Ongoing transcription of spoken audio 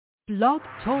Blog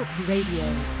Talk Radio.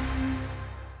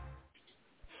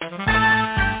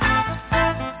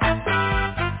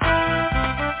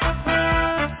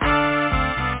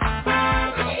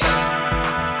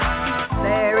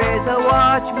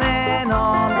 Watchman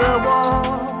on the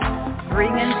wall,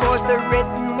 bringing forth the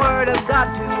written word of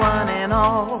God to one and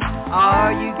all.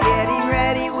 Are you getting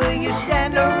ready? Will you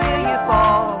stand or will you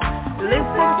fall?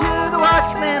 Listen to the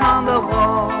watchman on the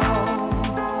wall.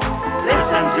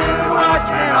 Listen to the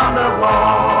watchman on the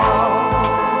wall.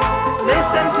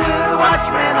 Listen to the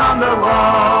watchman on the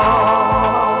wall.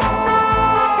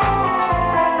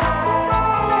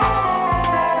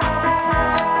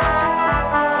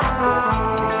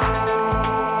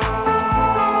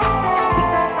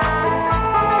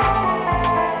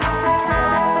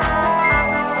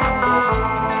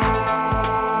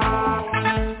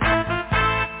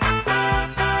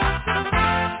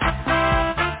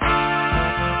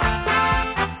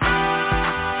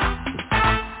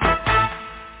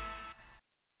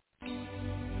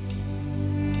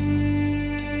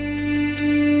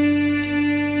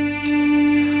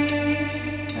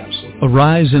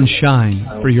 Arise and shine,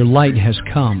 for your light has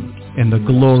come, and the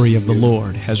glory of the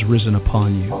Lord has risen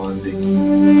upon you.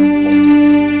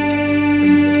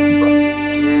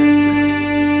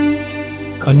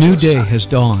 A new day has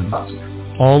dawned.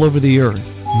 All over the earth,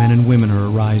 men and women are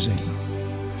arising.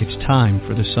 It's time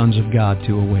for the sons of God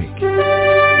to awake.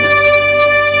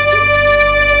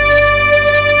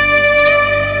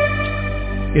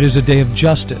 It is a day of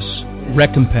justice,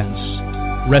 recompense,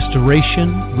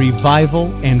 restoration, revival,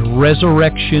 and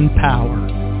resurrection power.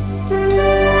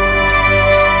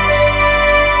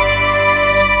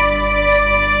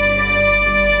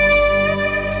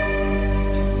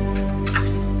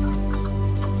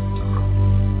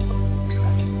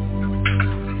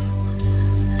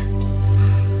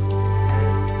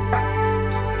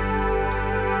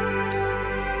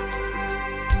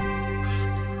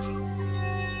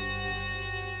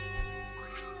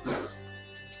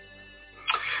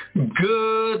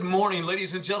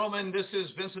 Ladies and gentlemen, this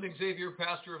is Vincent Xavier,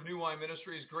 pastor of New Wine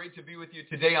Ministries. Great to be with you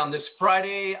today on this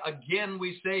Friday. Again,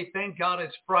 we say, thank God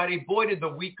it's Friday. Boy, did the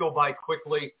week go by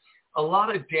quickly. A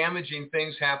lot of damaging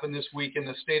things happened this week in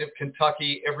the state of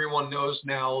Kentucky. Everyone knows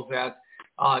now that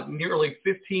nearly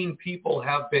 15 people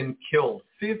have been killed.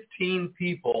 15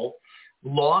 people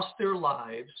lost their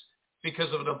lives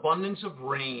because of an abundance of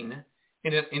rain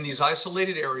in these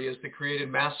isolated areas that created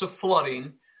massive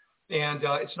flooding. And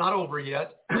it's not over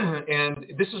yet, and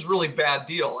this is really bad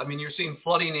deal. I mean, you're seeing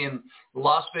flooding in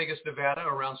Las Vegas, Nevada,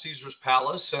 around Caesar's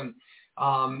Palace, and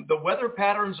the weather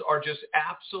patterns are just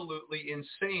absolutely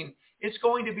insane. It's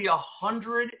going to be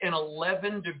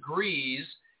 111 degrees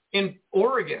in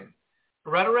Oregon,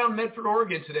 right around Medford,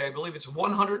 Oregon today. I believe it's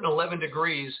 111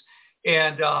 degrees,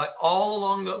 and all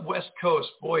along the West Coast,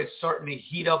 boy, it's starting to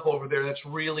heat up over there. That's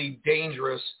really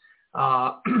dangerous.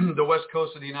 The west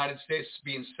coast of the United States is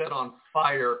being set on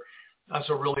fire. That's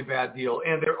a really bad deal.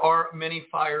 And there are many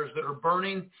fires that are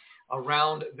burning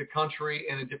around the country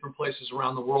and in different places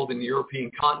around the world in the European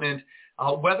continent.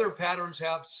 Weather patterns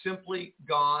have simply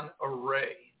gone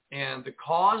array. And the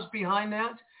cause behind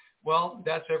that, well,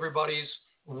 that's everybody's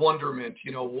wonderment.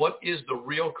 You know, what is the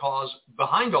real cause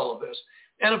behind all of this?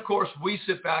 And, of course, we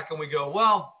sit back and we go,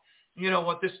 well, you know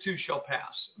what, this too shall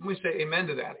pass. And we say amen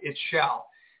to that. It shall.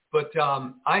 But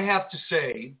I have to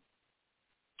say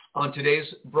on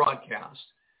today's broadcast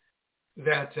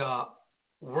that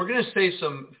we're going to say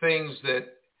some things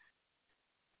that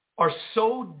are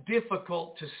so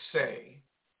difficult to say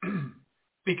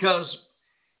because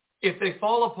if they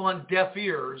fall upon deaf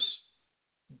ears,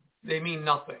 they mean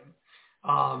nothing.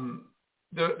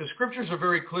 The scriptures are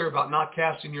very clear about not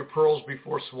casting your pearls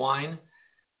before swine.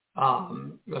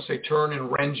 Let's say turn and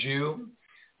rend you.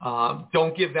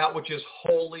 Don't give that which is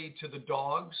holy to the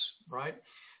dogs, right?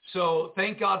 So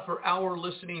thank God for our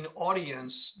listening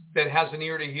audience that has an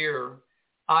ear to hear,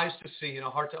 eyes to see, and a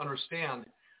heart to understand.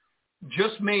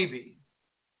 Just maybe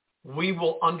we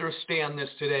will understand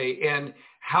this today. And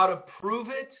how to prove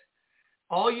it,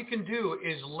 all you can do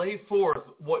is lay forth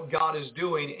what God is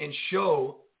doing and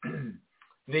show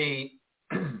the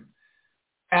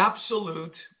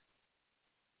absolute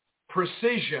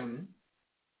precision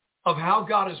of how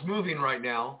God is moving right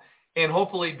now and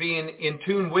hopefully being in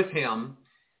tune with him.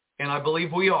 And I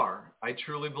believe we are. I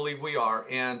truly believe we are.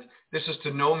 And this is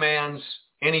to no man's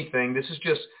anything. This is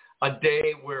just a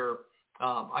day where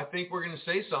I think we're going to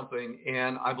say something,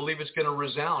 and I believe it's going to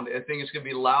resound. I think it's going to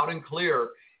be loud and clear.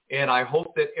 And I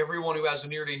hope that everyone who has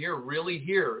an ear to hear really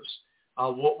hears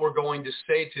what we're going to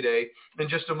say today. In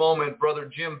just a moment, Brother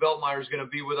Jim Beltmire is going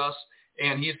to be with us.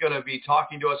 and he's going to be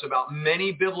talking to us about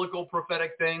many biblical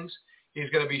prophetic things. He's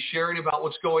going to be sharing about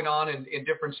what's going on in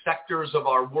different sectors of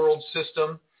our world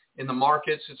system, in the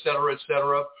markets, et cetera, et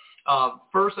cetera.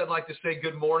 First, I'd like to say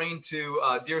good morning to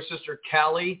dear sister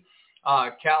Callie.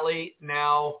 Callie,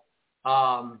 now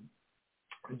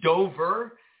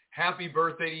Dover. Happy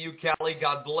birthday to you, Callie.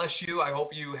 God bless you. I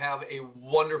hope you have a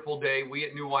wonderful day. We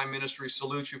at New Wine Ministry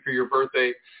salute you for your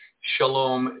birthday.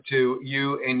 Shalom to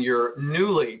you and your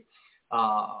newly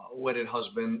wedded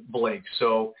husband, Blake.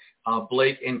 So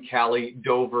Blake and Callie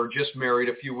Dover just married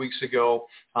a few weeks ago.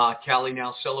 Callie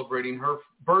now celebrating her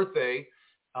birthday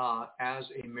as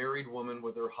a married woman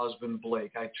with her husband,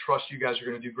 Blake. I trust you guys are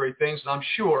going to do great things, and I'm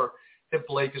sure that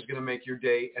Blake is going to make your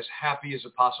day as happy as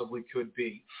it possibly could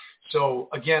be. So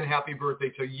again, happy birthday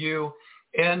to you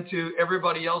and to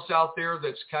everybody else out there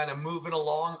that's kind of moving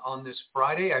along on this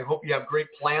Friday. I hope you have great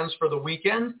plans for the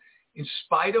weekend. In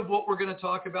spite of what we're going to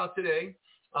talk about today,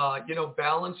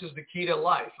 balance is the key to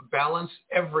life. Balance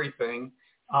everything,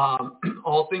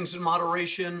 all things in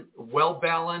moderation,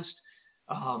 well-balanced,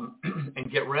 and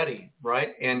get ready,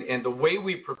 right? And the way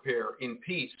we prepare in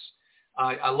peace.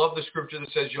 I love the scripture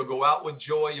that says you'll go out with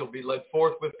joy, you'll be led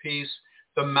forth with peace.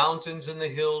 The mountains and the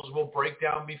hills will break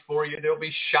down before you. There'll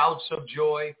be shouts of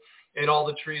joy, and all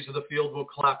the trees of the field will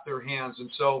clap their hands. And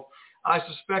so I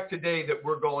suspect today that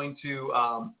we're going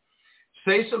to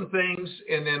say some things,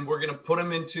 and then we're going to put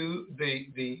them into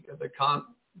the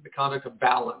conduct of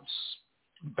balance.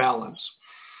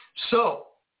 So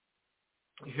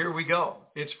here we go.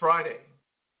 It's Friday,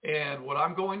 and what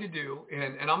I'm going to do,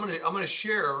 and I'm going to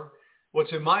share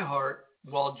what's in my heart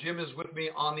while Jim is with me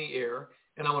on the air,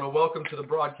 and I want to welcome to the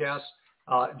broadcast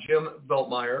Jim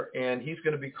Beltmeyer, and he's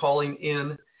going to be calling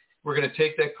in. We're going to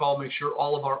take that call, make sure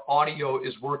all of our audio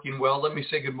is working well. Let me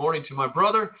say good morning to my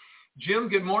brother. Jim,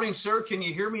 good morning, sir. Can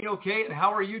you hear me okay, and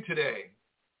how are you today?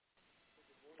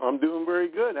 I'm doing very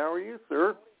good. How are you,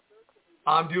 sir?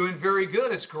 I'm doing very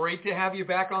good. It's great to have you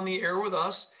back on the air with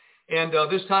us, and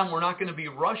this time we're not going to be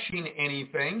rushing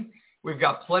anything. We've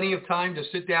got plenty of time to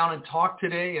sit down and talk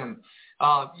today. And,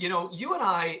 you and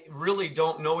I really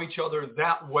don't know each other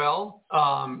that well.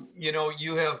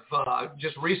 You have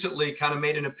just recently kind of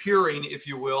made an appearing, if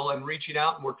you will, and reaching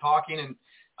out, and we're talking. And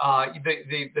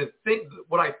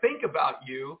what I think about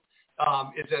you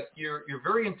is that you're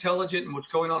very intelligent in what's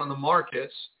going on in the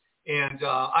markets. And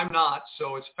I'm not,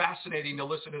 so it's fascinating to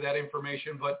listen to that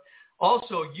information. But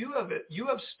also, you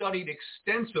have studied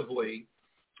extensively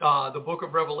the book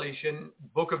of Revelation,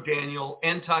 book of Daniel,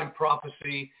 end-time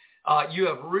prophecy. You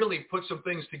have really put some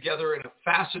things together in a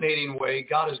fascinating way.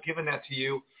 God has given that to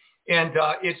you. And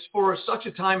it's for such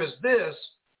a time as this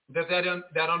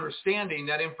that understanding,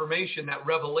 that information, that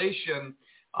revelation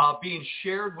being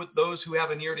shared with those who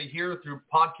have an ear to hear through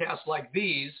podcasts like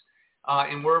these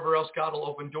and wherever else God will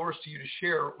open doors to you to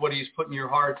share what he's put in your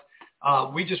heart.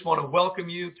 We just want to welcome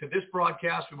you to this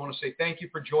broadcast. We want to say thank you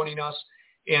for joining us.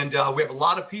 And we have a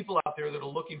lot of people out there that are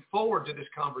looking forward to this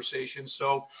conversation.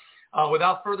 So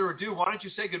without further ado, why don't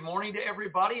you say good morning to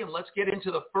everybody, and let's get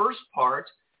into the first part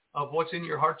of what's in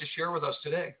your heart to share with us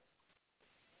today.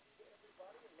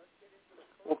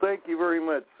 Well, thank you very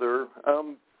much, sir.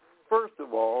 First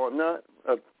of all, I'm not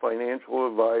a financial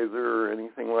advisor or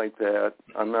anything like that.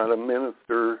 I'm not a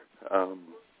minister.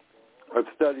 I've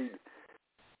studied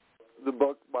the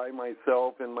book by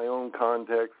myself in my own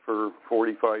context for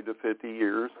 45 to 50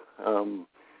 years. And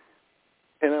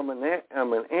I'm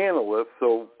an analyst,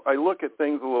 so I look at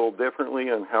things a little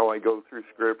differently on how I go through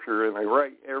Scripture, and I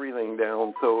write everything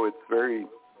down, so it's very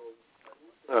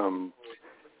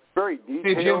very detailed.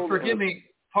 Hey, Jim, forgive me.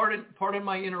 Pardon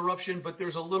my interruption, but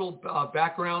there's a little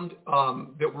background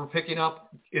that we're picking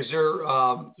up. Is there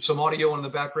some audio in the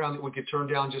background that we could turn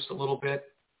down just a little bit?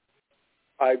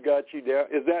 I've got you down.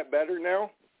 Is that better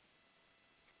now?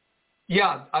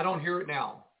 Yeah, I don't hear it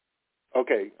now.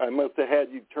 Okay, I must have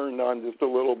had you turned on just a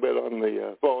little bit on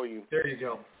the volume. There you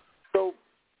go. So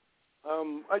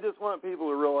I just want people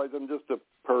to realize I'm just a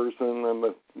person. I'm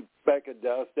a speck of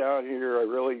dust out here. I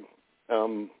really,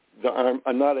 I'm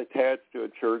not attached to a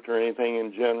church or anything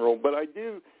in general, but I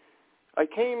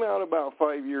came out about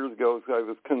 5 years ago because I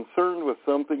was concerned with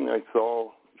something I saw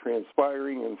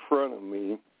transpiring in front of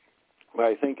me that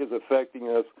I think is affecting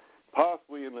us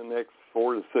possibly in the next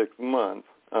 4 to 6 months.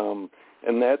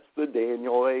 And that's the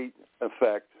Daniel 8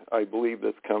 effect, I believe,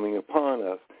 that's coming upon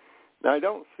us. Now, I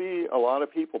don't see a lot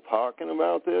of people talking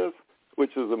about this, which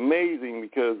is amazing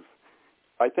because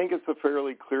I think it's a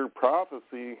fairly clear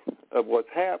prophecy of what's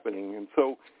happening. And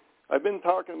so I've been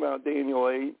talking about Daniel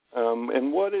 8,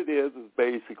 and what it is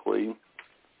basically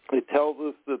it tells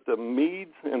us that the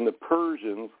Medes and the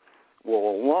Persians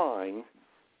will align,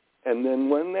 and then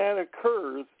when that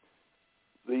occurs,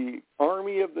 the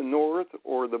army of the north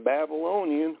or the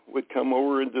Babylonian would come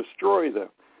over and destroy them.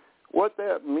 What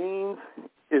that means,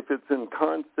 if it's in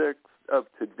context of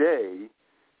today,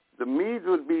 the Medes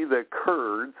would be the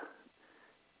Kurds,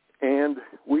 and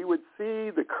we would see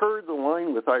the Kurds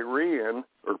align with Iran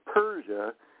or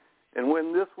Persia, and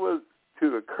when this was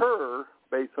to occur,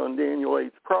 based on Daniel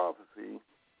 8's prophecy,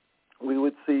 we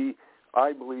would see,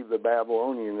 I believe, the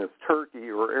Babylonian as Turkey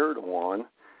or Erdogan,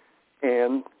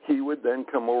 and he would then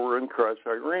come over and crush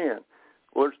Iran.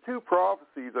 Well, there's two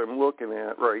prophecies I'm looking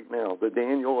at right now. The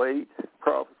Daniel 8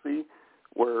 prophecy,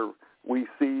 where we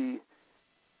see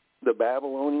the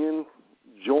Babylonian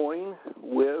join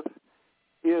with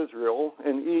Israel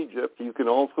and Egypt. You can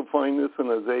also find this in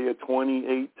Isaiah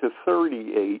 28 to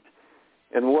 38.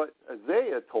 And what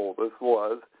Isaiah told us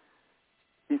was,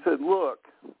 he said, look,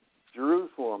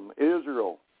 Jerusalem,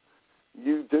 Israel,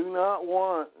 you do not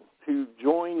want to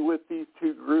join with these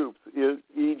two groups,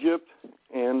 Egypt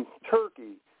and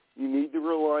Turkey. You need to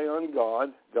rely on God.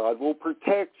 God will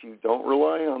protect you. Don't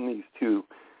rely on these two.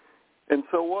 And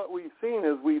so what we've seen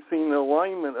is we've seen the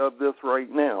alignment of this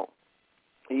right now.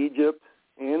 Egypt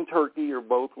and Turkey are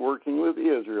both working with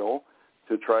Israel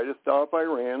to try to stop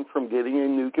Iran from getting a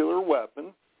nuclear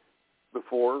weapon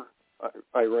before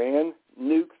Iran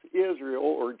nukes Israel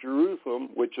or Jerusalem,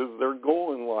 which is their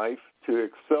goal in life, to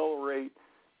accelerate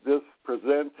this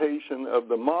presentation of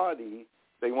the Mahdi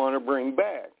they want to bring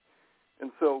back.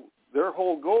 And so their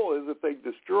whole goal is if they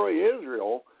destroy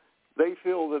Israel, they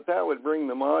feel that that would bring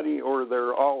the Mahdi or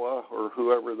their Allah or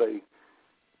whoever they,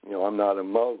 I'm not a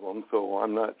Muslim, so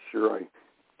I'm not sure I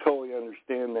totally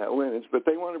understand that lineage, but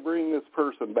they want to bring this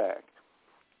person back.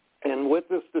 And with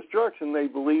this destruction, they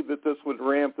believe that this would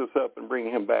ramp this up and bring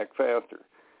him back faster.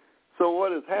 So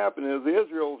what has happened is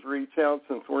Israel's reached out,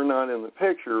 since we're not in the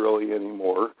picture really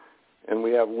anymore, and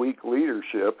we have weak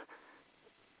leadership,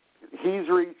 he's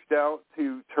reached out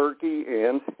to Turkey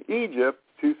and Egypt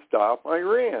to stop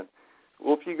Iran.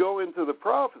 Well, if you go into the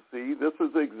prophecy, this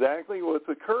is exactly what's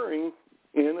occurring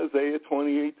in Isaiah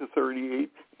 28 to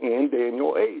 38 and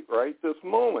Daniel 8, right this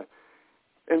moment.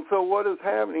 And so what is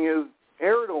happening is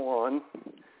Erdogan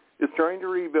is trying to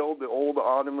rebuild the old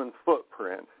Ottoman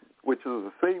footprint, which is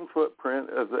the same footprint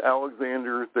as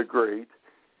Alexander the Great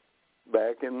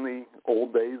back in the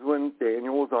old days when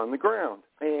Daniel was on the ground.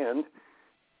 And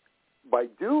by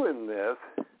doing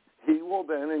this, he will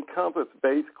then encompass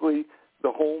basically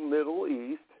the whole Middle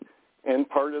East and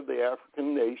part of the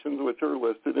African nations, which are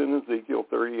listed in Ezekiel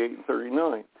 38 and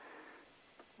 39.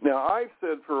 Now, I've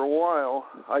said for a while,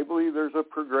 I believe there's a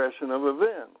progression of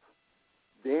events.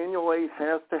 Daniel 8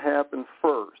 has to happen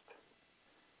first.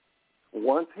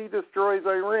 Once he destroys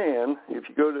Iran, if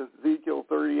you go to Ezekiel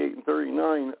 38 and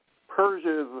 39,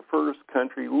 Persia is the first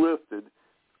country listed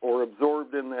or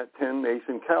absorbed in that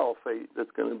 10-nation caliphate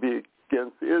that's going to be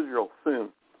against Israel soon.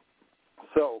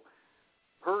 So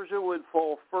Persia would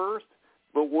fall first,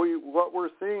 but what we're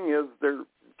seeing is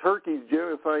Turkey's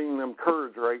genociding them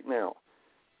Kurds right now.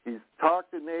 He's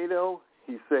talked to NATO.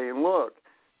 He's saying, look,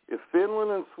 if Finland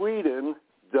and Sweden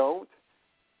don't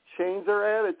change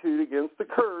their attitude against the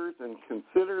Kurds and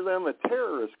consider them a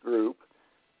terrorist group,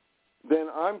 then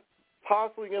I'm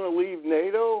possibly going to leave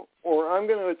NATO, or I'm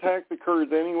going to attack the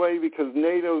Kurds anyway, because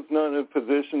NATO's not in a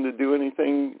position to do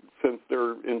anything since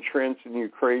they're entrenched in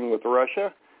Ukraine with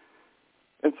Russia.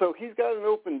 And so he's got an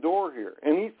open door here.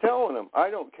 And he's telling them, I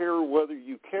don't care whether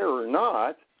you care or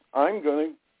not, I'm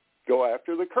going to go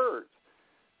after the Kurds.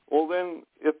 Well, then,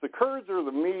 if the Kurds are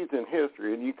the Medes in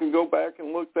history, and you can go back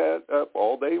and look that up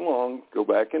all day long, go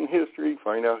back in history,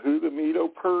 find out who the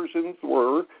Medo-Persians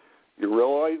were, you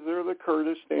realize they're the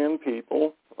Kurdistan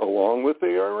people, along with the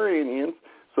Iranians,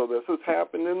 so this has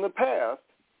happened in the past.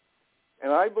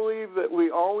 And I believe that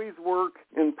we always work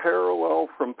in parallel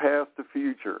from past to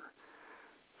future.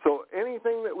 So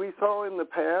anything that we saw in the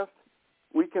past,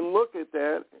 we can look at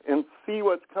that and see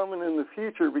what's coming in the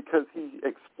future, because he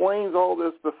explains all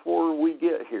this before we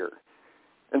get here.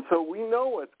 And so we know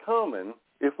what's coming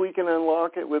if we can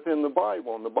unlock it within the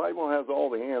Bible, and the Bible has all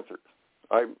the answers.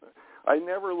 I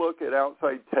never look at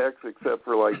outside text except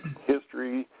for like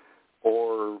history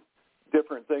or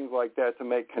different things like that to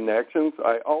make connections.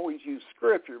 I always use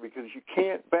Scripture because you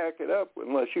can't back it up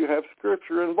unless you have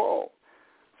Scripture involved.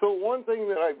 So one thing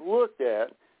that I've looked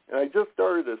at, and I just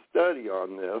started a study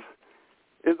on this,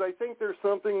 is I think there's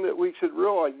something that we should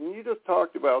realize, and you just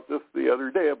talked about this the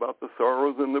other day, about the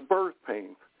sorrows and the birth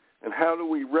pains, and how do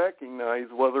we recognize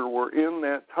whether we're in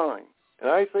that time. And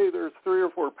I say there's 3 or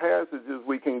 4 passages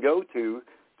we can go to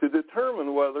to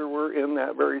determine whether we're in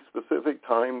that very specific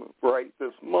time right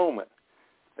this moment.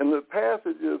 And the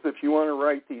passages, if you want to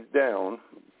write these down,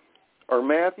 are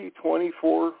Matthew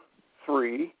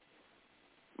 24:3,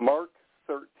 Mark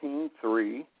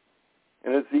 13:3,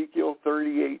 and Ezekiel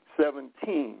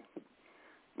 38:17.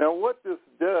 Now what this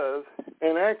does,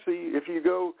 and actually if you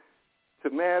go to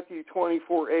Matthew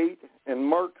 24:8 and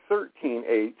Mark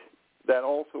 13:8, that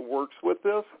also works with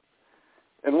this.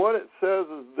 And what it says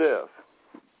is this.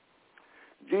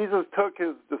 Jesus took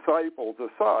his disciples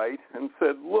aside and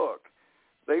said, look,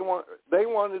 they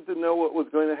wanted to know what was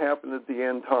going to happen at the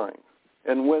end times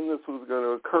and when this was going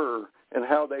to occur and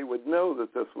how they would know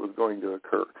that this was going to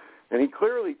occur. And he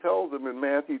clearly tells them in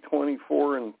Matthew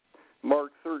 24 and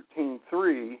Mark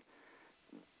 13:3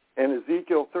 and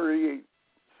Ezekiel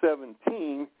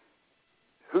 38:17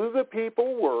 who the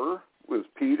people were was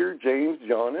Peter, James,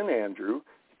 John, and Andrew.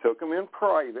 He took them in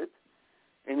private,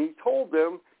 and he told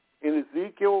them in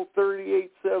Ezekiel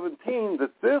 38:17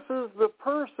 that this is the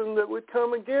person that would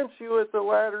come against you at the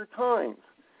latter times.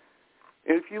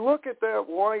 And if you look at that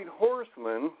white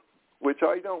horseman, which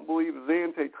I don't believe is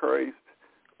Antichrist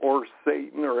or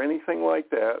Satan or anything like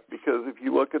that, because if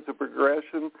you look at the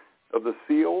progression of the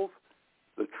seals,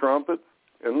 the trumpets,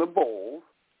 and the bowls,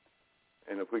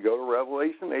 and if we go to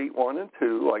Revelation 8:1 and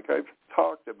 2, like I've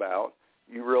talked about,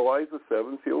 you realize the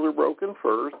seven seals are broken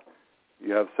first.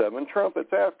 You have seven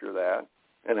trumpets after that,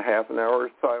 and a half an hour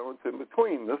of silence in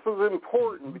between. This is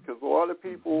important because a lot of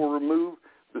people will remove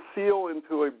the seal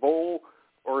into a bowl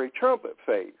or a trumpet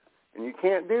phase, and you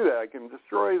can't do that. I can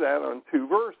destroy that on two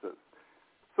verses.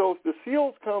 So if the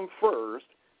seals come first,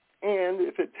 and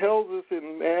if it tells us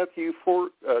in Matthew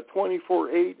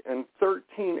 24:8 and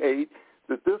 13:8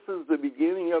 that this is the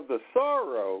beginning of the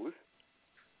sorrows,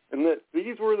 and that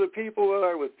these were the people that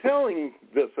I was telling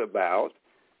this about,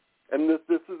 and that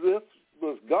this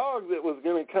was Gog that was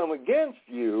going to come against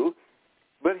you,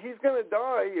 but he's going to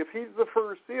die. If he's the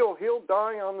first seal, he'll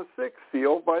die on the sixth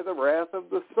seal by the wrath of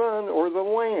the Son or the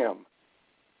Lamb,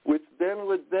 which then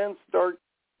would start.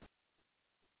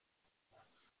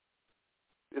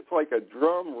 It's like a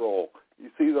drum roll. You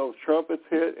see those trumpets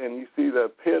hit, and you see the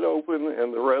pit open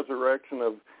and the resurrection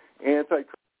of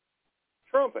Antichrist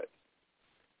trumpet.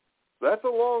 That's a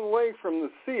long way from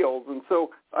the seals, and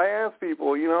so I ask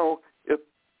people, if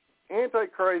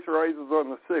Antichrist rises on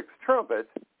the sixth trumpet,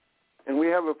 and we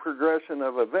have a progression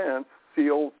of events,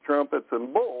 seals, trumpets,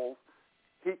 and bowls,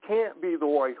 he can't be the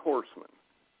white horseman.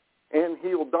 And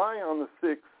he'll die on the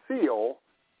sixth seal,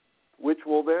 which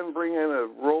will then bring in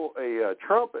a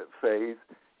trumpet phase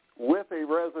with a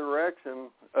resurrection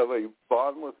of a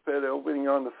bottomless pit opening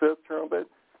on the fifth trumpet,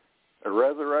 a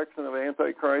resurrection of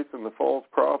Antichrist and the false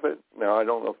prophet. Now, I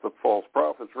don't know if the false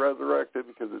prophet's resurrected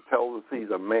because it tells us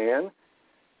he's a man,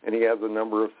 and he has a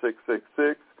number of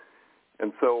 666.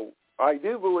 And so I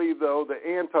do believe, though, the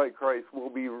Antichrist will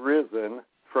be risen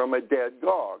from a dead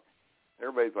Gog.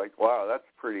 Everybody's like, wow, that's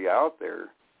pretty out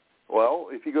there. Well,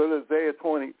 if you go to Isaiah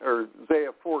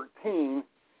 14,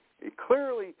 it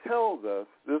clearly tells us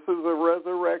this is a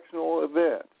resurrectional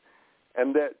event,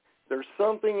 and that there's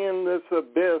something in this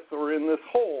abyss or in this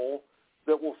hole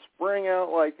that will spring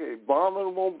out like a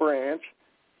abominable branch,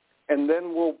 and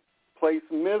then will place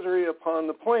misery upon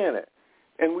the planet.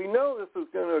 And we know this is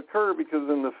going to occur because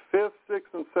in the fifth,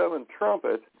 sixth, and seventh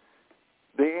trumpet,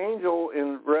 the angel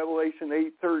in Revelation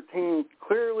 8:13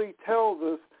 clearly tells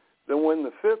us that when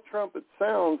the fifth trumpet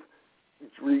sounds,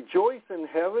 rejoice in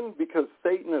heaven because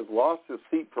Satan has lost his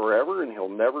seat forever and he'll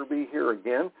never be here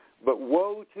again. But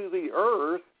woe to the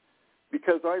earth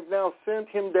because I've now sent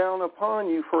him down upon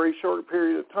you for a short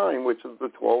period of time, which is the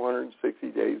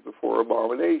 1,260 days before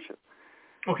abomination.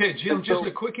 Okay, Jim, just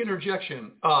a quick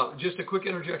interjection.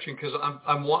 Because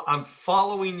I'm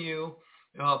following you,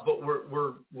 but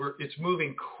it's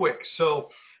moving quick. So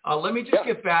let me just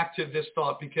get back to this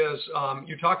thought because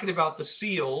you're talking about the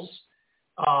seals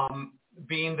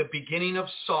being the beginning of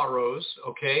sorrows.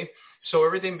 Okay, so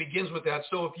everything begins with that.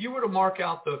 So if you were to mark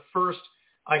out the first,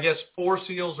 I guess, 4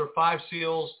 seals or 5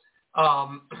 seals,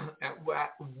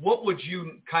 what would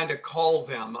you kind of call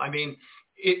them? I mean,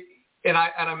 And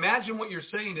I imagine what you're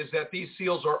saying is that these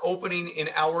seals are opening in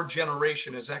our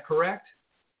generation. Is that correct?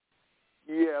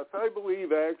 Yes, I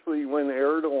believe actually when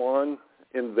Erdogan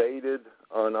invaded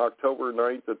on October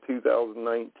 9th of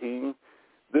 2019,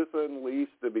 this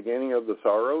unleashed the beginning of the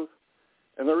sorrows.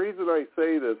 And the reason I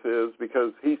say this is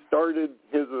because he started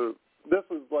this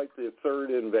was like the third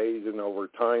invasion over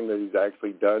time that he's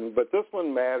actually done, but this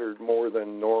one mattered more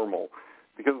than normal.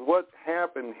 Because what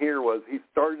happened here was he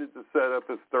started to set up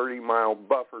his 30-mile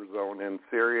buffer zone in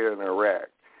Syria and Iraq.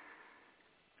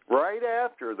 right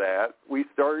after that, we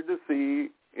started to see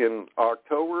in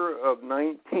October of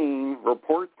 19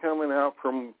 reports coming out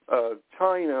from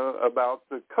China about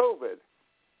the COVID.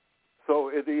 So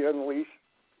it unleashed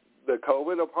the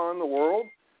COVID upon the world,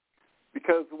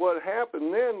 because what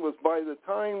happened then was by the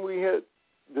time we hit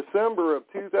December of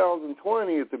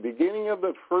 2020, at the beginning of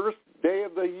the first day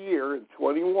of the year in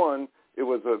 21, it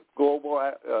was a global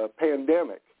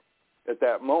pandemic at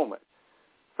that moment.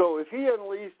 So if he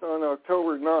unleashed on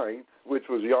October 9th, which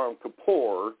was Yom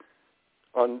Kippur,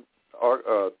 on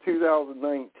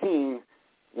 2019,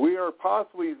 we are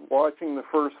possibly watching the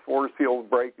first force field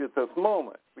break at this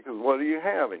moment, because what are you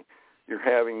having? You're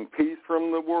having peace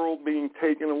from the world being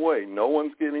taken away. No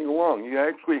one's getting along. You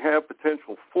actually have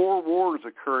potential 4 wars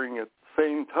occurring at the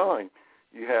same time.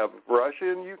 You have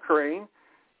Russia and Ukraine.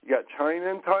 You got China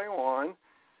and Taiwan.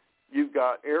 You've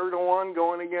got Erdogan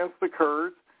going against the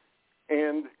Kurds.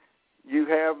 And you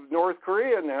have North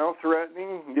Korea now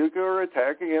threatening nuclear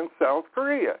attack against South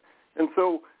Korea. And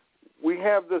so we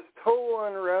have this total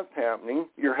unrest happening.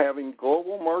 You're having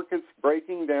global markets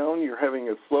breaking down. You're having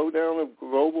a slowdown of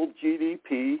global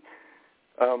GDP,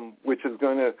 which is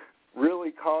going to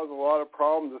really cause a lot of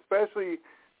problems, especially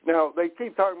now they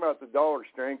keep talking about the dollar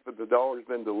strength, but the dollar's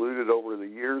been diluted over the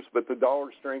years, but the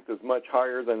dollar strength is much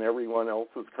higher than everyone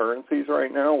else's currencies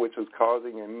right now, which is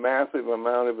causing a massive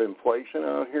amount of inflation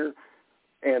out here.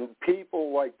 And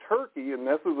people like Turkey, and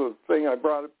this is a thing I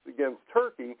brought up against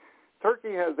Turkey,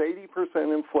 Turkey has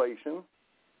 80% inflation.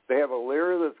 They have a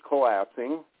lira that's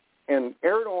collapsing, and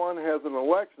Erdogan has an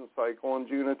election cycle in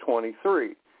June of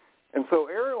 23. And so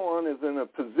Erdogan is in a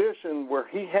position where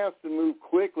he has to move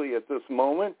quickly at this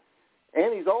moment,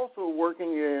 and he's also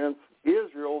working against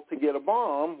Israel to get a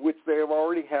bomb, which they have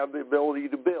already have the ability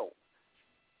to build.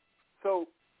 So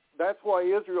that's why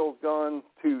Israel's gone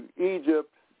to Egypt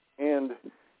and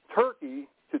Turkey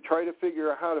to try to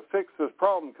figure out how to fix this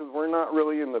problem, because we're not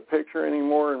really in the picture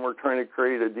anymore, and we're trying to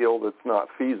create a deal that's not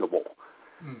feasible.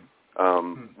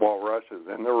 While Russia's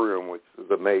in the room, which is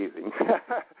amazing.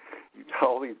 You got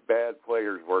all these bad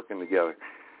players working together.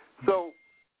 So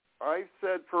I've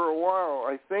said for a while,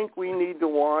 I think we need to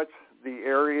watch the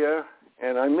area,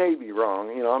 and I may be wrong.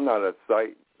 You know, I'm not a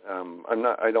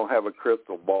I don't have a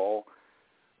crystal ball,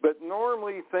 but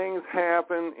normally things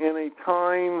happen in a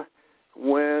time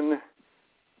when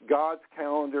God's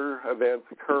calendar events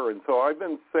occur. And so I've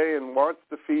been saying, watch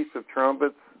the Feast of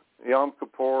Trumpets, Yom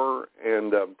Kippur,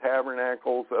 and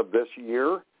Tabernacles of this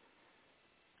year.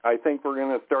 I think we're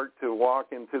going to start to walk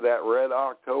into that Red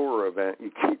October event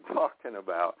you keep talking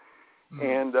about.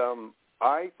 And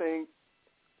I think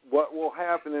what will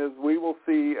happen is we will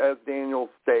see, as Daniel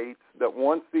states, that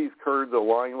once these Kurds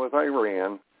align with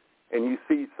Iran and you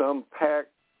see some pact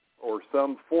or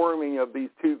some forming of these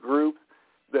two groups,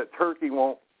 that Turkey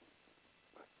won't,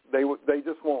 they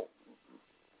just won't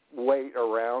wait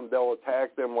around. They'll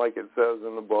attack them, like it says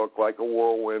in the book, like a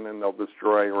whirlwind, and they'll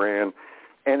destroy Iran.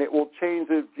 And it will change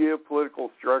the geopolitical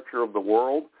structure of the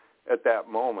world at that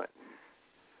moment.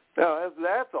 Now, as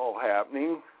that's all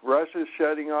happening, Russia's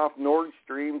shutting off Nord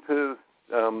Stream to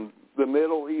the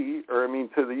Middle East,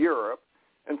 to the Europe.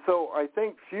 And so I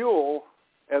think fuel,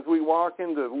 as we walk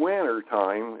into winter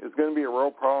time, is going to be a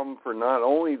real problem for not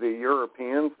only the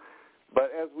Europeans, but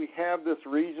as we have this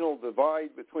regional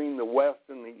divide between the West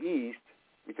and the East,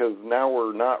 because now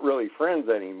we're not really friends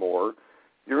anymore,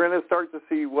 you're going to start to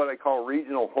see what I call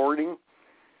regional hoarding.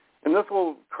 And this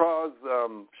will cause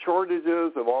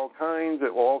shortages of all kinds.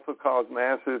 It will also cause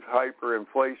massive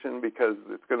hyperinflation, because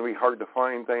it's going to be hard to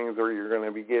find things, or you're going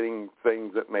to be getting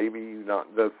things that maybe you not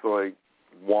necessarily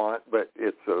want, but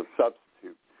it's a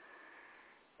substitute.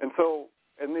 And so,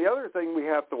 and the other thing we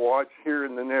have to watch here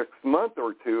in the next month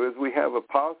or two is we have a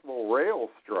possible rail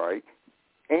strike.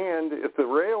 And if the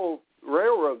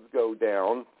railroads go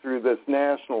down through this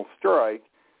national strike,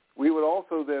 we would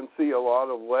also then see a lot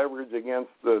of leverage against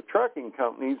the trucking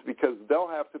companies, because they'll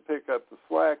have to pick up the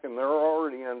slack, and they're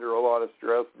already under a lot of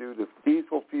stress due to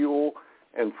diesel fuel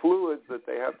and fluids that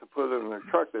they have to put in their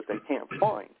truck that they can't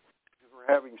find. Because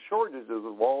we're having shortages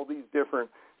of all these different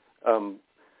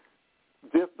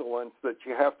distillants that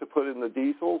you have to put in the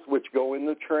diesels, which go in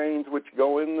the trains, which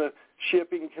go in the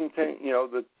shipping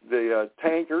the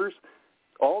tankers.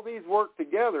 All these work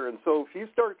together, and so if you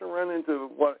start to run into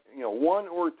one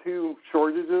or two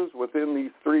shortages within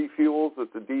these three fuels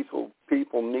that the diesel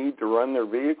people need to run their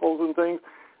vehicles and things,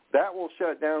 that will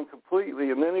shut down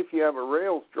completely. And then if you have a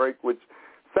rail strike, which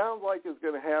sounds like is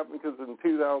going to happen, because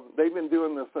they've been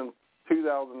doing this since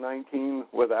 2019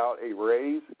 without a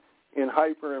raise in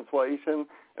hyperinflation,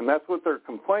 and that's what they're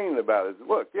complaining about is,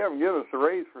 look, you haven't given us a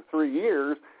raise for 3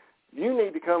 years. you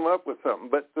need to come up with something.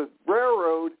 But the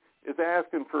railroad is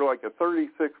asking for like a 36%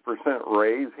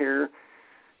 raise here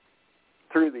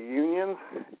through the unions,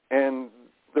 and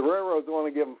the railroads want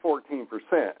to give them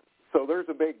 14%. So there's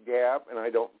a big gap, and I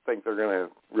don't think they're going to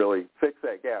really fix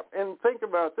that gap. And think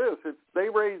about this. If they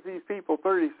raise these people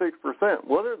 36%,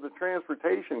 what are the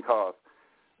transportation costs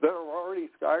that have already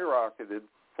skyrocketed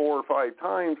 4 or 5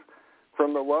 times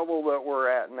from the level that we're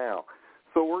at now?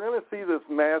 So we're going to see this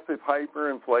massive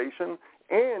hyperinflation,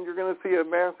 and you're going to see a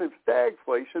massive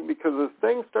stagflation, because as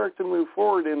things start to move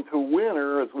forward into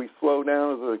winter, as we slow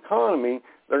down as an economy,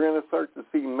 they're going to start to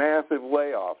see massive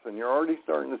layoffs, and you're already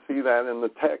starting to see that in the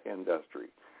tech industry.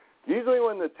 Usually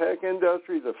when the tech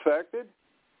industry is affected,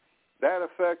 that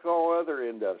affects all other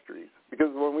industries,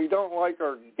 because when we don't like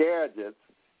our gadgets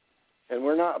and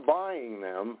we're not buying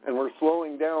them, and we're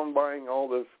slowing down buying all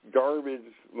this garbage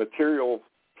material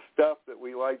stuff that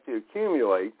we like to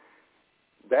accumulate,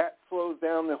 that slows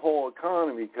down the whole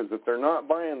economy, because if they're not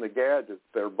buying the gadgets,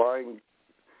 they're buying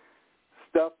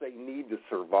stuff they need to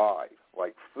survive,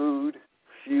 like food,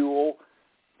 fuel.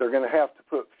 They're going to have to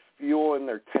put fuel in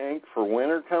their tank for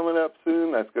winter coming up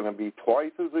soon. That's going to be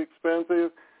twice as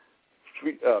expensive.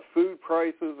 Food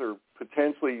prices are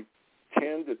potentially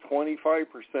 10 to 25%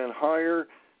 higher.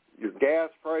 Your gas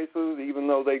prices, even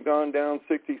though they've gone down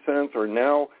 60 cents, are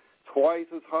now twice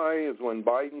as high as when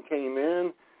Biden came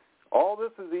in. All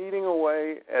this is eating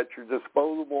away at your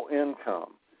disposable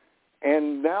income.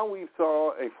 And now we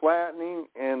saw a flattening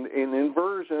and an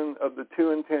inversion of the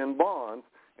 2 and 10 bonds.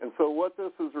 And so what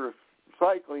this is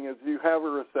recycling is you have a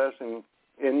recession,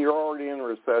 and you're already in a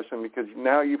recession, because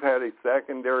now you've had a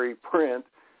secondary print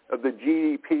of the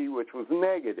GDP, which was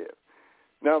negative.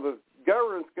 Now the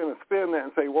government's going to spin that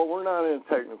and say, well, we're not in a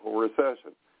technical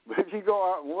recession. But if you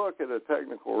go out and look at a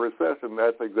technical recession,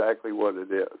 that's exactly what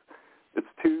it is. It's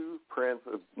 2 prints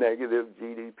of negative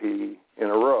GDP in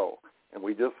a row. And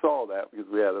we just saw that, because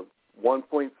we had a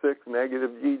 1.6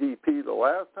 negative GDP the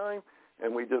last time,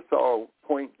 and we just saw a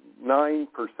 0.9%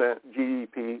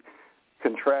 GDP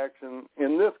contraction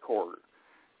in this quarter.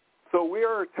 So we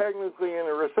are technically in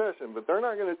a recession, but they're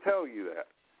not going to tell you that.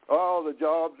 Oh, the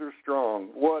jobs are strong,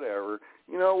 whatever.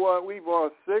 You know what? We've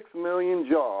lost 6 million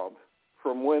jobs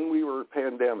from when we were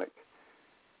pandemic.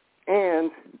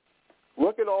 And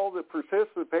look at all the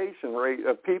participation rate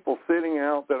of people sitting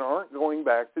out that aren't going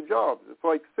back to jobs. It's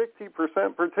like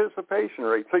 60% participation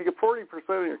rate. So you get 40%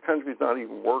 of your country's not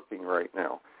even working right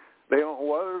now. They don't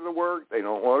know whether to work. They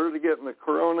don't know whether to get in the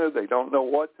corona. They don't know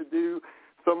what to do.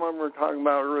 Some of them are talking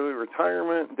about early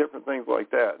retirement and different things like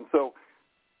that.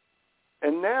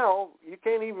 And now you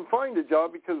can't even find a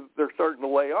job because they're starting to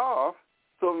lay off.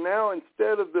 So now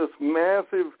instead of this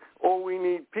massive, oh, we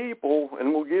need people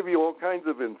and we'll give you all kinds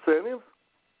of incentives,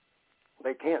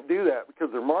 they can't do that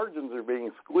because their margins are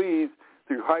being squeezed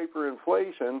through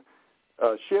hyperinflation,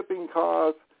 shipping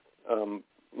costs,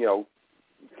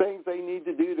 things they need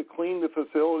to do to clean the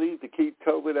facilities to keep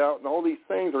COVID out, and all these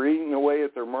things are eating away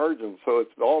at their margins. So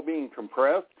it's all being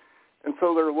compressed. And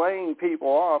so they're laying people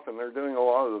off, and they're doing a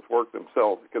lot of this work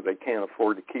themselves because they can't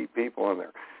afford to keep people in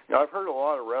there. Now, I've heard a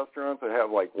lot of restaurants that have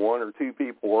like 1 or 2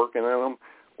 people working in them,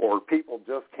 or people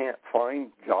just can't find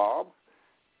jobs.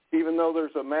 Even though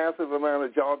there's a massive amount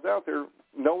of jobs out there,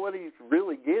 nobody's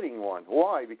really getting one.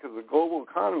 Why? Because the global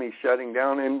economy is shutting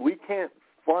down, and we can't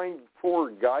find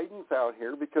forward guidance out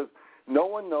here because no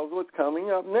one knows what's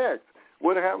coming up next.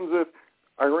 What happens if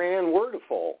Iran were to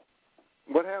fall?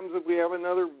 What happens if we have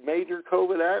another major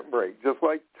COVID outbreak, just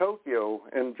like Tokyo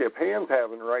and Japan's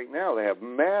having right now? They have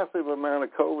massive amount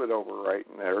of COVID over right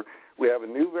in there. We have a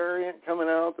new variant coming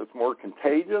out that's more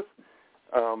contagious,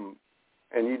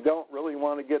 and you don't really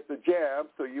want to get the jab,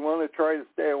 so you want to try to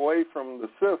stay away from the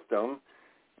system.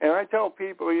 And I tell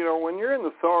people, when you're in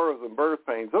the sorrows and birth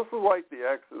pains, this is like the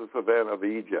Exodus event of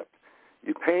Egypt.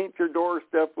 You paint your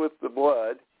doorstep with the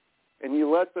blood, and you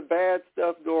let the bad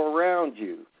stuff go around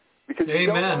you. Because you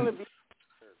don't want to be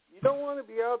there. You don't want to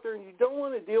be out there, and you don't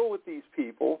want to deal with these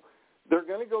people. They're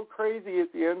going to go crazy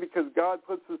at the end because God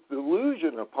puts this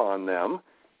delusion upon them,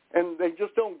 and they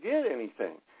just don't get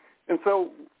anything. And so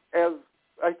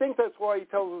I think that's why he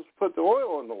tells us to put the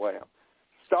oil in the lamp.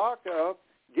 Stock up,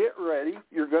 get ready.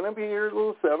 You're going to be here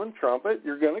to the 7th trumpet.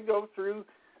 You're going to go through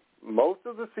most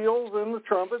of the seals and the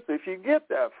trumpets if you get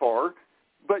that far.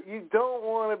 But you don't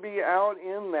want to be out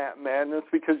in that madness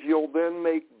because you'll then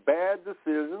make bad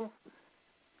decisions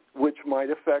which might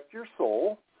affect your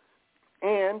soul.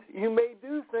 And you may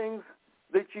do things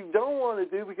that you don't want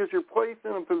to do because you're placed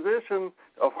in a position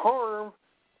of harm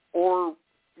or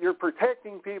you're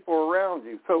protecting people around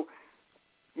you. So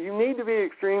you need to be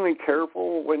extremely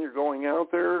careful when you're going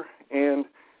out there, and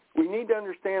we need to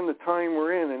understand the time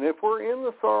we're in. And if we're in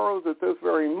the sorrows at this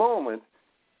very moment,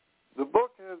 the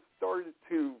book has started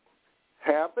to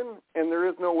happen, and there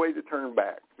is no way to turn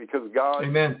back because God's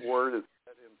word is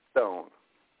set in stone.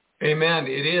 Amen.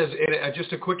 It is. And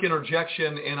just a quick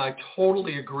interjection, and I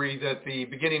totally agree that the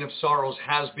beginning of sorrows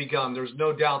has begun. There's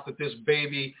no doubt that this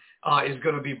baby is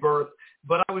going to be birthed.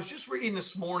 But I was just reading this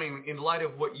morning in light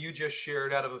of what you just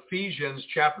shared out of Ephesians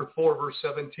chapter 4, verse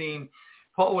 17.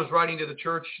 Paul was writing to the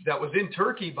church that was in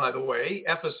Turkey, by the way,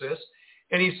 Ephesus.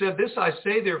 And he said, "This I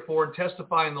say, therefore, and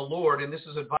testify in the Lord," and this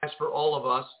is advice for all of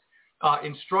us,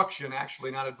 instruction,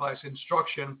 actually, not advice,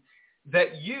 instruction,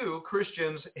 "that you,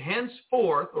 Christians,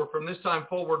 henceforth, or from this time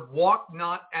forward, walk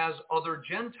not as other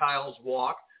Gentiles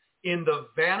walk, in the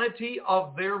vanity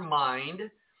of their mind,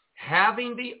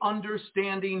 having the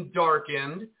understanding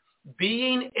darkened,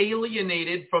 being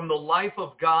alienated from the life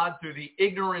of God through the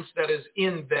ignorance that is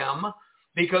in them,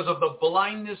 because of the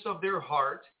blindness of their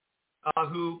heart,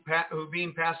 who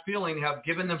being past feeling have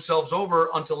given themselves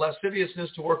over unto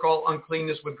lasciviousness to work all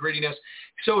uncleanness with greediness."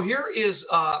 So here is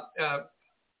a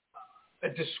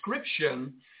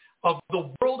description of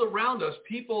the world around us,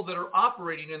 people that are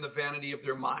operating in the vanity of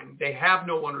their mind. They have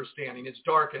no understanding. It's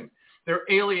darkened. They're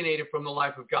alienated from the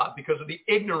life of God because of the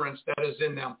ignorance that is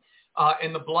in them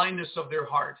and the blindness of their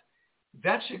heart.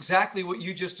 That's exactly what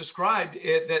you just described.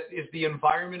 That is the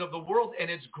environment of the world, and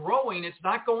it's growing. It's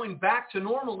not going back to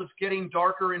normal. It's getting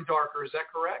darker and darker. Is that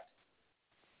correct?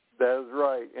 That is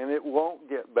right, and it won't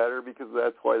get better because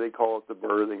that's why they call it the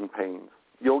birthing pains.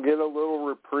 You'll get a little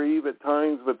reprieve at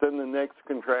times, but then the next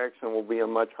contraction will be a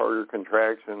much harder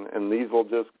contraction, and these will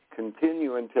just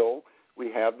continue until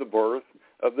we have the birth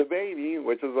of the baby,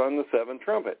 which is on the seventh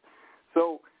trumpet.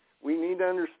 So we need to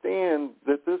understand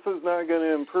that this is not going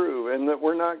to improve and that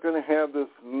we're not going to have this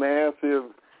massive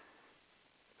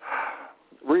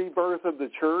rebirth of the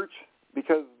church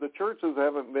because the churches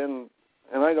haven't been,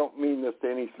 and I don't mean this to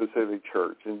any specific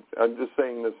church, and I'm just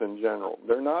saying this in general.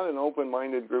 They're not an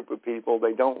open-minded group of people.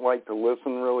 They don't like to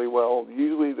listen really well.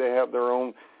 Usually they have their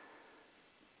own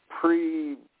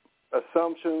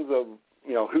pre-assumptions of,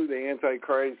 you know, who the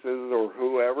Antichrist is or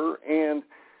whoever, and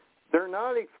they're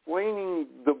not explaining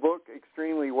the book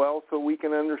extremely well so we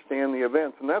can understand the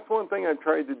events. And that's one thing I've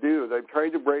tried to do is I've tried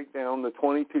to break down the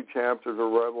 22 chapters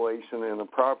of Revelation in a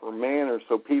proper manner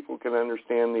so people can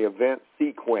understand the event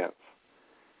sequence.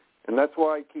 And that's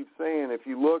why I keep saying if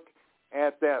you look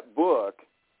at that book,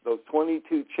 those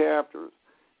 22 chapters,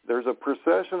 there's a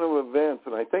procession of events.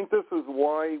 And I think this is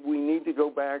why we need to go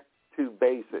back to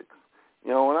basics. You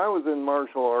know, when I was in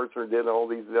martial arts or did all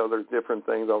these other different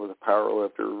things, I was a power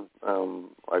lifter.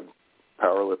 I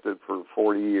power lifted for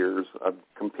 40 years. I've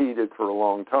competed for a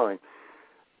long time.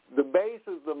 The base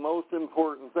is the most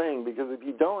important thing because if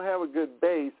you don't have a good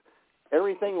base,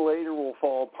 everything later will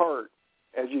fall apart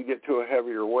as you get to a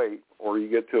heavier weight or you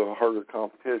get to a harder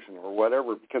competition or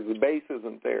whatever because the base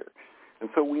isn't there. And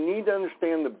so we need to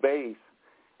understand the base.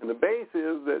 And the base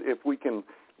is that if we can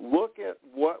look at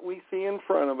what we see in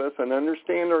front of us and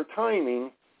understand our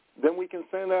timing, then we can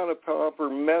send out a proper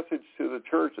message to the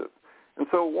churches. And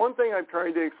so one thing I've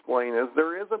tried to explain is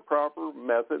there is a proper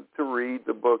method to read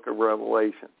the book of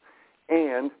Revelation.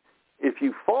 And if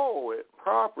you follow it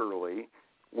properly,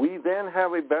 we then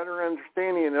have a better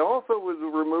understanding. And it also would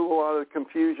remove a lot of the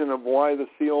confusion of why the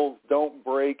seals don't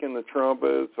break in the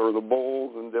trumpets or the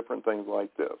bowls and different things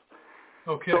like this.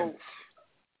 Okay. So,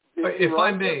 if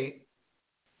I may...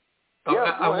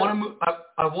 Yeah, I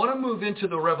want to move into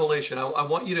the Revelation. I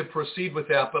want you to proceed with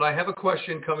that, but I have a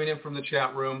question coming in from the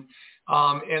chat room,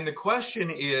 and the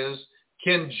question is,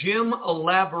 can Jim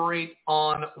elaborate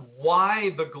on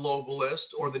why the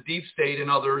globalists or the deep state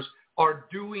and others are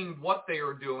doing what they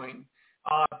are doing?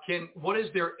 What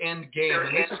is their end game?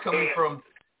 And this is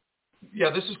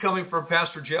coming from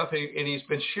Pastor Jeff, and he's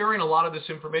been sharing a lot of this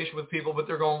information with people, but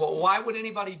they're going, well, why would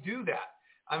anybody do that?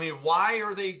 I mean, why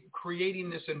are they creating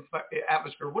this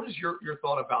atmosphere? What is your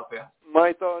thought about that?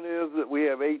 My thought is that we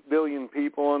have 8 billion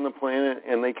people on the planet,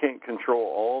 and they can't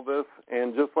control all of this.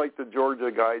 And just like the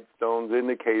Georgia Guidestones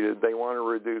indicated, they want to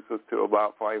reduce us to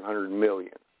about 500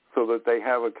 million so that they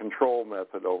have a control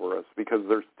method over us because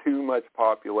there's too much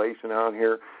population out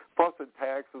here. Plus, it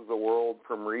taxes the world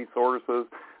from resources.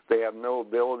 They have no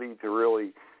ability to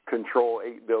really control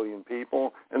 8 billion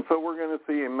people. And so we're going to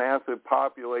see a massive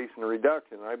population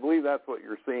reduction. I believe that's what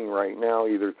you're seeing right now,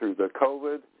 either through the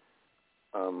COVID,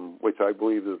 which I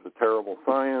believe is a terrible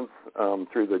science,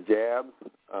 through the jabs.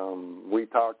 We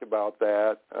talked about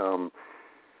that.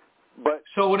 But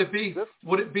so would it be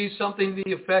something to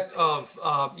the effect of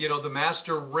the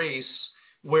master race,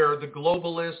 where the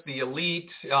globalists, the elite,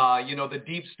 the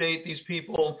deep state, these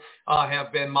people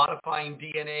have been modifying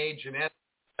DNA, genetics,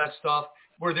 that stuff,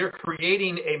 where they're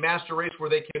creating a master race where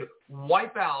they could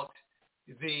wipe out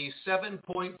the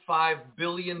 7.5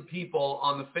 billion people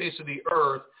on the face of the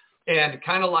earth, and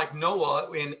kind of like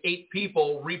Noah in 8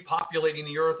 people repopulating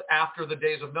the earth after the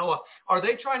days of Noah? Are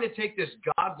they trying to take this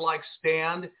godlike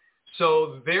stand?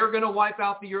 So they're going to wipe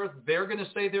out the earth, they're going to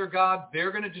say they're God,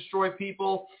 they're going to destroy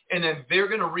people, and then they're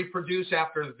going to reproduce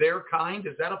after their kind?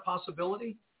 Is that a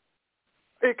possibility?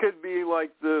 It could be like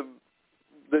the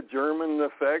German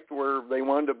effect, where they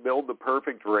wanted to build the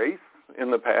perfect race in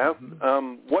the past.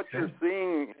 What you're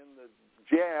seeing in the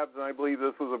jabs, and I believe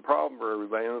this was a problem for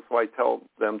everybody, and that's why I tell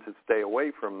them to stay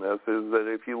away from this, is that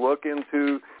if you look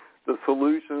into the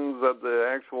solutions of the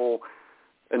actual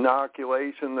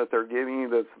inoculation that they're giving you,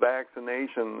 this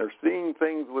vaccination, they're seeing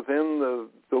things within the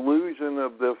delusion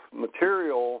of this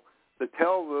material that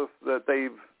tells us that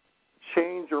they've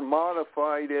changed or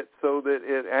modified it so that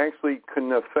it actually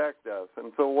can affect us.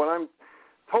 And so what I'm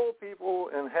told people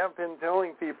and have been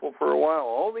telling people for a while,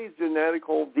 all these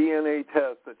genetical DNA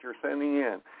tests that you're sending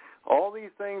in, all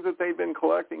these things that they've been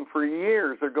collecting for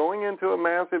years, are going into a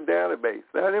massive database.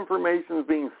 That information is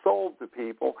being sold to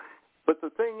people. But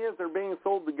the thing is, they're being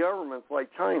sold to governments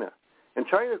like China. And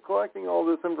China's collecting all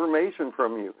this information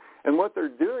from you. And what they're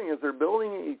doing is they're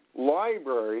building a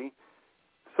library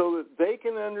so that they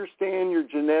can understand your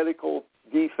genetical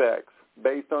defects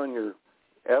based on your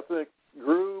ethnic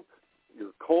group,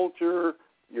 your culture,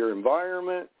 your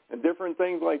environment, and different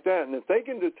things like that. And if they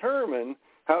can determine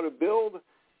how to build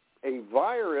a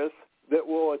virus that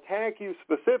will attack you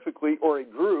specifically, or a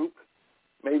group,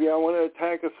 maybe I want to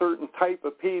attack a certain type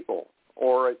of people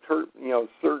or a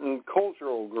certain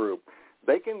cultural group,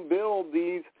 they can build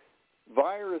these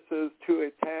viruses to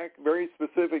attack very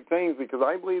specific things, because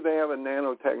I believe they have a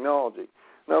nanotechnology.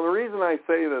 Now, the reason I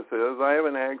say this is I have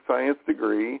an ag science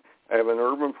degree. I have an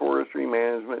urban forestry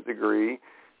management degree.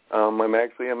 I'm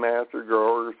actually a master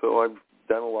grower, so I've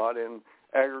done a lot in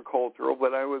agricultural,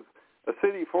 but I was a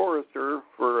city forester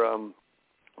for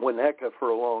Winnetka for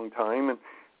a long time. And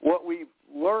what we've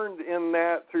learned in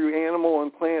that through animal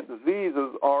and plant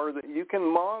diseases are that you can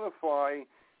modify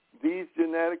these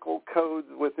genetical codes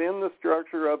within the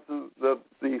structure of the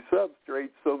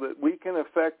substrate so that we can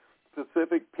affect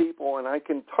specific people, and I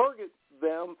can target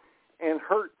them and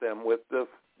hurt them with this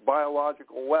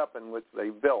biological weapon which they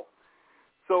built.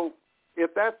 So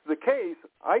if that's the case,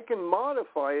 I can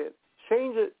modify it,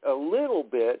 change it a little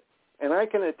bit, and I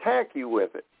can attack you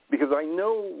with it, because I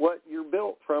know what you're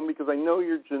built from, because I know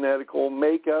your genetical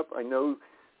makeup, I know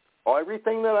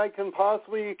everything that I can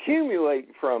possibly accumulate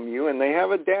from you, and they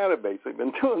have a database. They've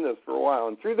been doing this for a while,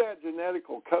 and through that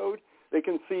genetical code, they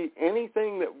can see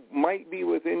anything that might be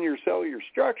within your cellular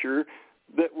structure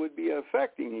that would be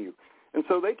affecting you. And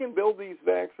so they can build these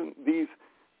vaccinations.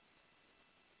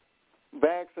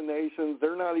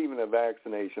 They're not even a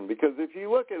vaccination, because if you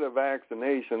look at a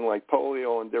vaccination like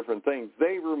polio and different things,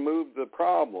 they remove the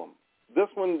problem. This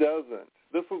one doesn't.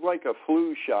 This was like a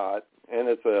flu shot, and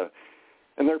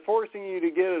and they're forcing you to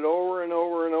get it over and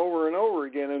over and over and over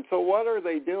again. And so what are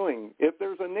they doing? If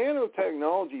there's a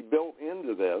nanotechnology built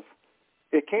into this,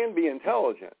 it can be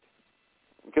intelligent,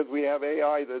 because we have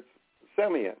AI that's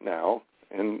sentient now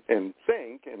and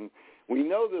think, and we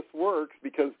know this works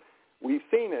because we've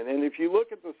seen it. And if you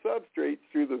look at the substrates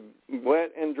through the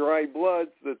wet and dry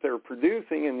bloods that they're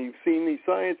producing, and you've seen these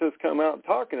scientists come out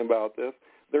talking about this,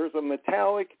 there's a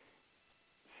metallic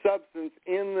substance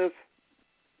in this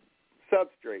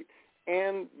substrate,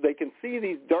 and they can see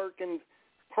these darkened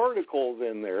particles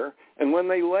in there, and when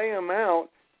they lay them out,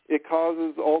 it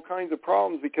causes all kinds of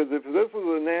problems, because if this was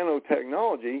a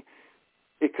nanotechnology,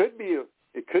 it could be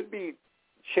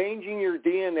changing your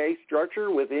DNA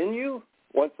structure within you.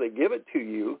 Once they give it to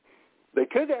you, they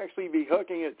could actually be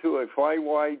hooking it to a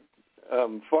 5G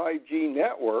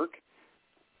network,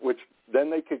 which then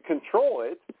they could control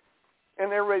it,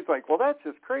 and everybody's like, well, that's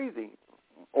just crazy.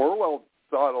 Orwell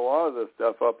thought a lot of this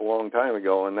stuff up a long time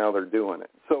ago, and now they're doing it.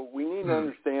 So we need to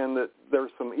understand that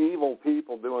there's some evil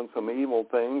people doing some evil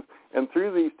things, and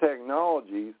through these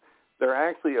technologies, they're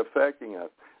actually affecting us.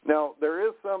 Now, there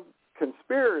is some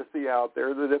conspiracy out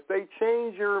there that if they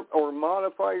change or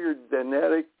modify your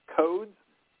genetic codes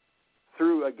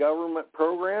through a government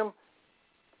program,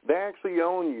 they actually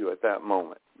own you at that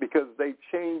moment, because they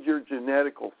change your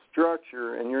genetical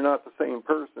structure, and you're not the same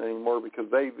person anymore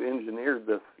because they've engineered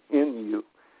this in you.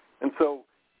 And so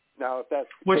Now, if that's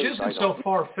the which case, isn't so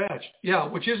far-fetched. Yeah,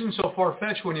 which isn't so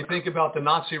far-fetched when you think about the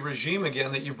Nazi regime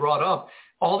again that you brought up.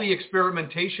 All the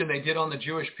experimentation they did on the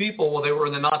Jewish people while they were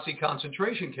in the Nazi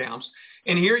concentration camps.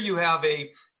 And here you have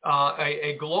a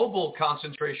global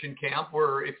concentration camp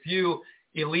where a few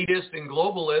elitists and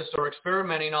globalists are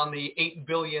experimenting on the 8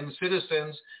 billion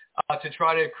citizens to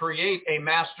try to create a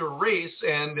master race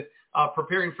and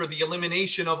preparing for the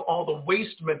elimination of all the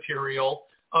waste material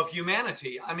of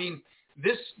humanity. I mean,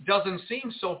 this doesn't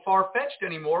seem so far-fetched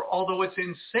anymore, although it's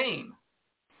insane.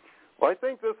 Well, I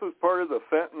think this is part of the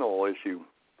fentanyl issue.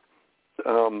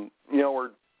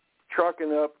 We're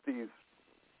trucking up these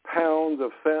pounds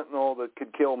of fentanyl that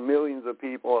could kill millions of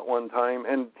people at one time.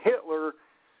 And Hitler,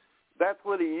 that's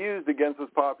what he used against his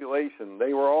population.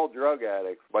 They were all drug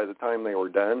addicts by the time they were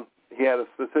done. He had a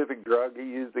specific drug he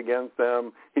used against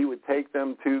them. He would take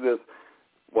them to this,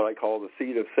 what I call the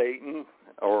seat of Satan,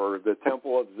 or the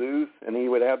temple of Zeus, and he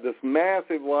would have this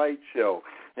massive light show.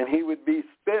 And he would be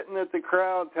spitting at the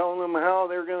crowd, telling them how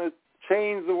they're going to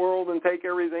change the world and take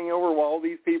everything over while all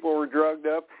these people were drugged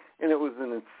up. And it was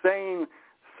an insane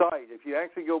sight. If you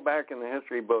actually go back in the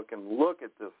history book and look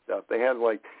at this stuff, they had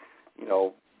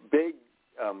big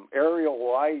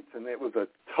aerial lights, and it was a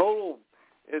total,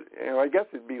 I guess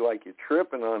it'd be like you're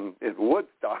tripping on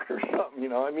Woodstock or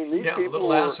something, I mean, these people a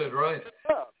little acid, right.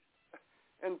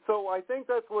 And so I think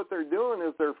that's what they're doing,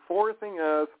 is they're forcing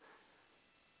us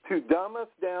to dumb us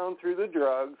down through the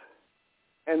drugs,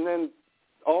 and then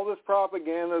all this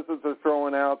propaganda that they're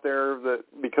throwing out there, that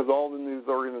because all the news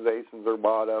organizations are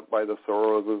bought up by the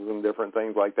Soroses and different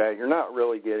things like that, you're not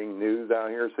really getting news out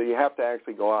here, so you have to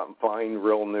actually go out and find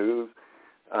real news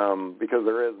because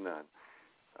there is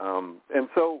none. And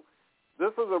so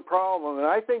this is a problem, and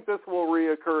I think this will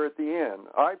reoccur at the end.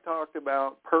 I've talked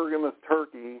about Pergamus,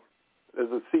 Turkey, as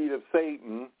a seat of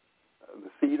Satan, the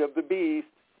seat of the beast.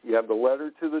 You have the letter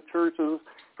to the churches.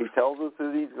 He tells us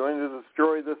that he's going to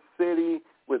destroy this city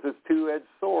with his two-edged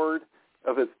sword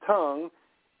of his tongue,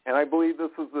 and I believe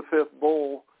this is the fifth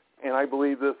bowl, and I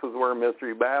believe this is where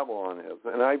Mystery Babylon is.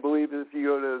 And I believe if you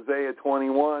go to Isaiah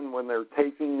 21, when they're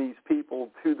taking these people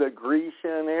to the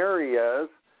Grecian areas,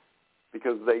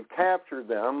 because they've captured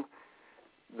them,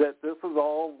 that this is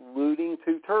all alluding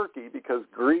to Turkey, because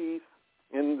Greece,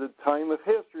 in the time of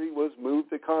history, was moved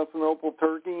to Constantinople,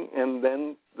 Turkey, and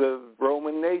then the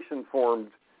Roman nation formed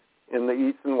in the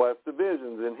East and West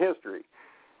divisions in history.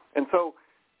 And so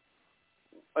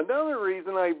another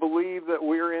reason I believe that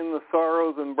we're in the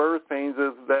sorrows and birth pains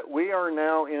is that we are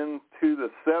now into the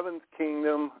seventh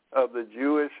kingdom of the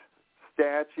Jewish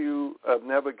statue of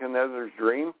Nebuchadnezzar's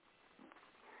dream.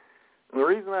 And the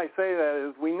reason I say that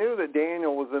is we knew that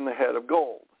Daniel was in the head of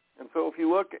gold. And so if you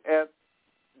look at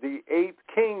the eighth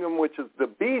kingdom, which is the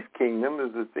beast kingdom,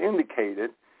 as it's indicated,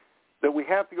 that we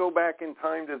have to go back in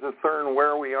time to discern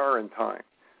where we are in time.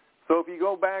 So if you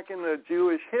go back in the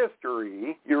Jewish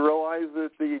history, you realize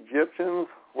that the Egyptians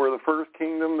were the first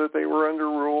kingdom that they were under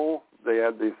rule. They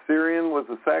had the Assyrian was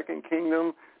the second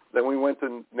kingdom. Then we went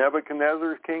to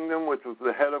Nebuchadnezzar's kingdom, which was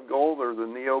the head of gold, or the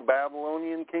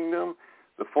Neo-Babylonian kingdom.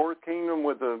 The fourth kingdom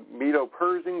was the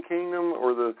Medo-Persian kingdom,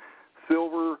 or the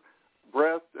silver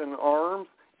breast and arms.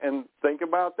 And think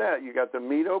about that. You got the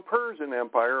Medo-Persian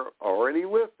Empire already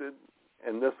listed,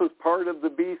 and this was part of the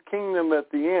beast kingdom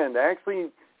at the end.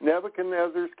 Actually,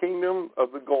 Nebuchadnezzar's kingdom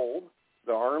of the gold,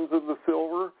 the arms of the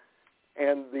silver,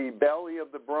 and the belly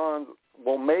of the bronze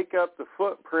will make up the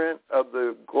footprint of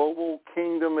the global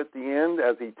kingdom at the end,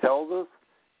 as he tells us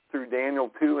through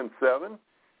Daniel 2 and 7.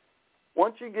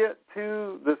 Once you get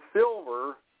to the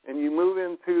silver and you move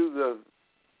into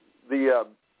the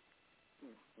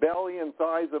belly and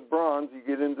thighs of bronze, you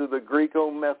get into the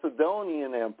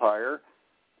Greco-Macedonian Empire.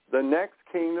 The next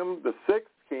kingdom, the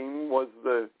sixth king, was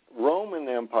the Roman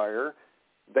Empire.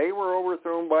 They were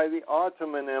overthrown by the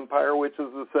Ottoman Empire, which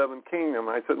is the seventh kingdom.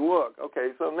 I said, look, okay,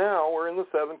 so now we're in the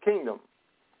seventh kingdom.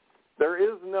 There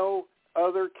is no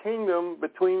other kingdom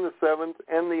between the seventh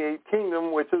and the eighth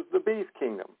kingdom, which is the beast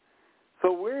kingdom.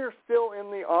 So we're still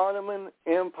in the Ottoman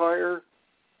Empire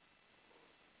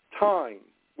time,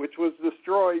 which was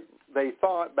destroyed, they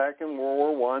thought, back in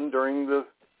World War I during the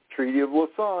Treaty of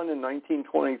Lausanne in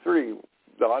 1923.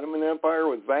 The Ottoman Empire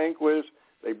was vanquished.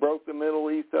 They broke the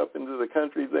Middle East up into the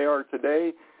countries they are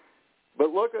today. But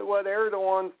look at what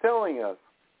Erdogan's telling us.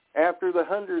 After the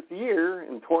 100th year,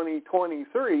 in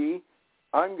 2023,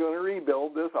 I'm going to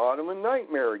rebuild this Ottoman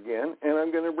nightmare again, and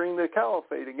I'm going to bring the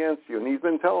caliphate against you. And he's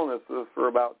been telling us this for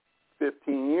about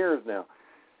 15 years now.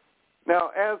 Now,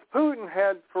 as Putin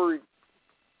had for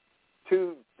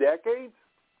 2 decades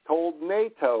told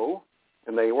NATO,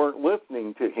 and they weren't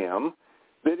listening to him,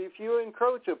 that if you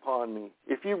encroach upon me,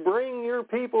 if you bring your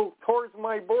people towards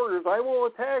my borders, I will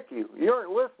attack you. You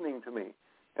aren't listening to me.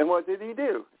 And what did he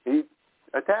do? He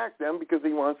attacked them because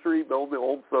he wants to rebuild the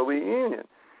old Soviet Union.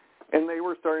 And they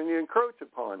were starting to encroach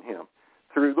upon him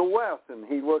through the West. And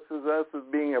he looks at us as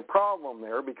being a problem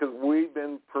there because we've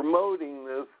been promoting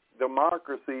this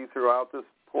democracy throughout this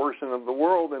portion of the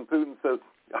world. And Putin says,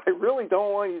 I really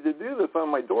don't want you to do this on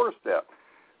my doorstep.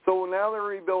 So now they're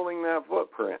rebuilding that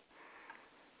footprint.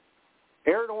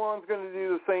 Erdogan's going to do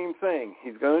the same thing.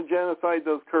 He's going to genocide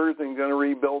those Kurds and he's going to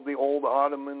rebuild the old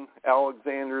Ottoman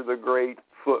Alexander the Great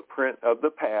footprint of the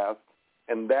past,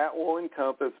 and that will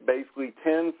encompass basically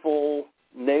 10 full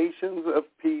nations of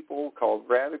people called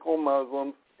radical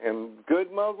Muslims, and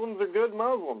good Muslims are good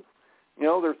Muslims. You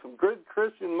know, there's some good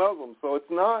Christian Muslims, so it's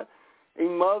not a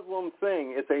Muslim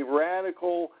thing. It's a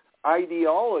radical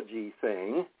ideology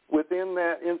thing within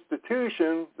that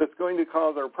institution that's going to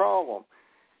cause our problem.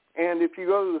 And if you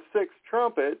go to the sixth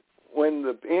trumpet, when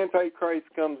the Antichrist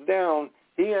comes down,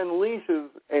 he unleashes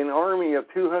an army of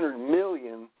 200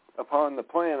 million upon the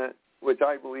planet, which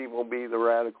I believe will be the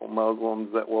radical Muslims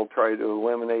that will try to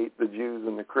eliminate the Jews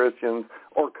and the Christians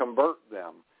or convert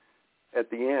them at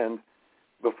the end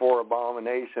before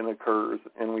abomination occurs,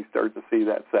 and we start to see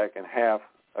that second half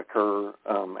occur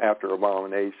after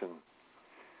abomination.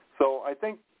 So I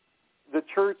think the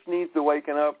church needs to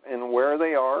waken up in where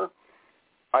they are.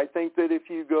 I think that if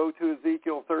you go to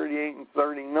Ezekiel 38 and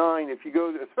 39, if you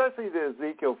go to, especially to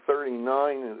Ezekiel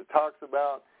 39, and it talks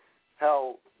about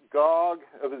how Gog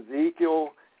of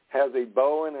Ezekiel has a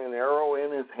bow and an arrow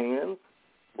in his hands.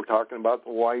 We're talking about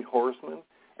the white horseman.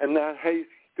 And that he's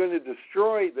going to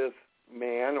destroy this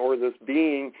man or this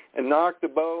being and knock the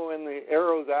bow and the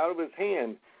arrows out of his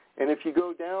hand. And if you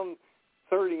go down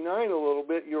 39 a little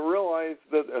bit, you'll realize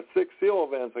that a sixth seal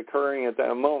event's occurring at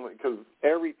that moment because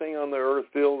everything on the earth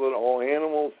feels it, all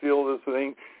animals feel this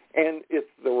thing, and it's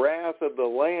the wrath of the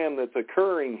Lamb that's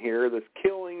occurring here that's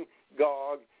killing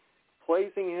Gog,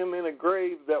 placing him in a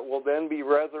grave that will then be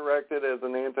resurrected as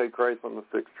an Antichrist on the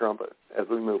sixth trumpet as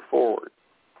we move forward.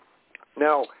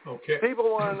 Now,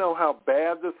 people want to know how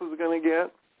bad this is going to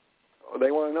get. They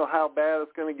want to know how bad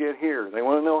it's going to get here. They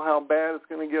want to know how bad it's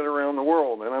going to get around the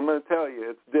world. And I'm going to tell you,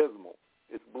 it's dismal.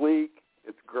 It's bleak.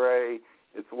 It's gray.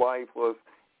 It's lifeless.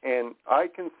 And I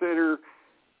consider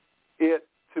it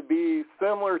to be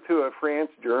similar to a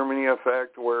France-Germany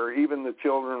effect where even the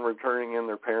children were turning in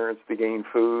their parents to gain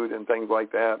food and things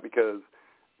like that because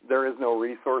there is no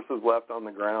resources left on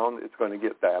the ground. It's going to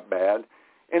get that bad.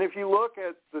 And if you look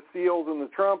at the seals and the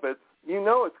trumpets, you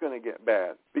know it's going to get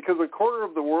bad because a quarter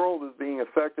of the world is being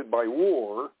affected by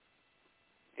war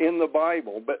in the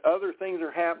Bible, but other things are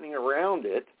happening around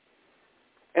it.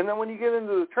 And then when you get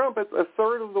into the trumpets, a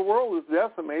third of the world is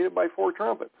decimated by 4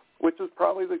 trumpets, which is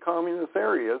probably the communist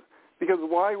areas, because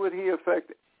why would he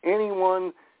affect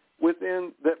anyone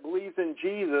within that believes in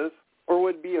Jesus or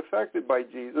would be affected by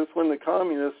Jesus when the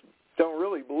communists don't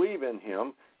really believe in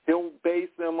him? He'll base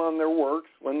them on their works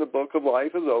when the book of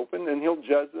life is opened, and he'll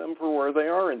judge them for where they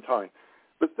are in time.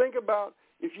 But think about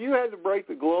if you had to break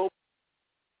the globe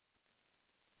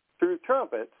through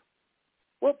trumpets,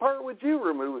 what part would you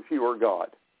remove if you were God?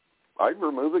 I'd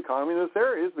remove the communist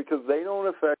areas because they don't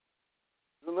affect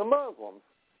the Muslims,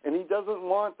 and he doesn't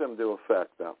want them to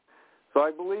affect them. So I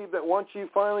believe that once you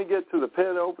finally get to the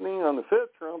pit opening on the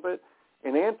fifth trumpet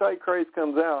and Antichrist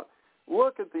comes out,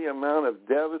 look at the amount of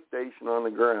devastation on the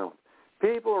ground.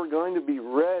 People are going to be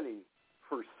ready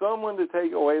for someone to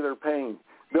take away their pain.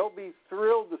 They'll be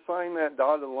thrilled to sign that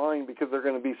dotted line because they're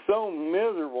going to be so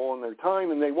miserable in their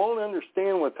time, and they won't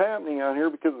understand what's happening out here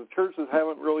because the churches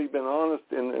haven't really been honest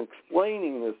in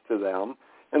explaining this to them,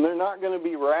 and they're not going to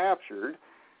be raptured.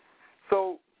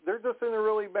 So they're just in a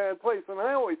really bad place. And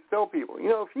I always tell people, you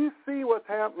know, if you see what's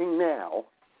happening now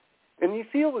and you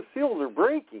feel the seals are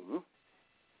breaking,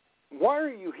 why are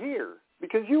you here?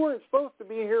 Because you weren't supposed to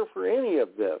be here for any of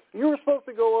this. You were supposed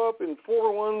to go up in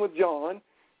 4:1 with John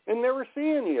and never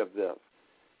see any of this.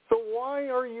 So why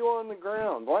are you on the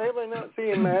ground? Why have I not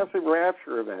seen a massive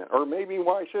rapture event? Or maybe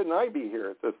why shouldn't I be here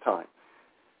at this time?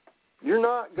 You're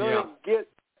not going to get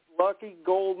lucky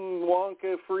golden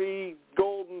Wonka-free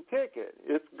golden ticket.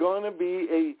 It's going to be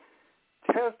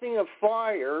a testing of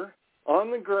fire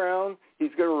on the ground.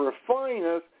 He's going to refine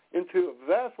us into a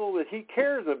vessel that he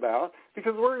cares about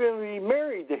because we're going to be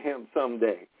married to him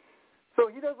someday. So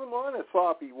he doesn't want a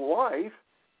sloppy wife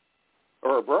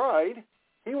or a bride.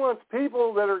 He wants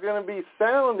people that are going to be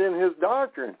sound in his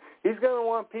doctrine. He's going to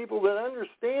want people that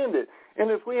understand it.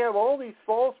 And if we have all these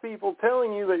false people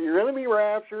telling you that you're going to be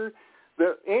raptured,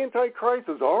 the Antichrist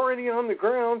is already on the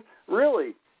ground,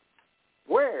 really,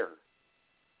 Where?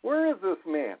 Where is this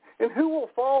man? And who will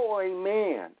follow a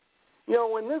man? You know,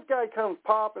 when this guy comes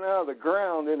popping out of the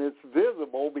ground and it's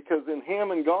visible because in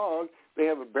Ham and Gog, they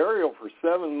have a burial for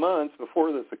 7 months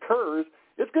before this occurs,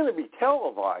 it's going to be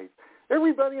televised.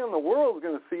 Everybody in the world is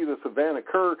going to see this event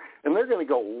occur, and they're going to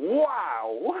go,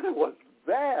 wow, what was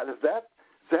that? Is that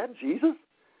Jesus?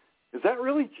 Is that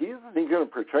really Jesus? He's going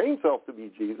to portray himself to be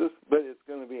Jesus, but it's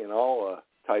going to be an Allah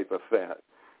type effect.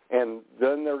 And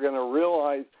then they're going to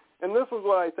realize, and this is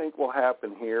what I think will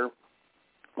happen here.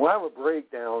 We'll have a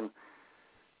breakdown,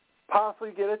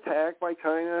 possibly get attacked by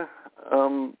China,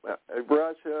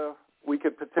 Russia. We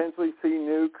could potentially see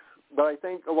nukes, but I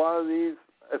think a lot of these,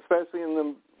 especially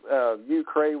in the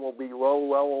Ukraine, will be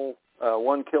low-level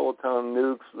 1 kiloton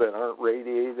nukes that aren't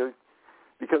radiated.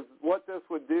 Because what this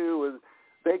would do is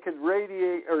they could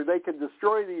radiate or they could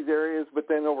destroy these areas, but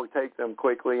then overtake them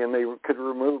quickly, and they could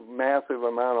remove massive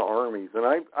amount of armies. And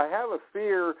I have a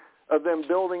fear of them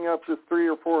building up this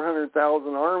 300,000 or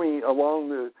 400,000 army along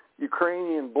the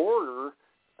Ukrainian border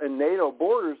and NATO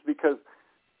borders because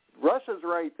Russia's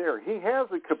right there. He has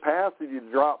the capacity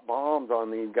to drop bombs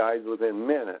on these guys within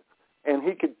minutes, and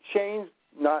he could change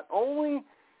not only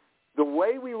the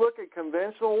way we look at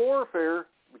conventional warfare,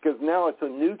 because now it's a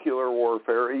nuclear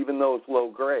warfare, even though it's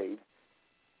low grade,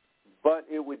 but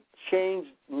it would change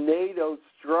NATO's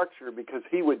structure because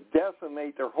he would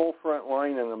decimate their whole front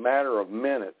line in a matter of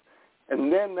minutes.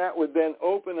 And then that would then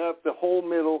open up the whole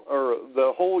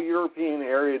the whole European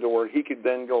area to where he could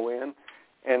then go in,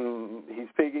 and he's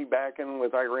piggybacking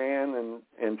with Iran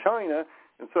and China,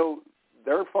 and so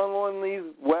they're funneling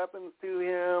these weapons to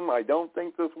him. I don't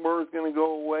think this war is going to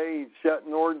go away. He's shut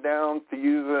Nord down to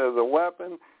use it as a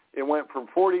weapon. It went from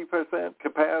 40%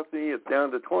 capacity. It's down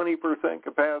to 20%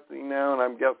 capacity now, and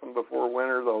I'm guessing before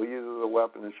winter they'll use it as a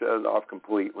weapon and shut it off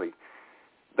completely.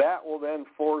 That will then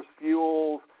force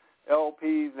fuels,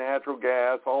 LPs, natural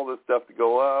gas, all this stuff to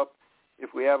go up.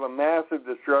 If we have a massive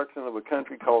destruction of a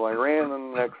country called Iran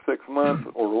in the next 6 months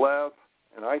or less,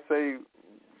 and I say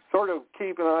sort of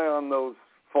keep an eye on those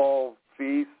fall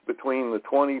feasts between the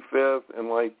 25th and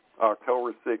like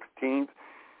October 16th,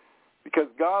 because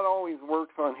God always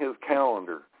works on his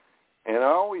calendar. And I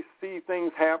always see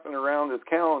things happen around his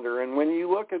calendar. And when you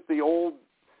look at the old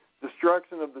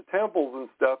destruction of the temples and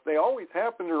stuff, they always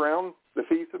happened around the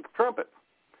Feast of Trumpets.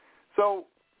 So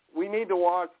we need to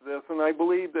watch this, and I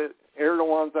believe that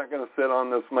Erdogan's not going to sit on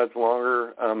this much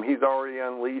longer. He's already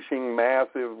unleashing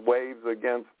massive waves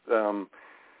against the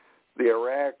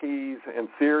Iraqis and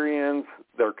Syrians.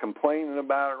 They're complaining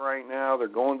about it right now. They're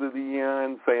going to the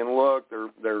UN saying, look,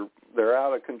 they're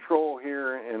out of control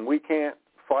here, and we can't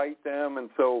fight them, and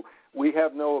so we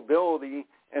have no ability.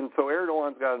 And so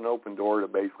Erdogan's got an open door to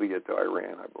basically get to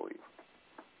Iran, I believe.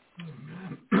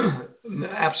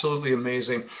 Absolutely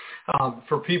amazing.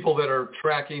 For people that are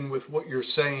tracking with what you're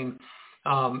saying,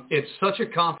 it's such a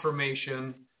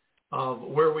confirmation of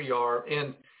where we are.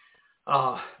 And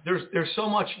there's so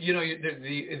much,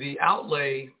 the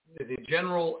outlay, the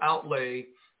general outlay,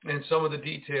 and some of the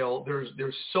detail.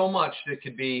 There's so much that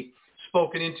could be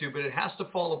spoken into, but it has to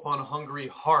fall upon hungry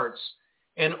hearts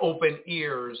and open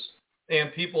ears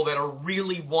and people that are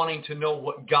really wanting to know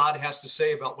what God has to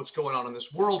say about what's going on in this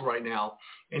world right now.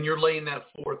 And you're laying that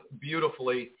forth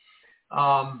beautifully.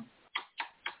 My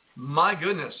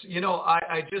goodness,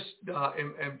 I just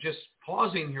am just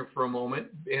pausing here for a moment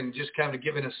and just kind of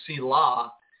giving a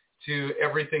selah to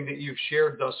everything that you've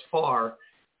shared thus far.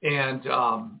 And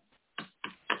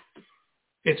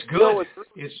it's good.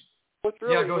 What's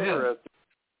really yeah, go ahead.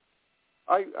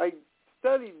 I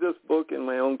studied this book in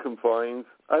my own confines.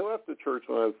 I left the church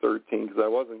when I was 13 because I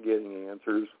wasn't getting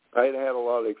answers. I had had a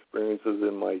lot of experiences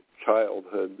in my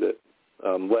childhood that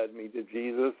led me to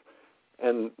Jesus.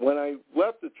 And when I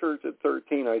left the church at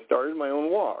 13, I started my own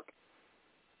walk.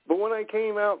 But when I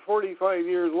came out 45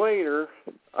 years later,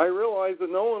 I realized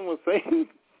that no one was saying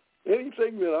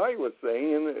anything that I was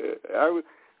saying. And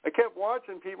I kept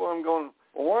watching people. I'm going,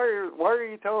 well, why are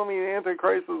you telling me the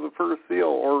Antichrist is the first seal?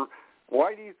 Or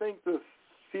why do you think the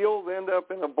seals end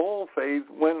up in a bowl phase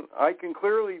when I can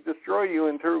clearly destroy you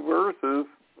in 2 verses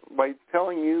by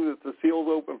telling you that the seals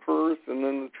open first and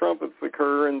then the trumpets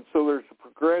occur, and so there's a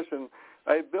progression.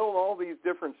 I built all these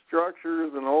different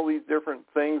structures and all these different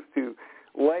things to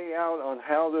lay out on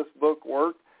how this book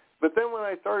worked. But then when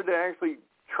I started to actually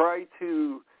try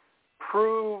to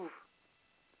prove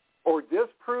or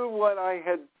disprove what I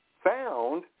had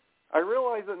found, I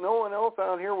realized that no one else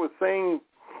out here was saying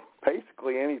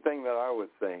basically anything that I was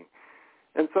saying.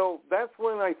 And so that's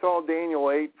when I saw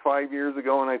Daniel 8 5 years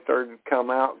ago, and I started to come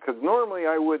out, because normally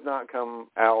I would not come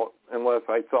out unless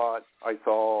I thought I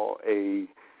saw a,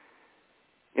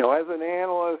 as an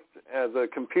analyst, as a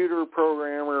computer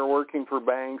programmer working for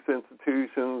banks,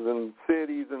 institutions, and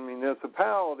cities and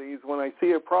municipalities, when I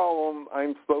see a problem,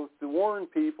 I'm supposed to warn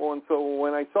people. And so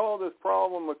when I saw this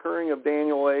problem occurring of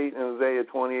Daniel 8 and Isaiah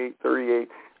 28:38,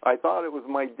 I thought it was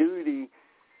my duty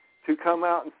to come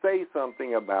out and say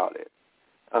something about it.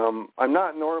 I'm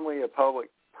not normally a public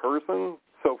person,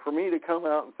 so for me to come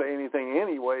out and say anything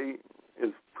anyway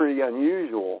is pretty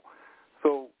unusual.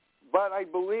 But I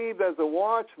believe as a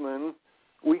watchman,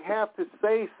 we have to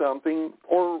say something,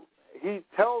 or he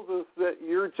tells us that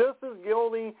you're just as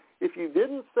guilty if you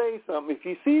didn't say something. If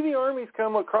you see the armies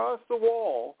come across the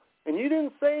wall and you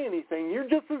didn't say anything, you're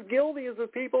just as guilty as the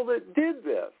people that did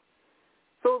this.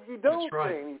 So if you don't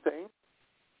say anything,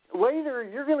 later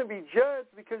you're going to be judged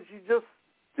because you just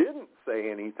didn't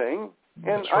say anything,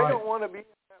 and I don't want to be in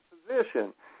that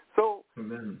position. So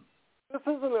this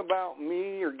isn't about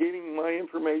me or getting my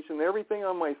information. Everything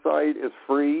on my site is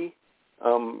free.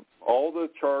 All the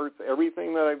charts,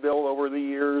 everything that I've built over the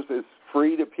years is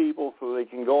free to people so they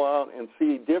can go out and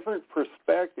see a different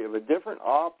perspective, a different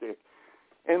optic.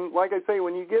 And like I say,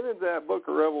 when you get into that book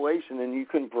of Revelation and you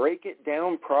can break it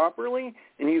down properly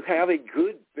and you have a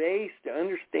good base to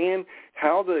understand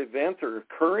how the events are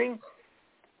occurring,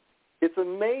 it's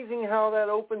amazing how that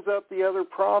opens up the other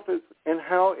prophets and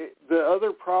how the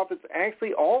other prophets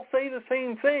actually all say the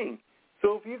same thing.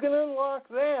 So if you can unlock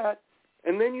that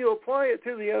and then you apply it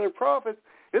to the other prophets,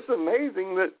 it's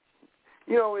amazing that,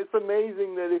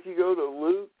 if you go to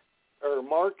Luke or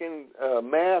Mark and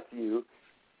Matthew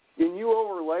and you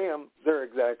overlay them, they're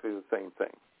exactly the same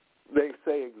thing. They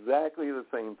say exactly the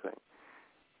same thing.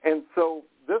 And so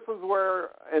this is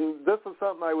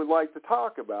something I would like to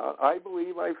talk about. I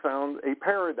believe I found a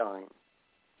paradigm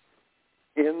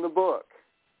in the book.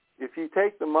 If you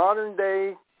take the modern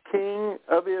day king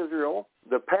of Israel,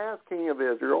 the past king of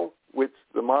Israel, which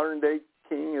the modern day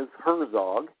king is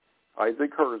Herzog,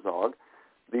 Isaac Herzog,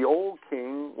 the old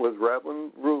king was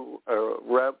Reuben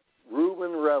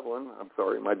Revlin. I'm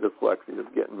sorry, my dyslexia is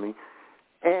getting me.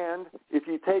 And if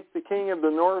you take the king of the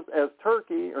north as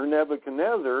Turkey or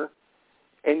Nebuchadnezzar,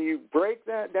 and you break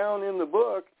that down in the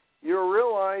book, you'll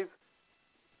realize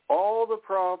all the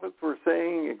prophets were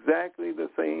saying exactly the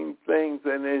same things.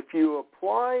 And if you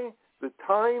apply the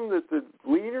time that the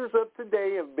leaders of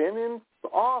today have been in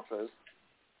office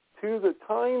to the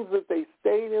times that they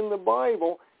stayed in the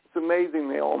Bible, it's amazing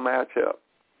they all match up.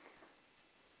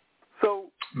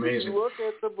 So if you look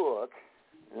at the book,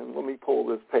 and let me pull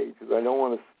this page because I don't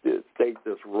want to state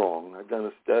this wrong. I've done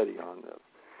a study on this.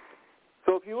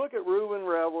 So if you look at Reuben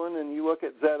Revlin and you look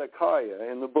at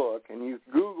Zedekiah in the book, and you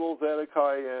Google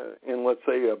Zedekiah in, let's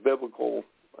say, a biblical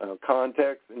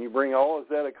context, and you bring all of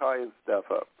Zedekiah's stuff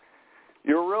up,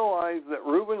 you'll realize that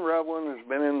Reuben Revlin has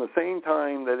been in the same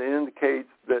time that it indicates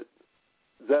that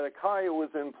Zedekiah was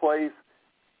in place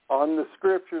on the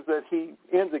scriptures that he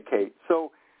indicates.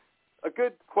 So a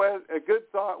good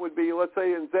thought would be, let's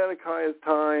say in Zedekiah's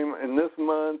time, in this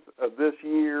month of this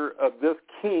year of this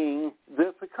king,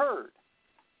 this occurred.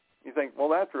 You think, well,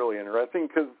 that's really interesting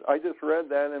because I just read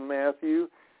that in Matthew,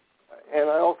 and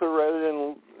I also read it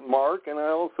in Mark, and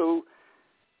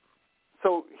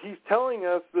so he's telling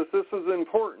us that this is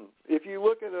important. If you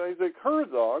look at Isaac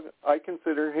Herzog, I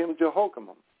consider him Jehoiakim,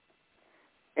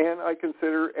 and I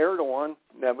consider Erdogan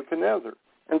Nebuchadnezzar.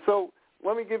 And so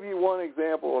let me give you one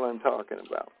example of what I'm talking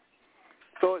about.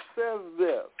 So it says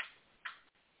this.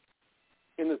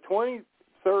 In the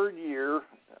 23rd year,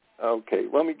 okay,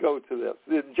 let me go to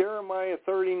this. Jeremiah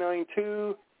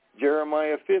 39:2,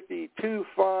 Jeremiah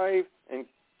 52:5, and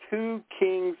 2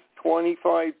 Kings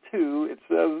 25:2, it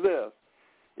says this.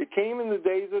 It came in the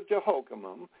days of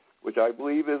Jehoiakim, which I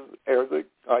believe is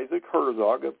Isaac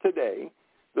Herzog of today,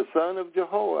 the son of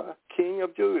Jehoiah, king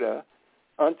of Judah,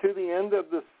 unto the end of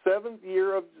the 7th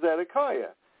year of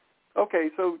Zedekiah. Okay,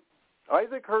 so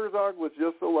Isaac Herzog was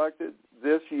just elected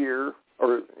this year,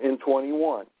 or in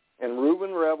 21, and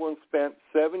Reuben Revlin spent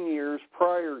 7 years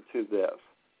prior to this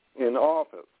in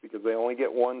office because they only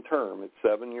get one term. It's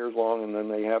 7 years long, and then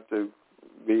they have to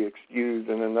be excused,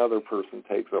 and another person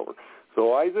takes over.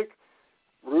 So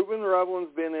Reuben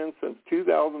Revlin's been in since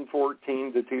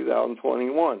 2014 to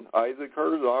 2021. Isaac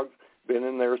Herzog's been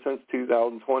in there since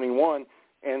 2021.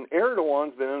 And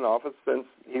Erdogan's been in office since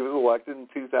he was elected in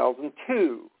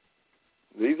 2002.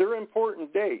 These are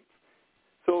important dates.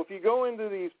 So if you go into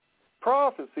these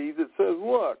prophecies, it says,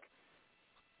 look,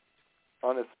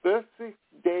 on a specific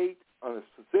date on a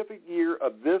specific year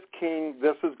of this king,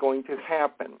 this is going to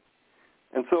happen.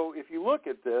 And so if you look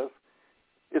at this,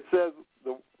 it says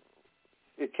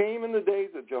it came in the days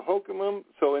of Jehoiakim.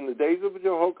 So in the days of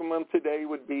Jehoiakim today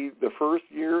would be the first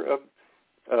year of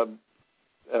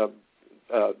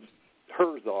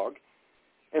Herzog,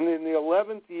 and then the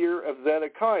 11th year of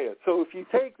Zedekiah. So if you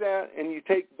take that and you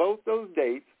take both those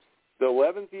dates, the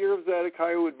 11th year of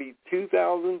Zedekiah would be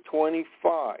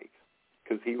 2025,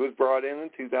 because he was brought in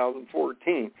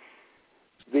 2014.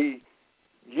 The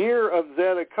year of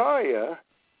Zedekiah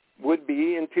would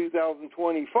be in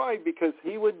 2025 because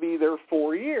he would be there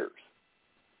 4 years.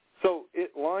 So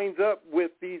it lines up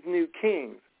with these new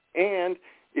kings. And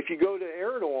if you go to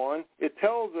Erdogan, it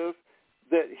tells us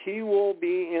that he will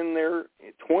be in there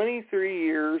 23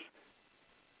 years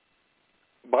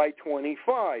by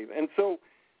 25. And so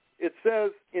it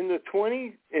says in the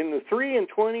 3 and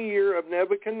 20 year of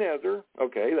Nebuchadnezzar,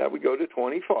 okay, that would go to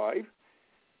 25,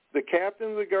 the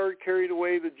captain of the guard carried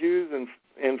away the Jews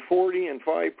and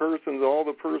 45 persons, all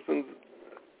the persons,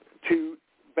 to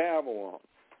Babylon.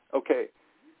 Okay.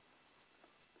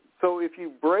 So if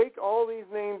you break all these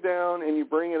names down and you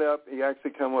bring it up, you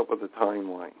actually come up with a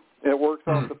timeline. And it works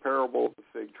off the parable of the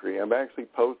fig tree. I've actually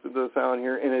posted this out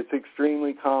here, and it's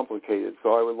extremely complicated,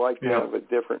 so I would like to have a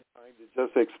different time to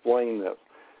just explain this.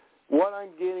 What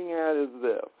I'm getting at is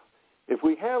this. If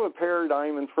we have a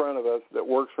paradigm in front of us that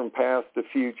works from past to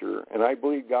future, and I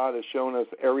believe God has shown us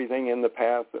everything in the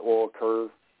past that will occur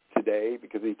today,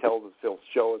 because he tells us he'll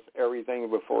show us everything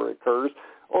before it occurs,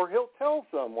 or he'll tell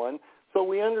someone so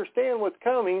we understand what's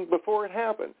coming before it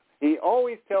happens. He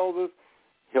always tells us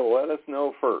he'll let us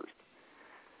know first.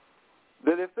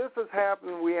 That if this has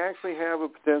happened, we actually have a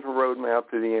potential roadmap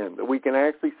to the end, that we can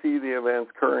actually see the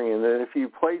events occurring. And then if you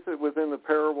place it within the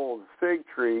parable of the fig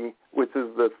tree, which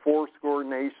is the fourscore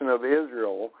nation of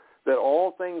Israel, that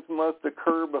all things must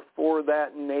occur before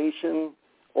that nation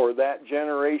or that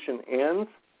generation ends.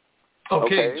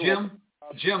 Okay,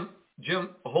 Jim,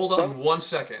 hold on 1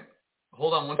 second.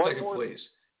 Hold on one second, please.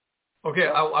 Okay,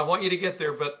 I want you to get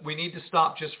there, but we need to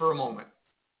stop just for a moment.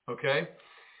 Okay?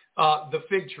 The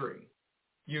fig tree.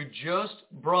 You just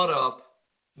brought up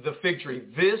the fig tree.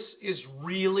 This is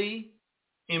really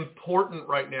important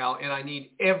right now, and I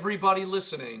need everybody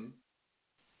listening,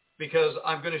 because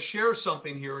I'm going to share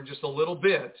something here in just a little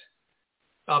bit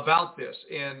about this.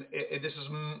 And this is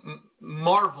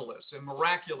marvelous and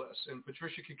miraculous, and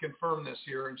Patricia can confirm this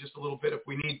here in just a little bit if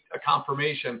we need a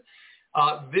confirmation.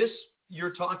 This,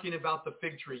 you're talking about the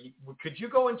fig tree. Could you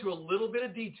go into a little bit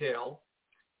of detail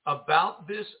about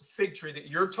this fig tree that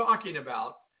you're talking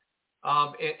about,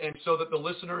 and so that the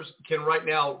listeners can right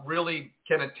now really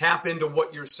kind of tap into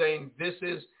what you're saying? This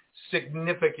is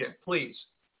significant, please.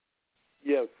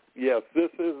 Yes,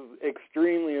 this is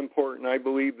extremely important. I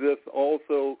believe this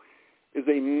also is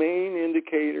a main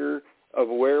indicator of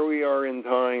where we are in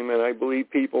time, and I believe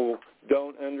people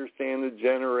don't understand the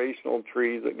generational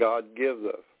trees that God gives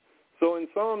us. So in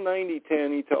Psalm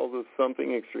 90:10, he tells us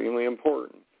something extremely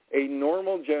important. A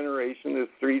normal generation is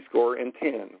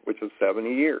 70, which is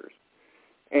 70 years.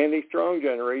 And a strong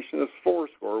generation is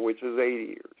 80, which is 80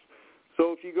 years.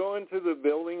 So if you go into the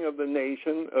building of the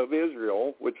nation of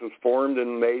Israel, which was formed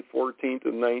in May 14th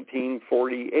of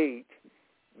 1948,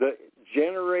 the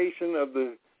generation of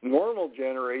the normal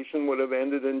generation would have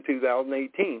ended in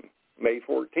 2018, May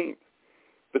 14th.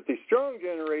 But the strong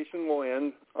generation will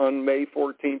end on May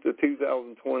 14th of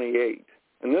 2028.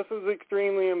 And this is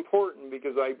extremely important,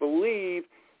 because I believe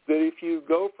that if you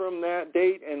go from that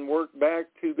date and work back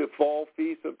to the fall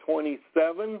feast of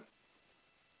 27,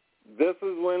 this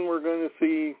is when we're going to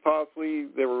see possibly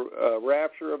the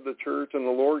rapture of the church and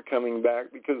the Lord coming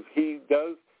back, because he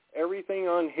does everything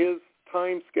on his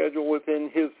time schedule within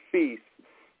his feast.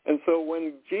 And so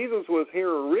when Jesus was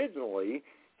here originally,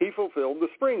 he fulfilled the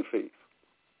spring feast.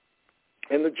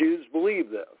 And the Jews believe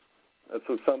this. This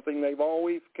is something they've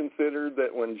always considered,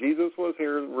 that when Jesus was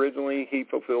here originally, he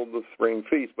fulfilled the spring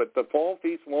feast. But the fall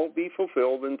feast won't be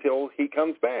fulfilled until he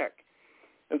comes back.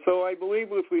 And so I believe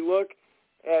if we look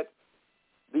at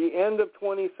the end of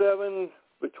 27,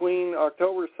 between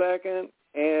October 2nd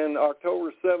and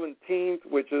October 17th,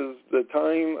 which is the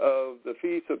time of the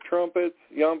Feast of Trumpets,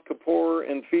 Yom Kippur,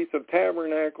 and Feast of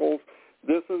Tabernacles,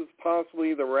 this is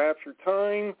possibly the rapture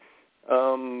time.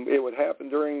 It would happen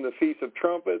during the Feast of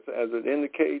Trumpets, as it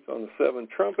indicates on the seventh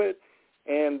trumpet.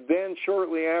 And then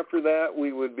shortly after that,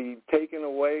 we would be taken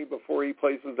away before he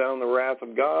places down the wrath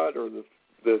of God, or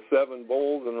the seven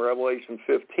bowls in Revelation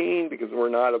 15, because we're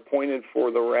not appointed for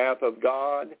the wrath of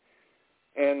God.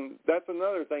 And that's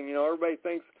another thing. Everybody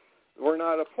thinks we're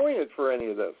not appointed for any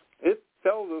of this.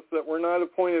 tells us that we're not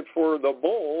appointed for the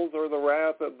bowls or the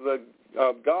wrath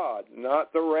of God,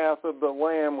 not the wrath of the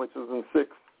Lamb, which is in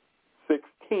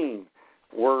 6:16.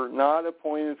 We're not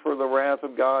appointed for the wrath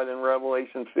of God in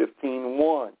Revelation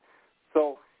 15:1.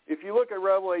 So if you look at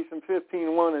Revelation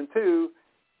 15:1 and 2,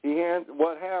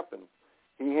 what happens?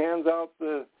 He hands out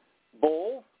the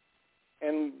bowls,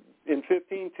 and in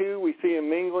 15:2 we see a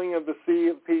mingling of the sea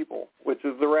of people, which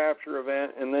is the rapture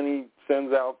event, and then he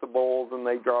sends out the bowls and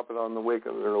they drop it on the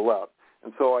wicked that are left.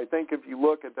 And so I think if you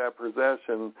look at that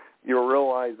procession, you'll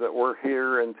realize that we're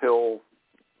here until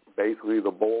basically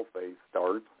the bowl phase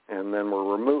starts, and then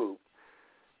we're removed.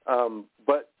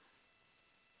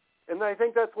 And I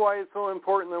think that's why it's so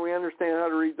important that we understand how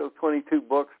to read those 22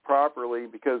 books properly,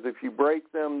 because if you break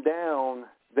them down,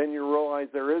 then you realize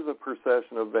there is a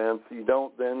procession of events. You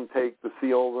don't then take the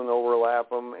seals and overlap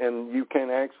them, and you can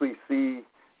actually see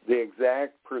the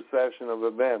exact procession of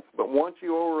events. But once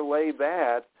you overlay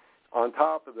that on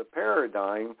top of the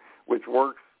paradigm, which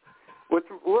works, this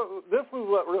was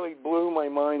what really blew my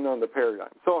mind on the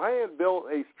paradigm. So I had built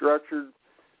a structured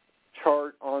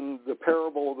chart on the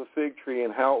parable of the fig tree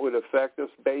and how it would affect us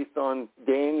based on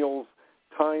Daniel's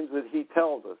times that he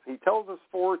tells us. He tells us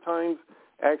 4 times,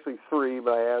 actually 3,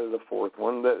 but I added a 4th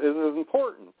one that is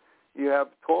important. You have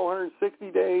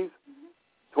 1,260 days,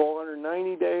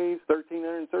 1,290 days,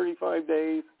 1,335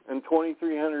 days, and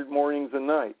 2,300 mornings and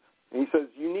nights. And he says,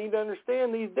 you need to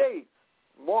understand these dates.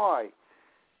 Why?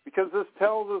 Because this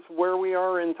tells us where we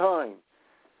are in time.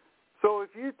 So if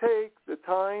you take the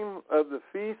time of the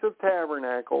Feast of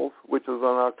Tabernacles, which was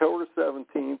on October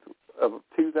 17th of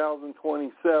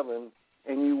 2027,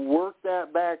 and you work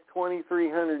that back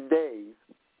 2,300 days,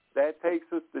 that takes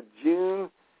us to June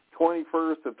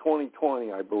 21st of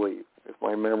 2020, I believe, if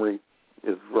my memory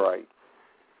is right.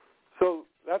 So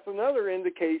that's another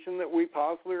indication that we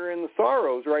possibly are in the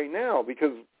sorrows right now,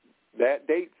 because that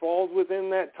date falls within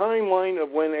that timeline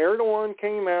of when Erdogan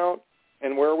came out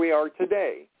and where we are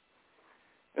today.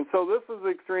 And so this is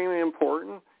extremely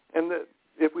important, and that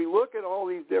if we look at all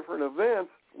these different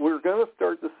events, we're going to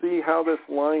start to see how this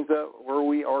lines up where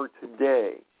we are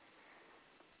today.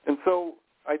 And so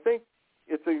I think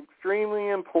it's extremely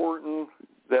important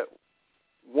that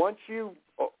once you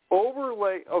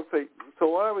overlay, so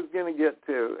what I was going to get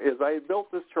to is I had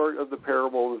built this chart of the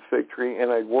parable of the fig tree, and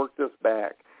I worked this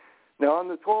back. Now, on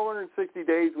the 1,260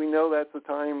 days, we know that's the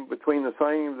time between the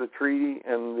signing of the treaty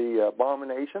and the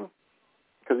abomination,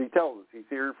 because he tells us he's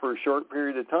here for a short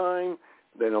period of time,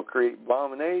 then he'll create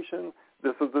abomination.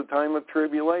 This is the time of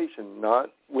tribulation, not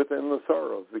within the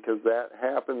sorrows, because that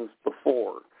happens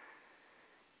before.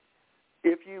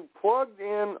 If you plugged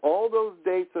in all those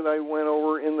dates that I went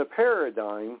over in the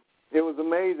paradigm, it was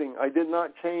amazing. I did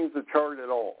not change the chart at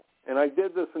all. And I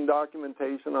did this in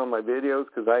documentation on my videos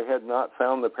because I had not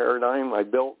found the paradigm. I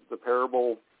built the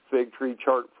parable fig tree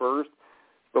chart first.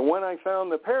 But when I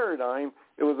found the paradigm,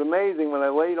 it was amazing when I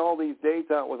laid all these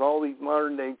dates out with all these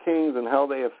modern-day kings and how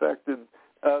they affected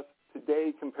us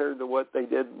today compared to what they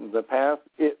did in the past.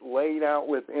 It laid out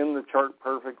within the chart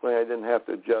perfectly. I didn't have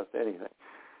to adjust anything.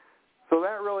 So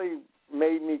that really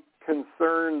made me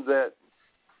concerned that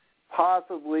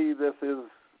possibly this is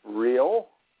real,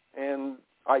 and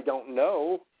I don't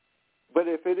know. But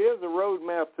if it is a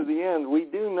roadmap to the end, we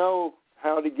do know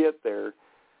how to get there.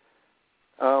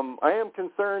 I am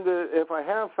concerned that if I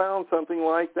have found something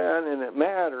like that and it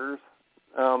matters,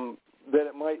 that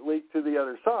it might leak to the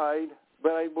other side,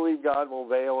 but I believe God will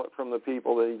veil it from the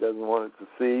people that he doesn't want it to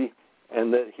see,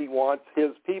 and that he wants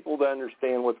his people to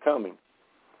understand what's coming.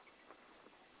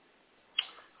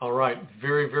 All right.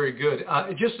 Very, very good.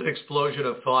 Just an explosion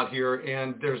of thought here,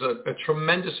 and there's a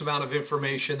tremendous amount of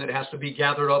information that has to be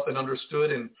gathered up and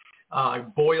understood and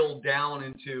boiled down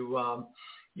into,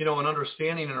 an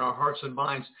understanding in our hearts and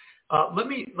minds. Let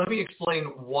me explain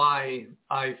why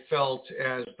I felt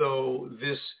as though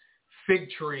this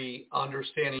fig tree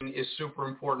understanding is super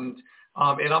important,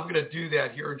 and I'm going to do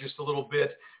that here in just a little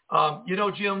bit.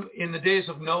 Jim, in the days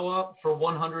of Noah, for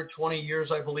 120 years,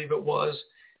 I believe it was,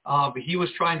 he was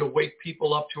trying to wake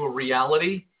people up to a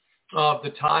reality of the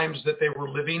times that they were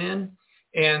living in,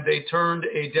 and they turned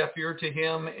a deaf ear to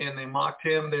him, and they mocked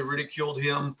him, they ridiculed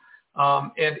him,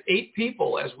 and 8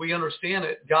 people, as we understand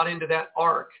it, got into that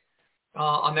ark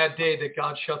on that day that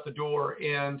God shut the door,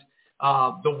 and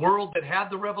the world that had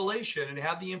the revelation and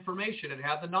had the information and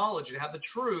had the knowledge and had the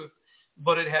truth,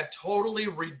 but it had totally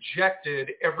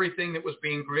rejected everything that was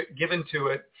being given to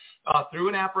it through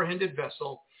an apprehended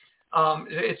vessel.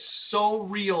 It's so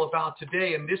real about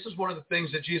today, and this is one of the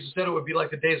things that Jesus said it would be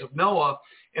like the days of Noah,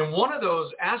 and one of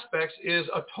those aspects is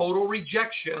a total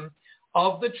rejection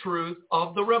of the truth,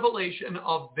 of the revelation,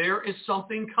 of there is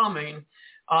something coming,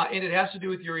 and it has to do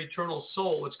with your eternal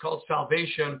soul. It's called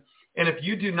salvation. And if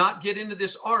you do not get into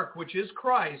this ark, which is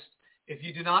Christ, if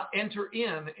you do not enter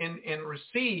in and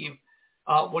receive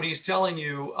what he's telling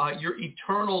you, your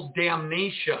eternal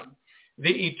damnation, the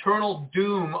eternal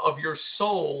doom of your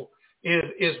soul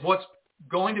is what's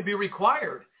going to be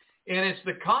required. And it's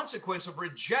the consequence of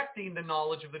rejecting the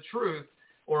knowledge of the truth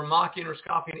or mocking or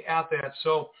scoffing at that.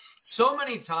 So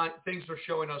many things are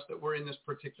showing us that we're in this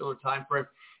particular time frame.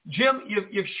 Jim,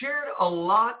 you've shared a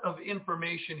lot of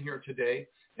information here today,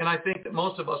 and I think that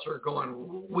most of us are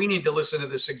going, we need to listen to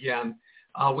this again.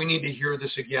 We need to hear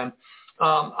this again.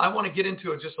 I want to get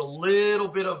into just a little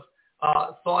bit of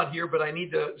thought here, but I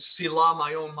need to selah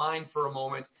my own mind for a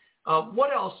moment.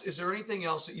 What else? Is there anything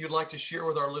else that you'd like to share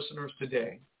with our listeners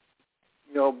today?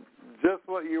 Just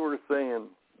what you were saying,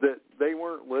 that they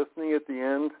weren't listening at the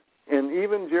end. And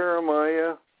even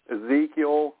Jeremiah,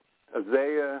 Ezekiel,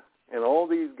 Isaiah, and all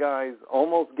these guys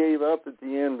almost gave up at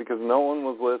the end because no one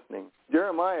was listening.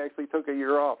 Jeremiah actually took a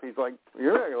year off. He's like,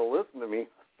 you're not going to listen to me.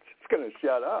 It's going to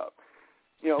shut up,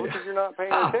 because you're not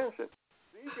paying attention.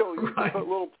 Ezekiel used to put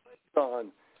little plates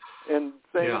on and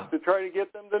things to try to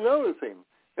get them to notice him,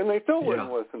 and they still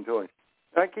wouldn't listen to him.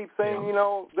 I keep saying,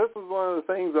 this is one of the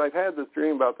things, I've had this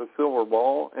dream about the silver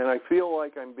ball, and I feel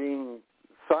like I'm being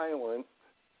silenced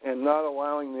and not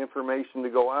allowing the information to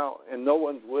go out, and no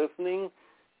one's listening.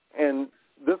 And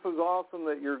this is awesome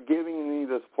that you're giving me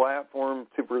this platform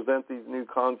to present these new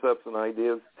concepts and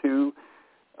ideas to.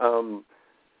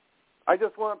 I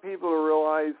just want people to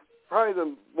realize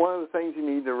probably one of the things you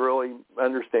need to really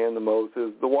understand the most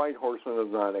is the white horseman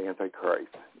is not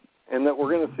Antichrist, and that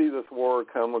we're going to see this war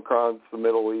come across the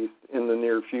Middle East in the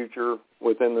near future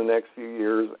within the next few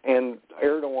years, and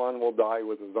Erdogan will die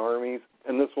with his armies,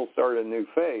 and this will start a new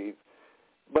phase.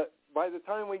 But by the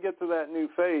time we get to that new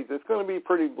phase, it's going to be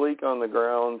pretty bleak on the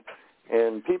ground,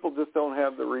 and people just don't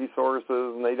have the resources,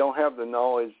 and they don't have the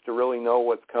knowledge to really know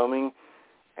what's coming.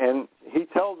 And he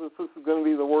tells us this is going to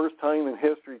be the worst time in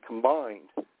history combined.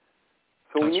 So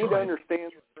we need to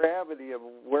understand the gravity of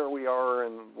where we are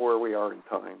and where we are in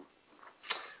time.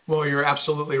 Well, you're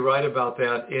absolutely right about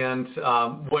that.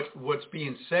 And what's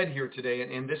being said here today,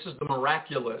 and this is the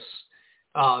miraculous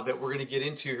that we're going to get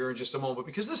into here in just a moment,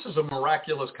 because this is a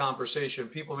miraculous conversation.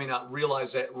 People may not realize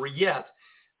that yet,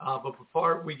 but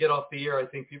before we get off the air, I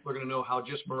think people are going to know how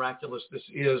just miraculous this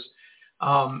is.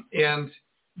 And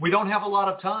we don't have a lot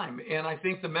of time. And I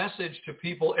think the message to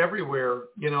people everywhere,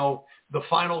 the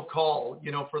final call,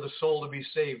 for the soul to be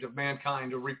saved, of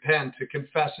mankind, to repent, to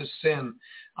confess his sin,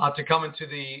 to come into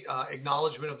the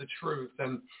acknowledgement of the truth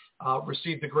and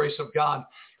receive the grace of God.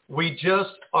 We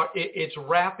just are, it's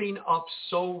wrapping up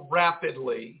so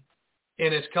rapidly,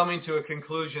 and it's coming to a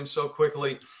conclusion so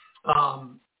quickly.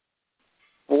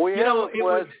 We have a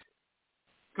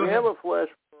flesh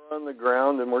on the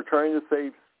ground, and we're trying to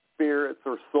save spirits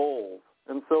or souls.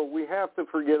 And so we have to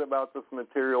forget about this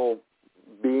material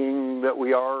being that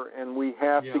we are, and we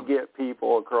have to get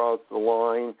people across the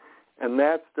line, and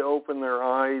that's to open their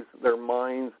eyes, their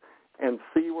minds, and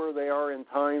see where they are in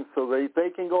time so they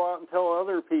can go out and tell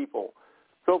other people.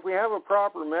 So if we have a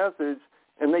proper message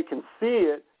and they can see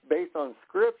it based on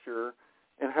Scripture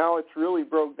and how it's really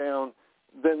broke down,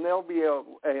 then they'll be an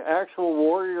actual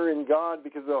warrior in God,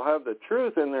 because they'll have the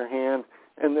truth in their hand,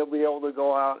 and they'll be able to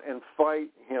go out and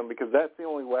fight him, because that's the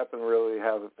only weapon really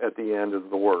have at the end is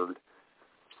the Word.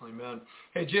 Amen.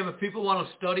 Hey, Jim, if people want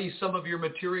to study some of your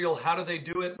material, how do they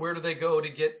do it? Where do they go to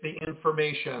get the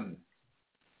information?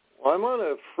 Well, I'm on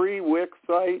a free Wix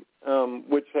site,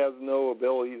 which has no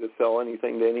ability to sell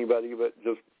anything to anybody but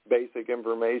just basic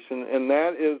information, and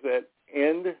that is at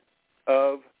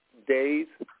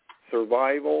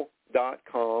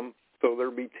endofdayssurvival.com. So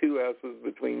there'll be two S's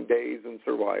between days and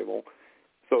survival.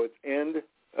 So it's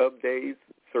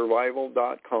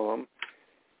endofdayssurvival.com.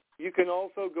 You can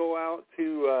also go out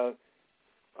to,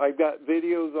 I've got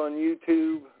videos on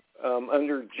YouTube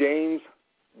under James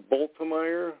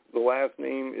Bultemeyer. The last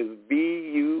name is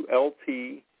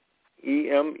Bultemeier.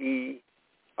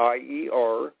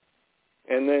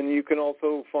 And then you can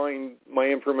also find my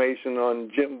information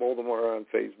on Jim Bultemeyer on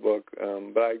Facebook.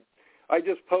 But I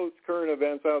just post current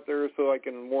events out there so I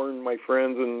can warn my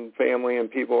friends and family and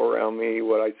people around me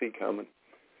what I see coming.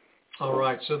 All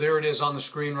right, so there it is on the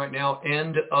screen right now,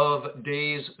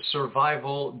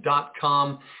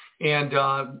 endofdayssurvival.com. And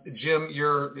Jim,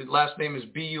 your last name is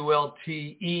Bultemeier,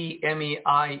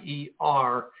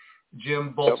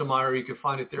 Jim Bultemeyer. You can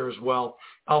find it there as well.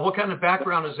 What kind of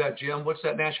background is that, Jim? What's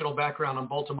that national background on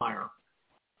Bultemeyer?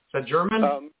 Is that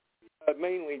German?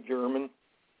 Mainly German.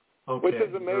 Okay, which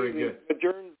is amazing. Very good. A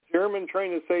German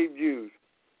trying to save Jews.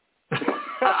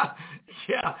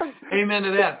 Yeah, amen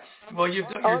to that. Well, you're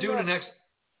doing an excellent.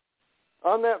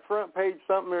 On that front page,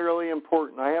 something really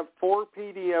important. I have 4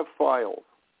 PDF files.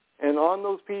 And on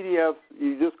those PDFs,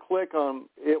 you just click on,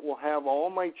 it will have all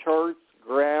my charts,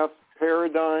 graphs,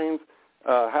 paradigms,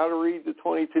 how to read the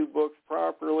 22 books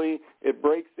properly. It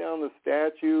breaks down the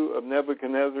statue of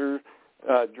Nebuchadnezzar's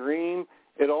dream.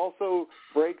 It also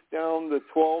breaks down the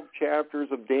 12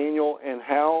 chapters of Daniel and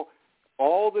how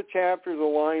all the chapters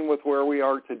align with where we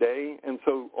are today. And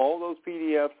so all those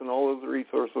PDFs and all those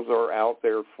resources are out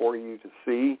there for you to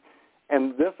see.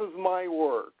 And this is my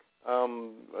work.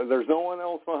 There's no one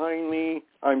else behind me.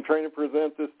 I'm trying to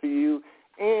present this to you.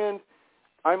 And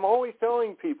I'm always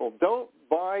telling people, don't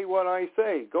buy what I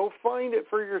say. Go find it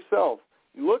for yourself.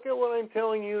 Look at what I'm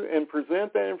telling you and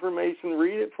present that information.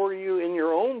 Read it for you in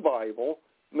your own Bible.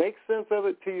 Make sense of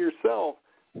it to yourself.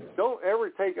 Don't ever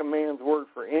take a man's word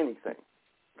for anything.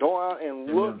 Go out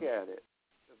and look at it.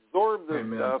 Absorb this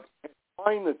stuff and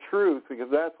find the truth,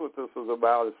 because that's what this is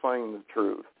about, is finding the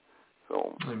truth.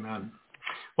 So, amen.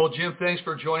 Well, Jim, thanks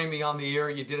for joining me on the air.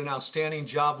 You did an outstanding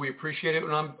job. We appreciate it,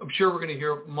 and I'm sure we're going to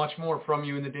hear much more from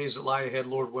you in the days that lie ahead,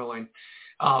 Lord willing.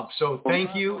 So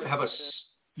thank you. God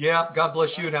bless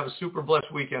you, and have a super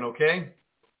blessed weekend, okay?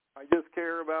 I just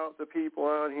care about the people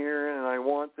out here, and I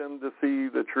want them to see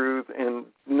the truth and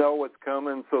know what's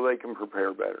coming so they can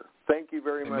prepare better. Thank you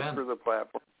very much for the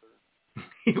platform.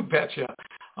 You betcha.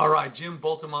 All right, Jim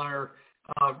Bultemeyer.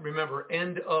 Remember,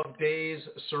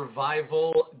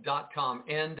 endofdayssurvival.com,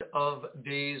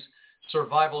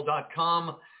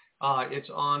 endofdayssurvival.com. It's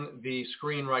on the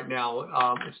screen right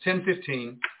now. It's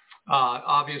 10:15.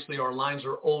 Obviously, our lines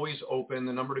are always open.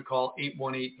 The number to call,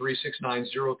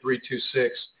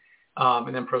 818-369-0326,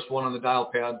 and then press 1 on the dial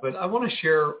pad. But I want to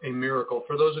share a miracle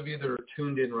for those of you that are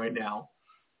tuned in right now.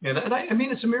 And I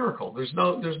mean, it's a miracle. There's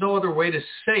no other way to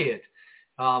say it.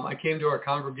 I came to our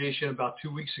congregation about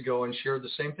 2 weeks ago and shared the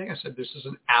same thing. I said, this is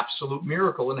an absolute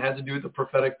miracle, and it had to do with the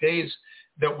prophetic days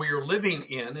that we are living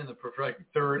in the prophetic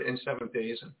 3rd and 7th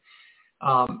days. And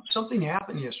something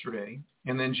happened yesterday,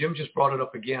 and then Jim just brought it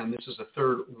up again. This is a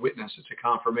third witness. It's a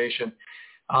confirmation.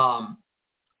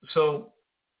 So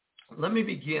let me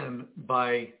begin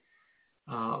by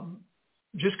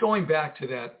just going back to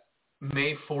that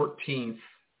May 14th,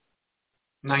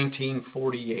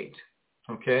 1948,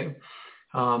 okay?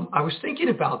 I was thinking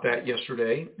about that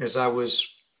yesterday as I was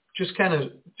just kind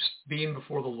of being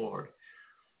before the Lord,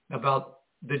 about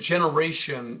the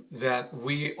generation that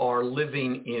we are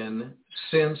living in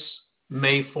since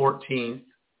May 14th,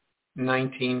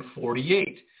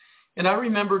 1948. And I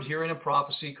remembered hearing a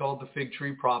prophecy called the fig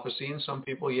tree prophecy, and some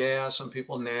people, some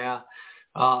people, nah.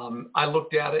 I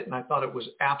looked at it and I thought it was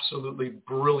absolutely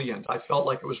brilliant. I felt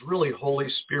like it was really Holy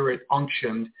Spirit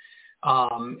unctioned.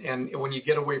 And when you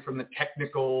get away from the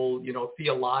technical,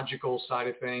 theological side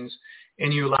of things,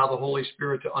 and you allow the Holy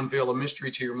Spirit to unveil a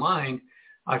mystery to your mind,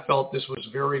 I felt this was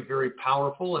very, very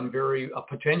powerful and very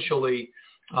potentially,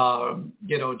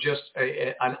 just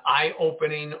an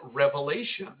eye-opening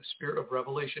revelation, the spirit of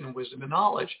revelation and wisdom and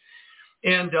knowledge.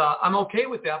 And I'm okay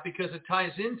with that because it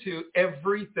ties into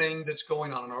everything that's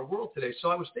going on in our world today.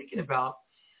 So I was thinking about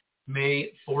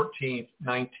May 14th,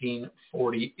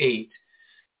 1948.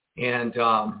 And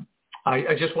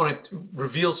I just want to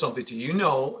reveal something to you.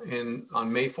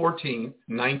 On May 14th,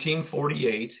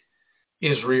 1948,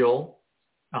 Israel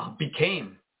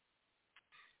became.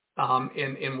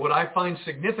 And what I find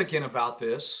significant about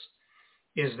this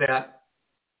is that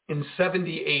in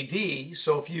 70 A.D.,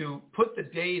 so if you put the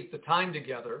time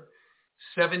together,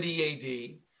 70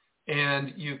 A.D.,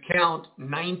 and you count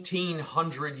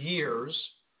 1,900 years,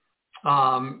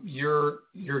 you're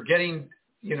getting,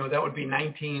 that would be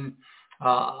 19,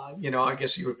 I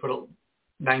guess you would put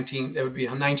 19, that would be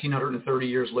 1,930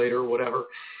 years later or whatever.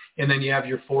 And then you have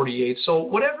your 48. So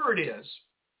whatever it is,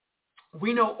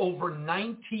 we know over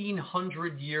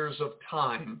 1,900 years of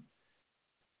time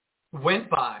went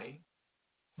by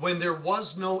when there was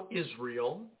no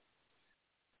Israel,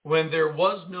 when there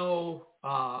was no,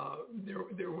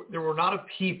 there were not a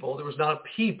people, there was not a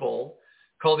people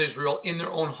called Israel in their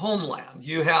own homeland.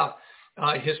 You have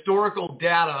historical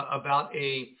data about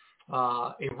a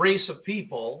race of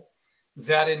people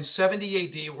that in 70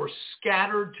 A.D. were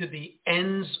scattered to the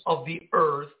ends of the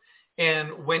earth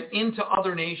and went into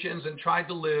other nations and tried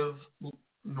to live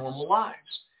normal lives.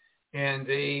 And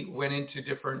they went into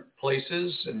different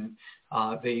places, and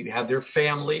they had their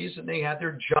families, and they had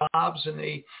their jobs, and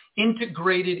they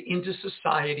integrated into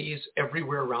societies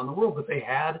everywhere around the world, but they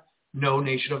had no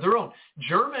nation of their own.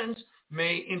 Germans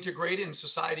may integrate in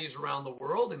societies around the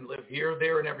world and live here,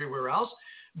 there, and everywhere else,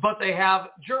 but they have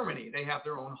Germany. They have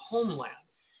their own homeland,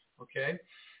 okay?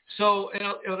 So,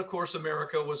 and of course,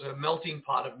 America was a melting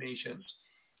pot of nations.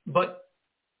 But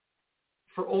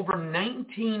for over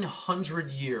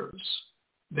 1,900 years,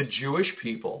 the Jewish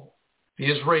people, the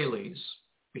Israelis,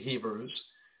 the Hebrews,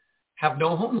 have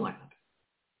no homeland.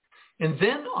 And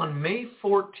then on May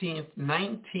 14th,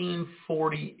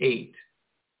 1948,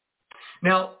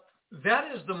 now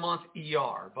that is the month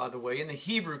ER, by the way, in the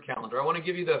Hebrew calendar. I want to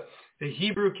give you the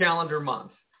Hebrew calendar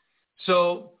month.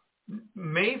 So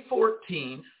May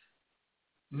 14th,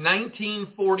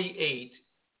 1948,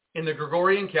 in the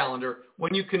Gregorian calendar,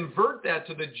 when you convert that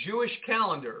to the Jewish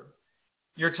calendar,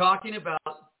 you're talking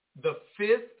about the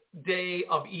 5th day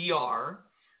of ER,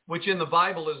 which in the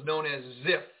Bible is known as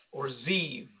Zif or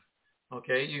Ziv.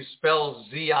 Okay, you spell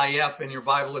Z-I-F in your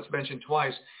Bible. It's mentioned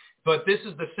twice. But this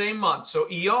is the same month. So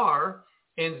ER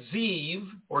and Ziv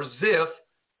or Zif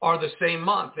are the same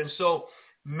month. And so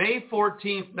May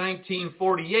 14th,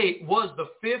 1948 was the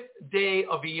 5th day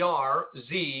of ER,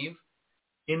 Ziv,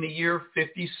 in the year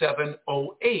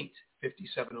 5708.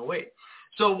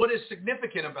 So what is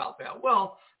significant about that?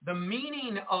 Well, the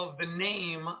meaning of the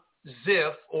name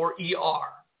Zif or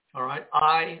ER, all right,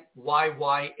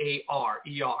 I-Y-Y-A-R,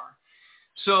 ER.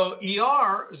 So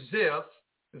ER, Zif,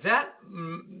 that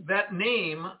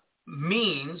name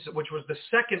means, which was the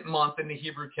second month in the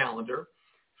Hebrew calendar,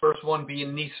 first one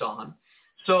being Nisan.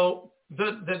 So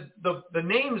the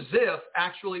name Zif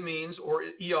actually means, or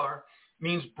ER,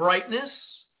 means brightness,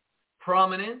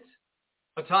 prominent,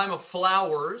 a time of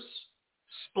flowers,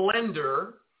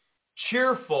 splendor,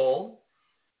 cheerful,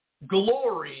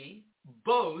 glory,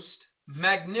 boast,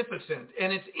 magnificent.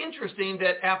 And it's interesting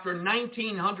that after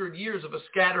 1,900 years of a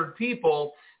scattered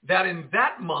people, that in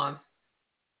that month,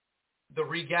 the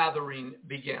regathering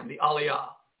began, the Aliyah,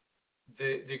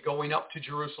 the going up to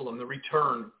Jerusalem, the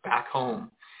return back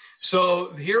home.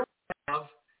 So here we have,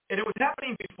 and it was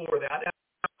happening before that,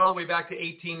 all the way back to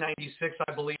 1896,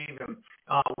 I believe, and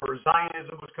where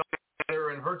Zionism was coming together,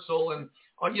 and Herzl, and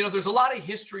there's a lot of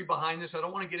history behind this I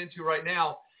don't want to get into right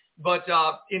now. But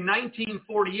in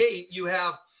 1948, you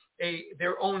have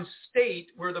their own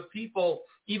state where the people,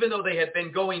 even though they had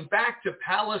been going back to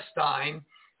Palestine,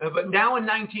 but now in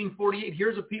 1948,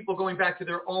 here's a people going back to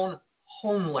their own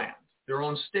homeland, their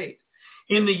own state.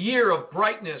 In the year of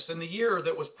brightness, in the year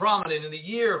that was prominent, in the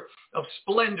year of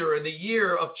splendor, in the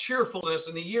year of cheerfulness,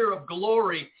 in the year of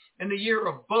glory, in the year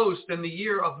of boast, in the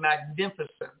year of magnificence,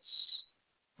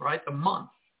 right? The month.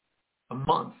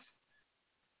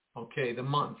 Okay, the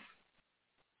month.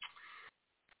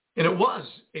 And it was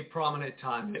a prominent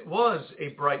time, and it was a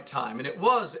bright time, and it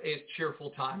was a cheerful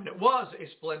time, and it was a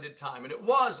splendid time, and it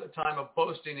was a time of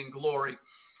boasting and glory,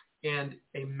 and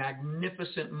a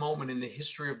magnificent moment in the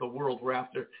history of the world where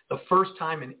after the first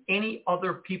time in any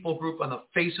other people group on the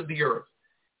face of the earth,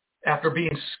 after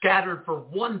being scattered for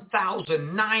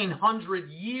 1,900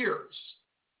 years,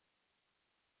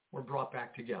 were brought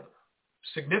back together.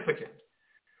 Significant.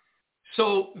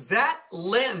 So that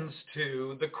lends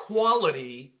to the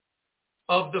quality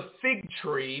of the fig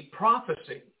tree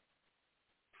prophecy.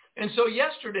 And so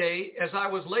yesterday, as I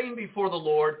was laying before the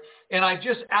Lord, and I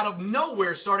just out of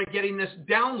nowhere started getting this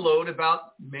download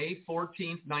about May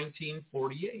 14th,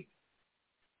 1948,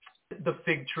 the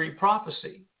fig tree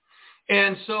prophecy.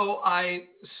 And so I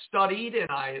studied and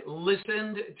I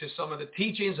listened to some of the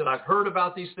teachings that I've heard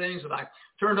about these things, and I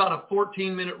turned on a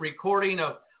 14-minute recording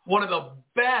of one of the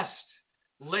best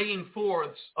laying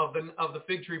forths of the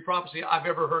fig tree prophecy I've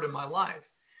ever heard in my life.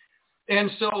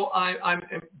 And so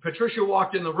Patricia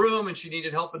walked in the room, and she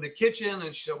needed help in the kitchen,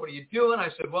 and she said, "What are you doing?" I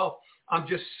said, "Well, I'm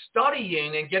just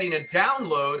studying and getting a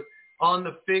download on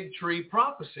the fig tree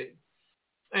prophecy."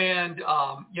 And,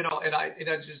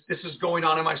 this is going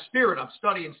on in my spirit. I'm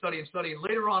studying.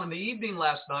 Later on in the evening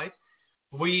last night,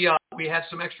 we had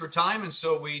some extra time, and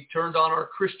so we turned on our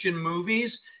Christian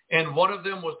movies, and one of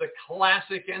them was the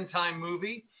classic end-time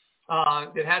movie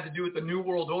that had to do with the New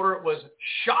World Order. It was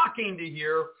shocking to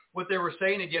hear what they were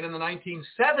saying again in the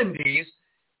 1970s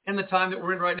and the time that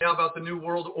we're in right now about the New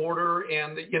World Order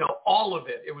and, all of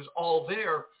it. It was all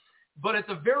there. But at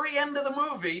the very end of the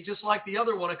movie, just like the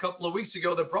other one a couple of weeks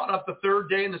ago that brought up the third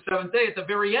day and the seventh day, at the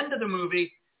very end of the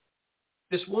movie,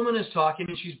 this woman is talking,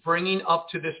 and she's bringing up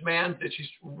to this man that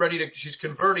she's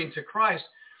converting to Christ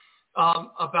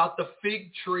about the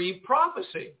fig tree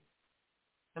prophecy.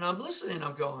 And I'm listening,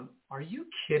 I'm going, are you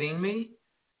kidding me?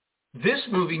 This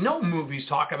movie, no movies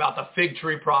talk about the fig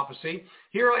tree prophecy.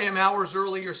 Here I am hours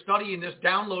earlier studying this,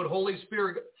 download Holy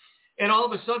Spirit. And all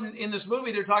of a sudden in this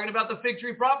movie, they're talking about the fig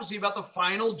tree prophecy, about the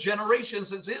final generation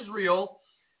since Israel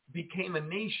became a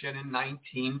nation in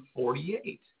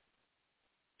 1948.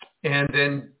 And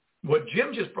then what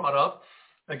Jim just brought up,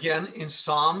 again, in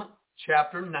Psalm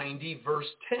chapter 90, verse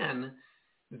 10,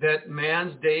 that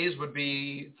man's days would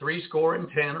be 70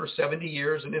 or 70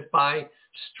 years, and if by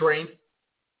strength,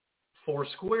 80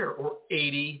 or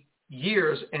 80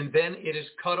 years, and then it is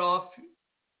cut off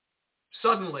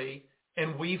suddenly,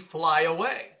 and we fly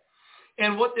away.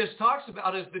 And what this talks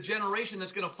about is the generation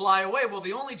that's going to fly away. Well,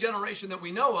 the only generation that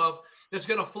we know of that's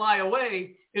going to fly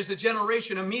away is the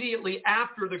generation immediately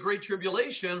after the Great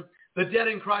Tribulation. The dead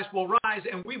in Christ will rise,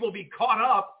 and we will be caught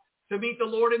up to meet the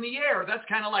Lord in the air. That's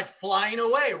kind of like flying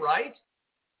away, right?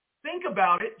 Think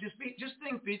about it. Just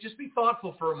be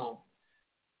thoughtful for a moment.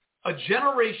 A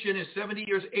generation is 70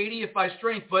 years, 80 if by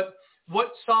strength, but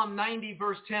what Psalm 90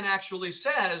 verse 10 actually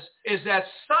says is that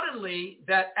suddenly,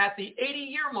 that at the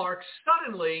 80-year mark,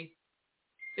 suddenly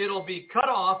it'll be cut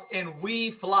off and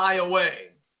we fly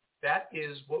away. That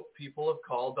is what people have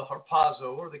called the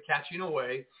harpazo, or the catching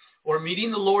away, or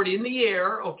meeting the Lord in the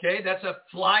air. Okay, that's a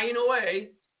flying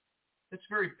away. It's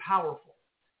very powerful.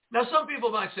 Now, some people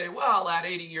might say, well, at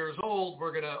 80 years old,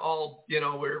 we're going to all,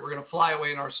 we're going to fly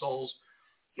away in our souls.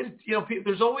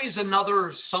 There's always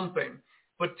another something.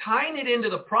 But tying it into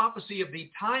the prophecy of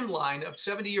the timeline of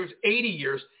 70 years, 80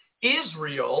 years,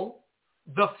 Israel,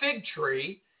 the fig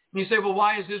tree, and you say, well,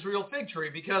 why is Israel fig tree?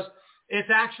 Because it's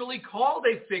actually called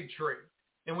a fig tree.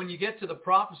 And when you get to the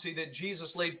prophecy that Jesus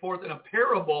laid forth in a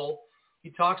parable,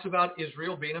 he talks about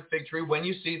Israel being a fig tree. When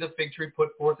you see the fig tree put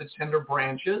forth its tender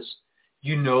branches,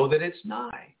 you know that it's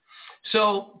nigh.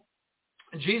 So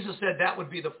Jesus said that would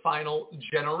be the final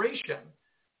generation.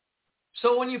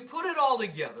 So when you put it all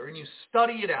together and you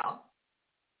study it out,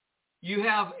 you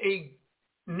have a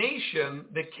nation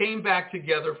that came back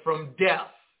together from death.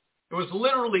 It was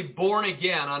literally born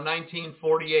again on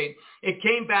 1948. It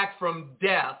came back from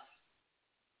death,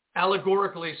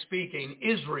 allegorically speaking,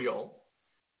 Israel.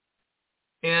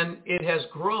 And it has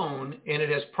grown and it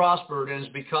has prospered and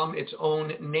has become its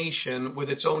own nation with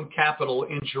its own capital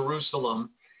in Jerusalem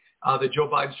that Joe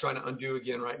Biden's trying to undo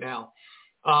again right now.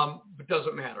 But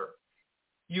doesn't matter.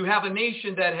 You have a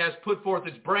nation that has put forth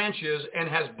its branches and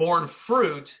has borne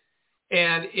fruit,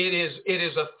 and it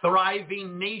is a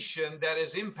thriving nation that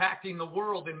is impacting the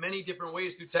world in many different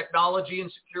ways through technology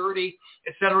and security,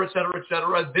 et cetera, et cetera, et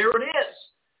cetera. There it is.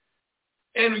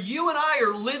 And you and I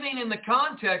are living in the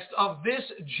context of this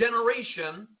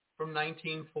generation from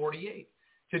 1948.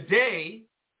 Today,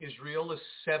 Israel is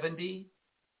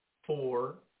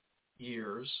 74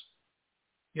 years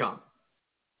young.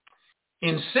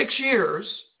 In 6 years,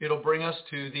 it'll bring us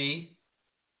to the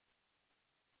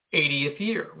 80th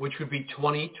year, which would be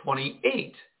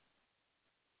 2028.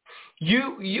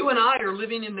 You and I are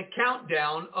living in the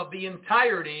countdown of the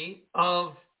entirety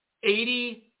of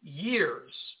 80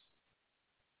 years.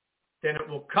 Then it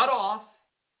will cut off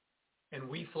and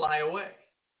we fly away.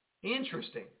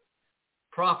 Interesting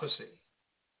prophecy.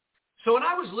 So when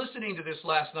I was listening to this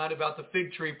last night about the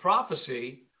fig tree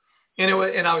prophecy, and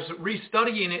I was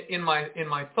restudying it in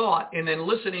my thought, and then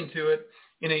listening to it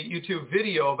in a YouTube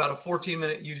video, about a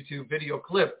 14-minute YouTube video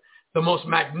clip, the most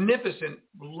magnificent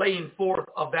laying forth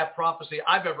of that prophecy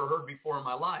I've ever heard before in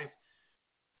my life,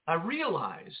 I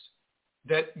realized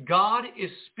that God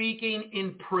is speaking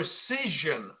in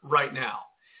precision right now.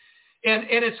 And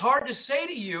it's hard to say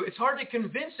to you, it's hard to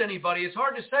convince anybody, it's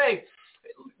hard to say,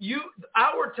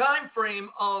 our time frame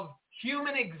of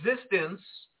human existence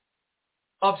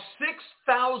of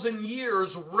 6,000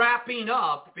 years wrapping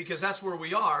up, because that's where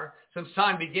we are since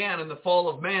time began in the fall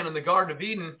of man in the Garden of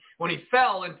Eden. When he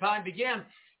fell and time began,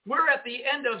 we're at the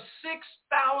end of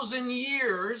 6,000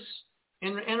 years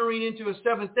and entering into a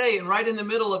seventh day. And right in the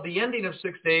middle of the ending of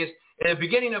 6 days and the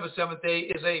beginning of a seventh day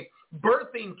is a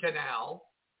birthing canal.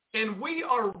 And we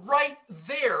are right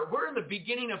there. We're in the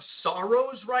beginning of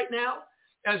sorrows right now,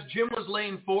 as Jim was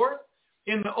laying forth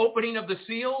in the opening of the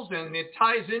seals, and it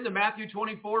ties into Matthew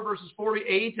 24 verses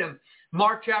 48 and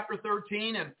Mark chapter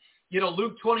 13 and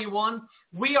Luke 21.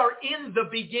 We are in the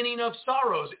beginning of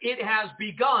sorrows. It has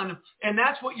begun, and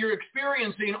that's what you're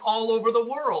experiencing all over the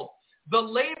world. The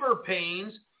labor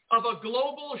pains of a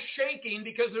global shaking,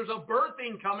 because there's a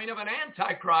birthing coming of an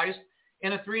antichrist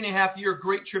in a 3.5-year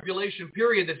great tribulation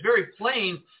period that's very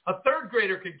plain. A third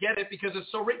grader could get it because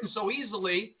it's so written so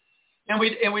easily. And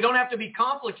we don't have to be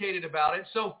complicated about it.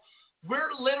 So we're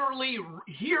literally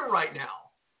here right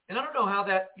now. And I don't know how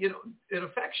that it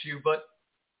affects you, but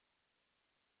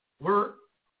we're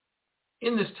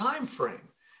in this time frame.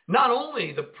 Not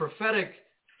only the prophetic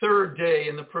third day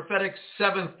and the prophetic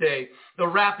seventh day, the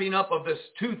wrapping up of this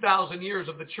 2,000 years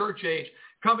of the church age,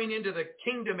 coming into the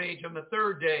kingdom age on the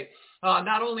third day,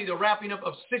 not only the wrapping up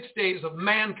of 6 days of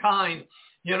mankind,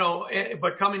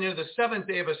 but coming into the seventh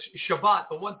day of a Shabbat,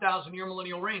 the 1,000-year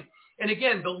millennial reign. And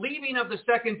again, the leaving of the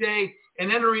second day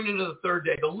and entering into the third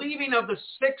day, the leaving of the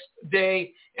sixth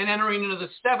day and entering into the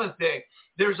seventh day.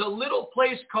 There's a little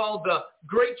place called the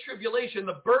Great Tribulation,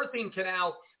 the birthing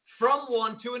canal from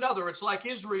one to another. It's like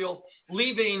Israel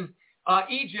leaving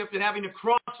Egypt and having to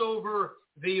cross over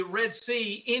the Red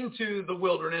Sea into the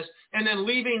wilderness, and then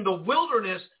leaving the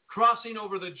wilderness, crossing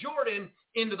over the Jordan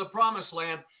into the promised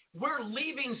land. We're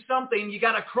leaving something. You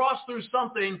got to cross through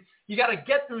something. You got to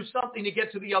get through something to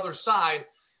get to the other side.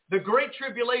 The Great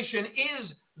Tribulation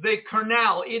is the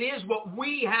canal. It is what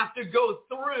we have to go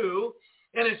through,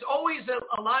 and it's always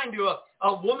aligned to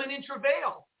a woman in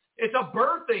travail. It's a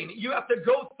birthing. You have to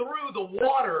go through the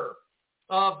water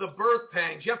of the birth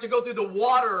pangs. You have to go through the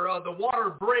water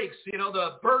breaks,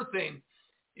 the birthing.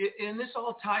 And this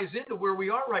all ties into where we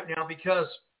are right now, because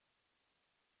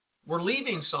we're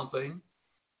leaving something,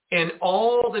 and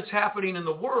all that's happening in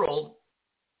the world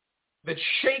that's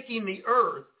shaking the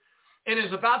earth and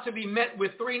is about to be met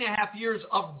with 3.5 years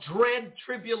of dread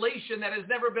tribulation that has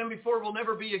never been before, will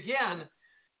never be again.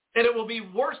 And it will be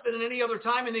worse than any other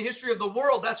time in the history of the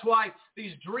world. That's why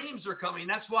these dreams are coming.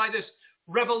 That's why this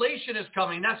revelation is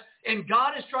coming. And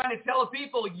God is trying to tell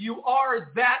people, you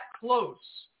are that close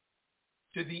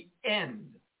to the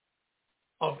end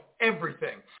of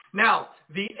everything. Now,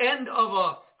 the end of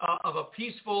a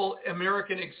peaceful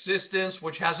American existence,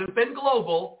 which hasn't been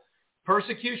global.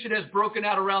 Persecution has broken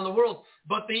out around the world,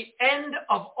 but the end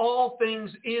of all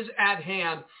things is at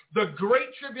hand. The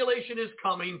Great Tribulation is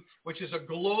coming, which is a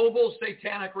global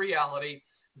satanic reality.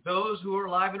 Those who are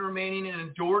alive and remaining and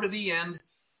endure to the end,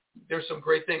 there's some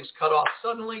great things. Cut off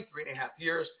suddenly, 3.5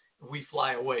 years, we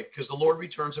fly away, because the Lord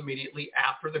returns immediately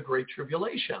after the Great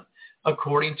Tribulation,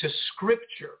 according to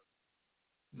Scripture,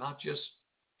 not just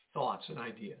thoughts and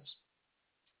ideas.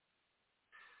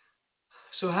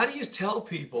 So how do you tell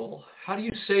people, how do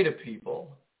you say to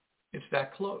people, it's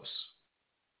that close?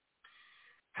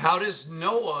 How does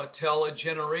Noah tell a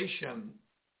generation,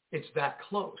 it's that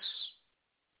close?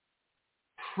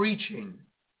 Preaching,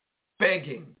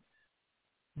 begging,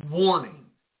 warning,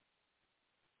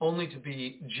 only to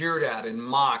be jeered at and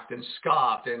mocked and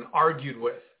scoffed and argued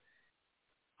with.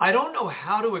 I don't know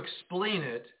how to explain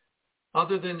it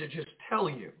other than to just tell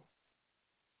you.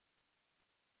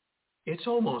 It's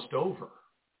almost over.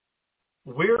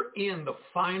 We're in the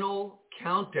final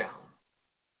countdown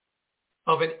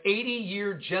of an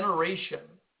 80-year generation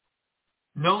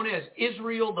known as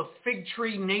Israel, the fig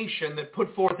tree nation that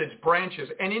put forth its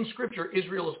branches. And in Scripture,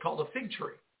 Israel is called a fig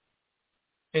tree.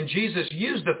 And Jesus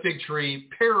used the fig tree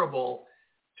parable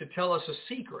to tell us a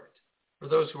secret for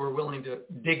those who are willing to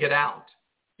dig it out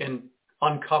and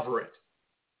uncover it.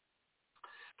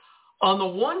 On the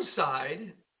one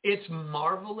side, it's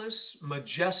marvelous,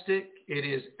 majestic. It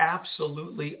is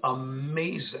absolutely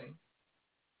amazing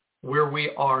where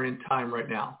we are in time right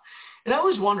now. And I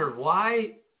always wondered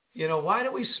why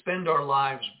do we spend our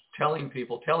lives telling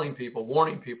people,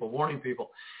 warning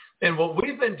people. And what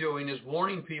we've been doing is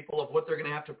warning people of what they're going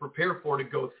to have to prepare for to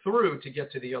go through to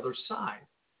get to the other side.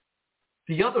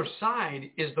 The other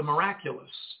side is the miraculous.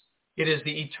 It is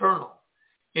the eternal.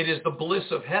 It is the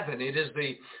bliss of heaven. It is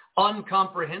the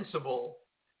incomprehensible,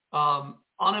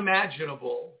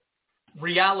 unimaginable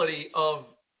reality of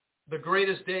the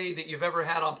greatest day that you've ever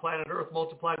had on planet Earth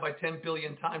multiplied by 10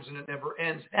 billion times, and it never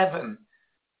ends, heaven,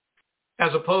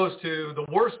 as opposed to the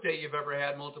worst day you've ever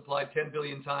had multiplied 10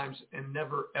 billion times and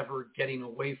never, ever getting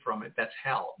away from it. That's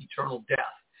hell, eternal death.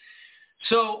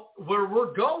 So where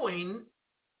we're going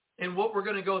and what we're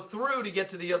going to go through to get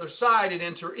to the other side and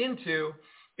enter into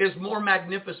is more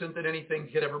magnificent than anything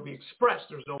could ever be expressed.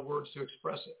 There's no words to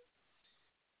express it.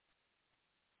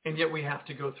 And yet we have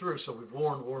to go through. So we've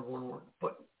warned.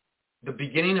 But the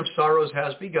beginning of sorrows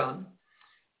has begun.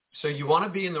 So you want to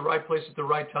be in the right place at the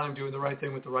right time, doing the right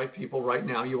thing with the right people right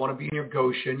now. You want to be in your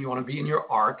Goshen. You want to be in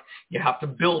your ark. You have to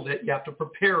build it. You have to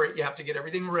prepare it. You have to get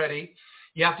everything ready.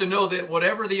 You have to know that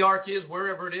whatever the ark is,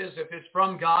 wherever it is, if it's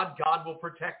from God, God will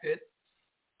protect it.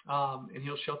 And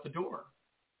he'll shut the door.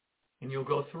 And you'll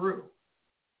go through.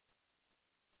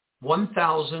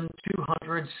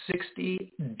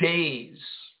 1,260 days.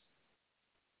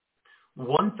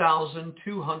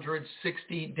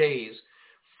 1,260 days.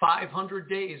 500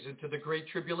 days into the Great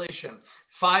Tribulation.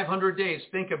 500 days.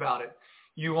 Think about it.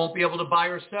 You won't be able to buy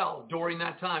or sell during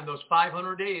that time. Those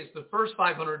 500 days, the first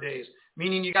 500 days,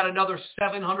 meaning you got another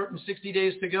 760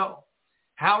 days to go.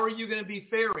 How are you going to be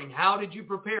faring? How did you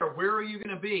prepare? Where are you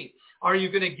going to be? Are you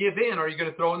going to give in? Are you going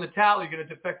to throw in the towel? Are you going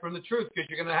to defect from the truth? Because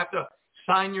you're going to have to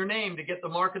sign your name to get the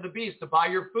mark of the beast, to buy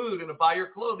your food and to buy your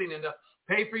clothing and to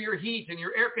pay for your heat and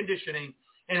your air conditioning.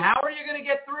 And how are you going to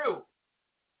get through?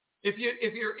 If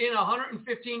you're in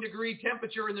 115 degree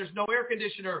temperature and there's no air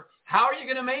conditioner, how are you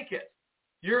going to make it?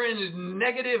 You're in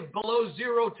negative below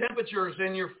zero temperatures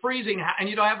and you're freezing and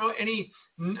you don't have any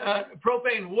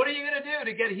propane. What are you going to do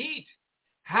to get heat?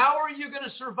 How are you going to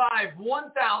survive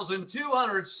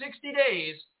 1,260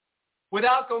 days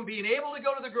without being able to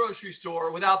go to the grocery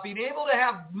store, without being able to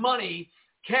have money,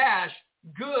 cash,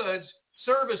 goods,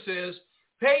 services,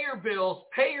 pay your bills,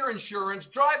 pay your insurance,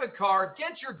 drive a car,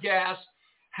 get your gas?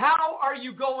 How are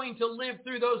you going to live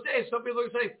through those days? Some people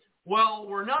say, well,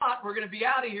 we're not. We're going to be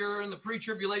out of here in the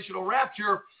pre-tribulational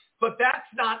rapture. But that's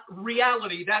not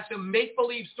reality. That's a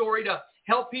make-believe story to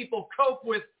help people cope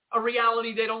with a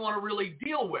reality they don't want to really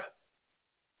deal with,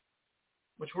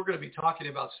 which we're going to be talking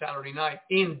about Saturday night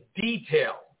in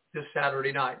detail this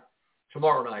Saturday night.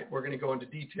 Tomorrow night, we're going to go into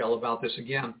detail about this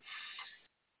again.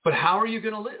 But how are you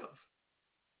going to live?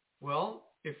 Well,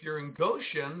 if you're in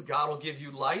Goshen, God will give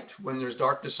you light when there's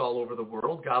darkness all over the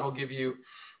world. God will give you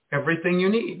everything you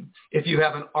need. If you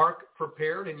have an ark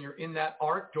prepared and you're in that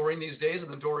ark during these days and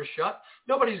the door is shut,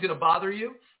 nobody's going to bother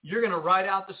you. You're going to ride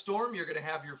out the storm. You're going to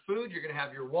have your food. You're going to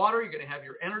have your water. You're going to have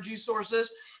your energy sources.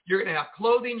 You're going to have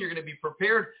clothing. You're going to be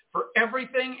prepared for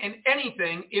everything and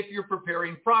anything if you're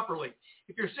preparing properly.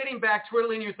 If you're sitting back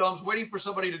twiddling your thumbs waiting for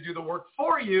somebody to do the work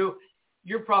for you,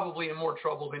 you're probably in more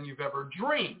trouble than you've ever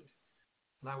dreamed.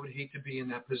 And I would hate to be in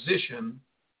that position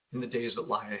in the days that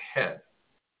lie ahead.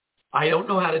 I don't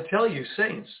know how to tell you,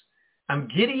 saints. I'm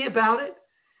giddy about it,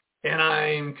 and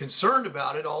I'm concerned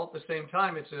about it all at the same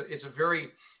time. It's a very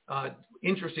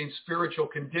interesting spiritual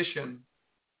condition,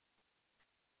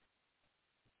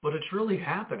 but it's really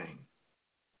happening.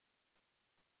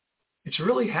 It's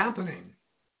really happening.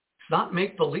 It's not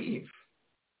make-believe.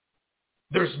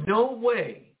 There's no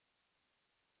way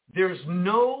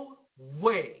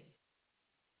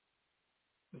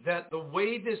that the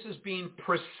way this is being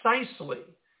precisely,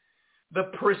 the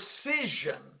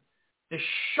precision, the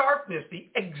sharpness, the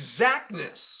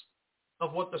exactness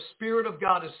of what the Spirit of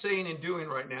God is saying and doing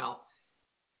right now,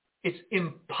 it's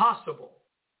impossible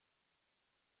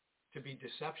to be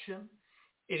deception.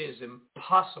 It is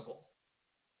impossible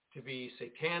to be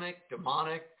satanic,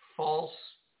 demonic, false.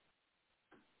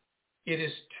 It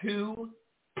is too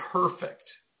perfect.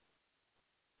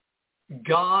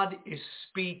 God is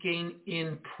speaking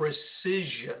in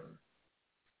precision.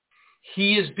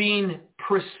 He is being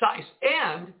precise.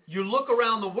 And you look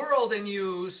around the world and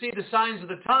you see the signs of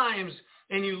the times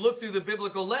and you look through the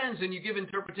biblical lens and you give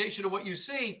interpretation to what you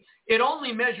see, it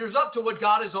only measures up to what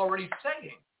God is already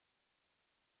saying.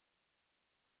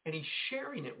 And he's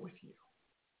sharing it with you.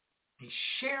 He's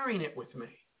sharing it with me.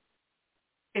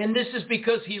 And this is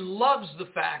because he loves the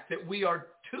fact that we are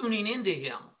tuning into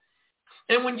him.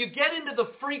 And when you get into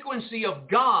the frequency of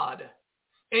God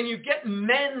and you get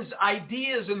men's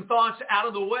ideas and thoughts out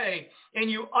of the way and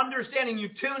you understand and you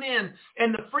tune in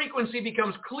and the frequency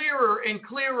becomes clearer and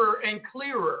clearer and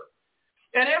clearer.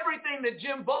 And everything that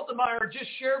Jim Bultemeyer just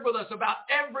shared with us about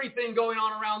everything going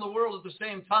on around the world at the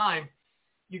same time,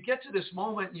 you get to this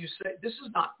moment and you say, this is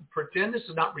not pretend, this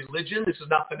is not religion, this is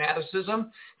not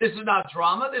fanaticism, this is not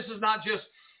drama, this is not just,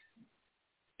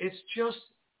 it's just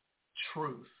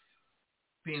truth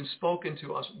being spoken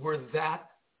to us. We're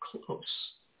that close.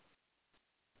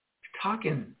 You're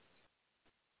talking.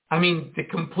 I mean, the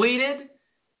completed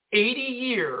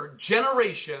 80-year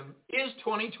generation is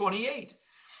 2028.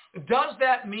 Does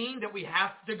that mean that we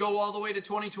have to go all the way to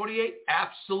 2028?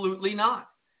 Absolutely not.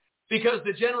 Because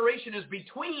the generation is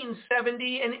between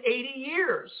 70 and 80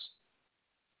 years.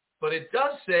 But it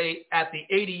does say at the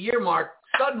 80-year mark,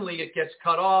 suddenly it gets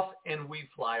cut off and we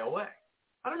fly away.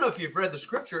 I don't know if you've read the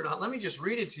scripture or not. Let me just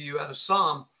read it to you out of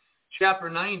Psalm chapter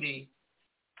 90,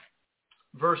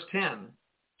 verse 10.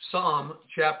 Psalm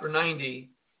chapter 90,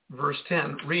 verse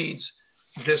 10 reads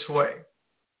this way.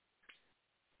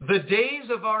 The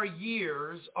days of our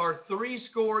years are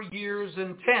 70 years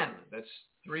and 10. That's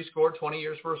 70, 20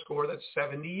 years for a score. That's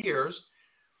 70 years.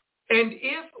 And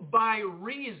if by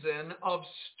reason of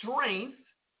strength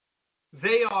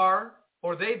they are,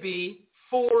 or they be,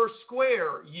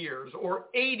 80 years, or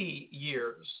 80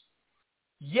 years.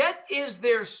 Yet is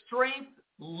their strength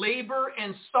labor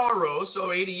and sorrow,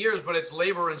 so 80 years, but it's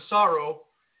labor and sorrow,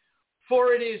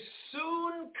 for it is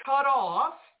soon cut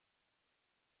off,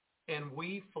 and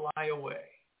we fly away.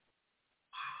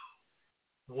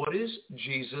 Wow. What is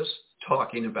Jesus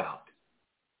talking about?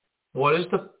 What is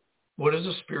the What is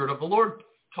the Spirit of the Lord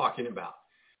talking about?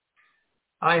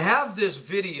 I have this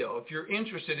video, if you're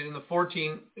interested in the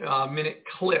 14-minute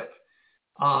clip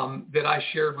that I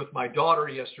shared with my daughter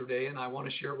yesterday, and I want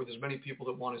to share it with as many people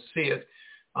that want to see it.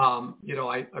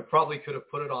 I probably could have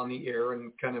put it on the air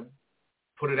and kind of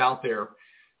put it out there.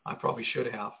 I probably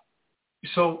should have.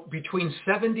 So between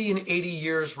 70 and 80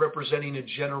 years representing a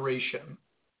generation.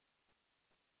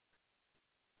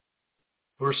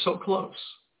 We're so close.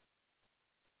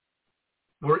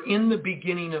 We're in the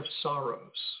beginning of sorrows.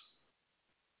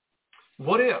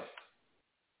 What if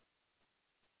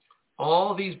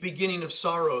all these beginning of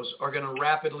sorrows are going to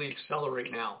rapidly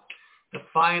accelerate now? The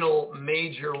final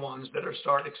major ones that are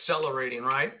start accelerating,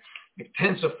 right?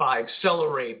 Intensify,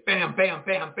 accelerate, bam, bam,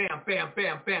 bam, bam, bam,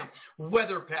 bam, bam.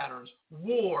 Weather patterns,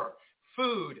 war,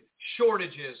 food,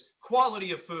 shortages,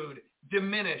 quality of food,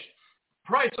 diminished,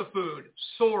 price of food,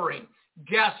 soaring,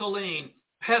 gasoline,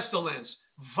 pestilence,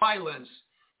 violence,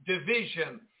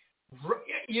 division.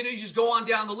 You just go on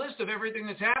down the list of everything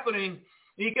that's happening.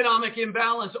 Economic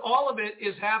imbalance, all of it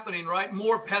is happening, right?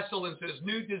 More pestilences,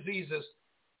 new diseases,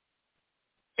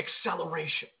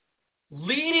 acceleration,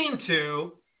 leading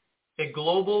to a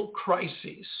global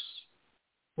crisis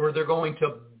where they're going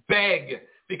to beg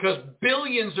because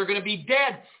billions are going to be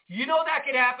dead. You know that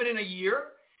could happen in a year,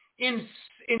 in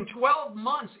 12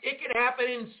 months. It could happen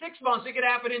in 6 months. It could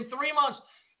happen in 3 months.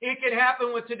 It could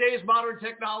happen with today's modern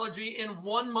technology in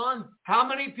 1 month. How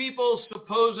many people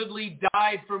supposedly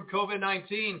died from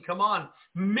COVID-19? Come on.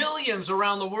 Millions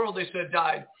around the world, they said,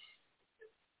 died.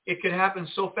 It could happen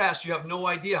so fast. You have no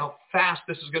idea how fast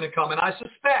this is going to come. And I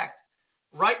suspect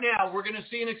right now we're going to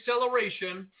see an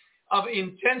acceleration of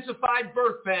intensified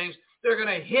birth pangs. They're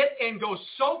going to hit and go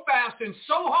so fast and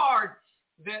so hard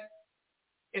that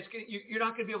you're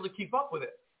not going to be able to keep up with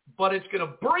it. But it's going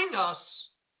to bring us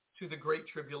to the Great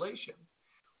Tribulation.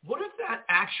 What if that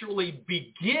actually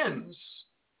begins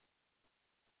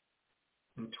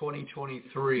in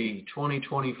 2023,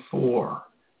 2024,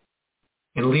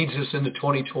 and leads us into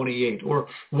 2028? Or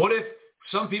what if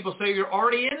some people say you're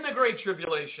already in the Great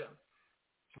Tribulation?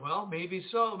 Well, maybe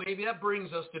so. Maybe that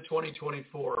brings us to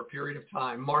 2024, a period of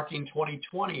time, marking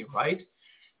 2020, right?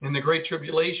 And the Great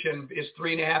Tribulation is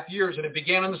 3.5 years, and it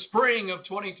began in the spring of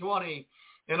 2020.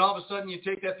 And all of a sudden you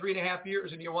take that 3.5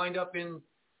 years and you wind up in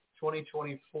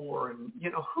 2024. And,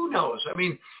 who knows? I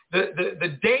mean,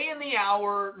 the day and the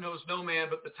hour knows no man,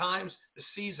 but the times, the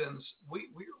seasons,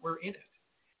 we're in it.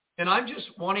 And I'm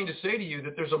just wanting to say to you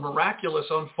that there's a miraculous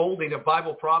unfolding of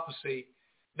Bible prophecy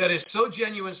that is so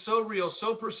genuine, so real,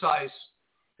 so precise,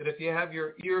 that if you have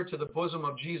your ear to the bosom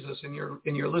of Jesus and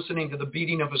you're listening to the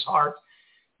beating of his heart,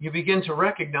 you begin to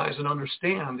recognize and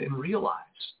understand and realize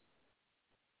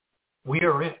we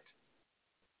are it.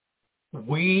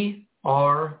 We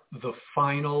are the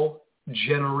final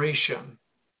generation.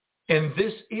 And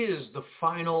this is the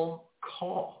final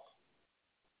call.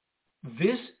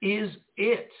 This is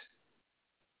it.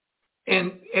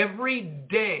 And every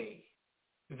day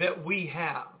that we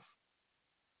have,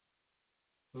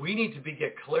 we need to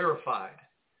get clarified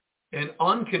and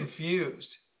unconfused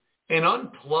and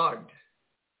unplugged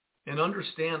and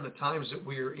understand the times that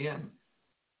we are in.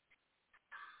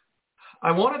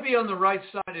 I want to be on the right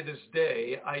side of this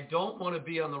day. I don't want to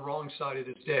be on the wrong side of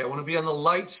this day. I want to be on the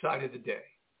light side of the day.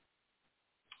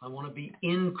 I want to be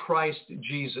in Christ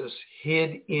Jesus,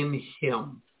 hid in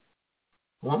him.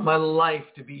 I want my life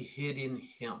to be hid in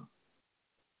him.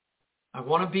 I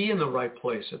want to be in the right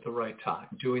place at the right time,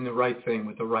 doing the right thing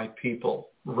with the right people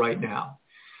right now.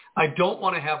 I don't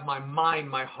want to have my mind,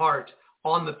 my heart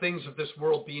on the things of this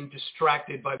world, being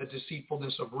distracted by the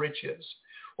deceitfulness of riches,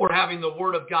 or having the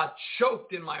word of God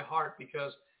choked in my heart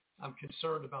because I'm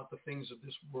concerned about the things of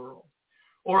this world.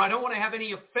 Or I don't want to have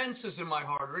any offenses in my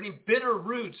heart or any bitter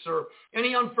roots or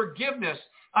any unforgiveness.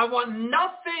 I want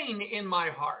nothing in my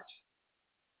heart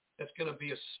that's going to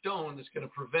be a stone that's going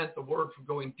to prevent the word from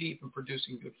going deep and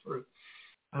producing good fruit.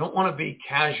 I don't want to be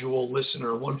casual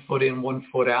listener, 1 foot in, 1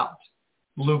 foot out,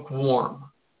 lukewarm.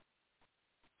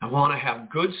 I want to have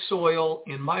good soil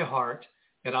in my heart,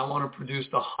 and I want to produce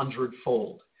the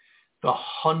 100-fold, the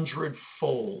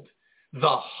 100-fold,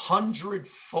 the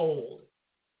 100-fold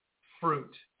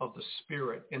fruit of the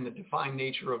Spirit and the divine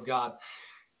nature of God,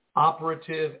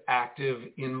 operative, active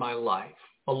in my life,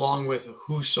 along with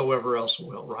whosoever else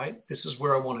will, right? This is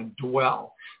where I want to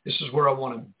dwell. This is where I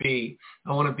want to be.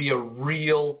 I want to be a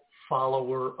real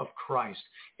follower of Christ,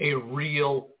 a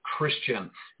real Christian,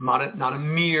 not a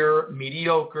mere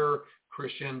mediocre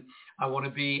Christian. I want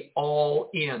to be all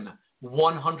in,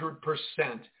 100%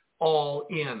 all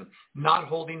in, not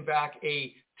holding back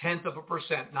a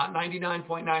 1/10%, not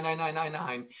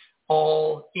 99.99999,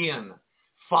 all in,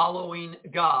 following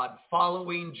God,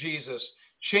 following Jesus,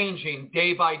 changing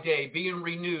day by day, being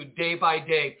renewed day by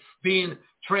day, being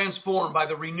transformed by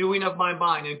the renewing of my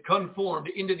mind and conformed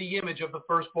into the image of the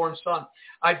firstborn Son.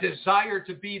 I desire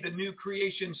to be the new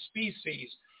creation species,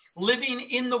 living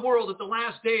in the world at the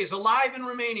last days, alive and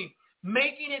remaining,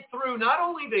 making it through not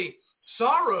only the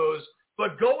sorrows,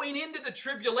 but going into the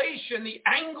tribulation, the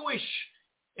anguish,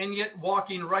 and yet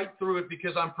walking right through it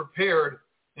because I'm prepared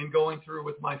and going through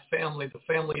with my family, the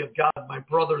family of God, my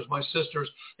brothers, my sisters,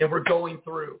 and we're going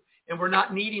through. And we're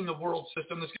not needing the world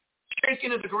system that's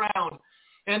shaken to the ground.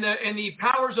 And the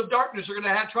powers of darkness are going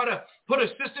to try to put a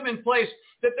system in place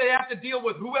that they have to deal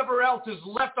with whoever else is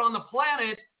left on the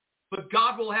planet. But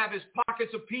God will have his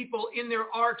pockets of people in their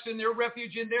arks, in their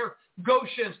refuge, in their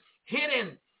Goshens,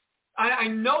 hidden. I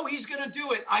know he's going to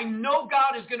do it. I know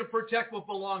God is going to protect what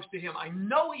belongs to him. I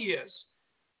know he is.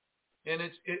 And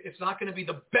it's not going to be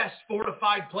the best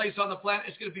fortified place on the planet.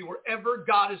 It's going to be wherever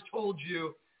God has told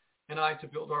you and I to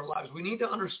build our lives. We need to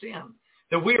understand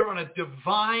that we are on a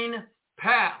divine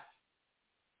path,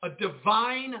 a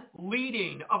divine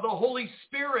leading of the Holy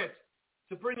Spirit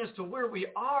to bring us to where we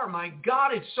are. My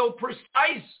God, it's so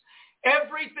precise.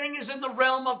 Everything is in the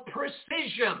realm of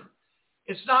precision.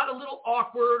 It's not a little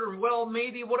awkward or, well,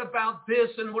 maybe what about this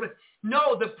and what?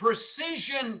 No, the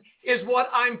precision is what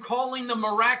I'm calling the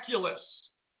miraculous.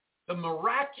 The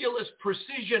miraculous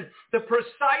precision, the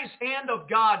precise hand of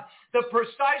God, the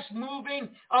precise moving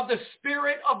of the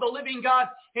Spirit of the living God.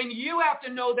 And you have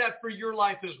to know that for your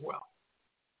life as well.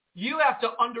 You have to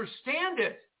understand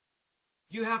it.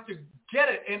 You have to get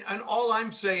it. And all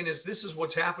I'm saying is this is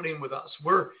what's happening with us.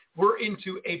 We're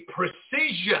into a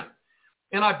precision.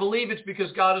 And I believe it's because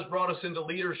God has brought us into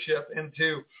leadership and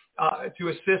to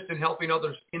assist in helping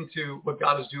others into what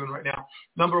God is doing right now.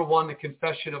 Number one, the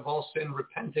confession of all sin,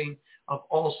 repenting of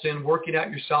all sin, working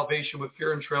out your salvation with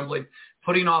fear and trembling,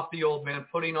 putting off the old man,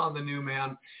 putting on the new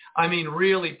man. I mean,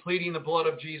 really pleading the blood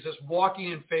of Jesus,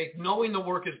 walking in faith, knowing the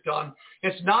work is done.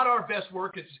 It's not our best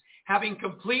work. It's having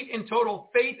complete and total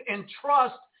faith and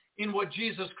trust in what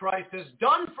Jesus Christ has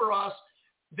done for us,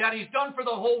 that he's done for the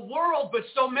whole world, but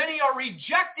so many are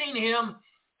rejecting him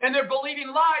and they're believing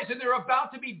lies and they're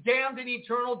about to be damned in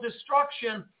eternal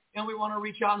destruction. And we want to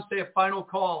reach out and say a final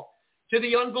call to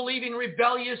the unbelieving,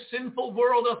 rebellious, sinful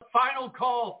world, a final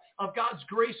call of God's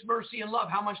grace, mercy, and love.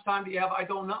 How much time do you have? I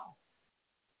don't know.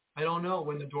 I don't know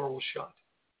when the door will shut.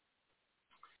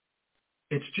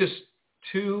 It's just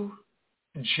too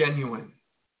genuine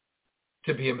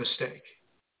to be a mistake.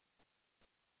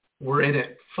 We're in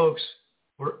it, folks.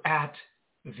 We're at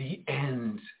the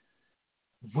end.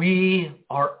 We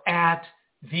are at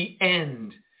the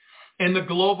end. And the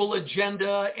global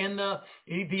agenda and the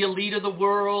elite of the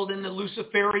world and the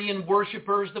Luciferian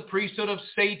worshipers, the priesthood of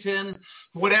Satan,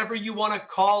 whatever you want to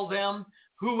call them,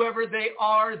 whoever they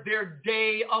are, their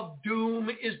day of doom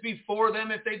is before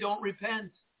them if they don't repent.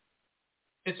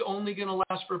 It's only going to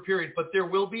last for a period, but there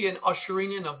will be an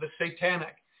ushering in of the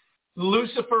satanic.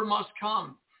 Lucifer must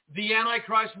come. The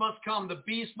Antichrist must come. The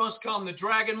beast must come. The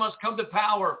dragon must come to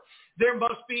power. There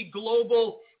must be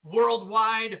global,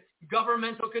 worldwide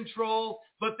governmental control.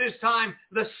 But this time,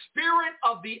 the spirit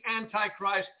of the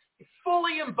Antichrist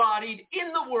fully embodied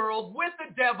in the world with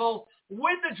the devil,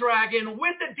 with the dragon,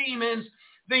 with the demons,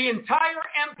 the entire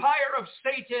empire of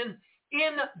Satan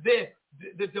in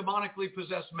the demonically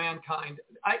possessed mankind.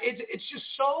 It's just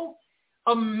so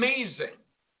amazing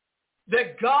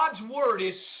that God's word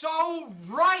is so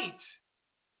right.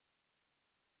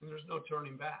 And there's no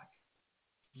turning back.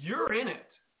 You're in it.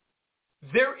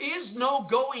 There is no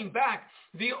going back.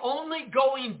 The only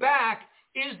going back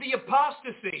is the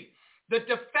apostasy, the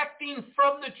defecting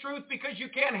from the truth because you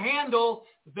can't handle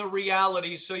the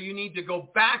reality. So you need to go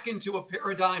back into a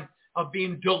paradigm of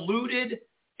being deluded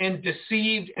and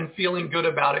deceived and feeling good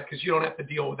about it because you don't have to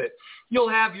deal with it. You'll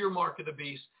have your mark of the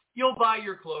beast. You'll buy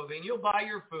your clothing. You'll buy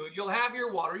your food. You'll have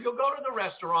your water. You'll go to the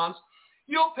restaurants.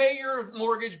 You'll pay your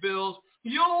mortgage bills.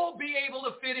 You'll be able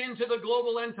to fit into the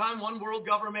global end-time one world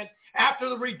government after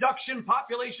the reduction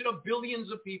population of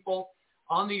billions of people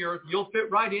on the earth. You'll fit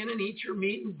right in and eat your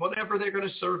meat and whatever they're going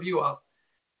to serve you up.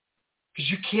 Because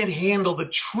you can't handle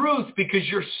the truth because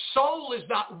your soul is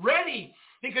not ready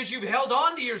because you've held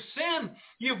on to your sin.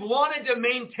 You've wanted to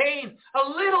maintain a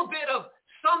little bit of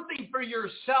something for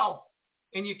yourself.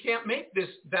 And you can't make this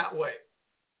that way.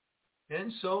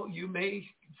 And so you may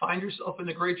find yourself in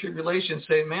the great tribulation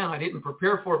saying, man, I didn't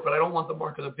prepare for it, but I don't want the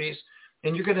mark of the beast.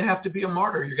 And you're going to have to be a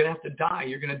martyr. You're going to have to die.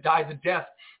 You're going to die the death.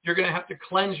 You're going to have to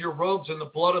cleanse your robes in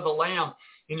the blood of the Lamb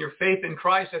in your faith in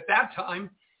Christ. At that time,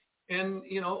 and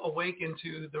awake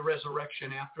into the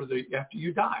resurrection after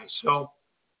you die. So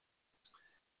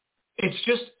it's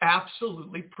just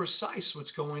absolutely precise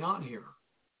what's going on here.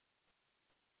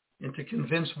 And to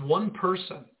convince one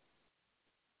person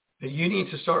that you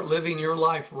need to start living your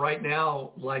life right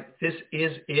now like this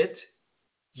is it,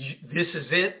 this is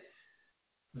it,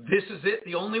 this is it,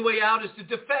 the only way out is to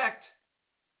defect,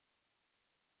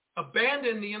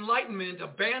 abandon the enlightenment,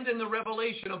 abandon the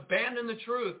revelation, abandon the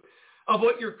truth of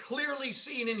what you're clearly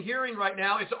seeing and hearing right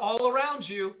now. It's all around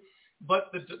you,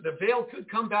 but the veil could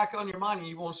come back on your mind and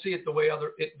you won't see it the way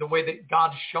that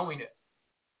God's showing it.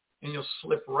 And you'll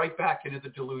slip right back into the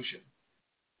delusion.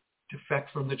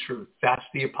 Defect from the truth. That's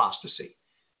the apostasy.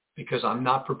 Because I'm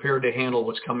not prepared to handle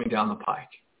what's coming down the pike.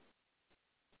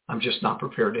 I'm just not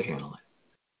prepared to handle it.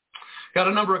 Got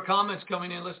a number of comments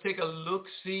coming in. Let's take a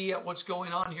look-see at what's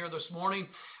going on here this morning.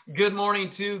 Good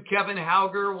morning to Kevin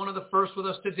Hauger, one of the first with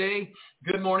us today.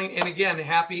 Good morning. And again,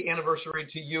 happy anniversary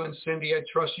to you and Cindy. I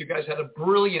trust you guys had a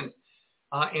brilliant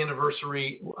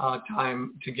anniversary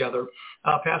time together.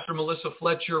 Pastor Melissa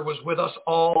Fletcher was with us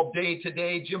all day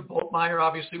today. Jim Boltmeyer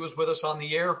obviously was with us on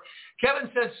the air. Kevin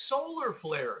said solar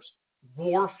flares,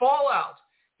 war fallout,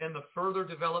 and the further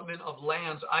development of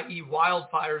lands, i.e.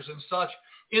 wildfires and such.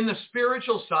 In the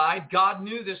spiritual side, God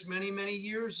knew this many, many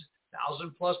years,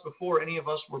 1,000 plus before any of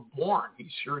us were born. He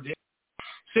sure did.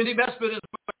 Cindy Mespin is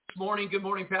this morning. Good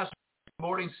morning, Pastor. Good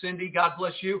morning, Cindy. God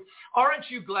bless you. Aren't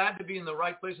you glad to be in the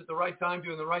right place at the right time,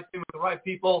 doing the right thing with the right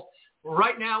people?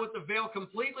 Right now with the veil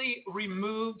completely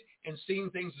removed and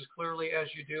seeing things as clearly as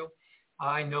you do?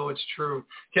 I know it's true.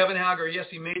 Kevin Hager, yes,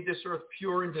 he made this earth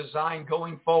pure in design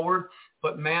going forward,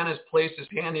 but man has placed his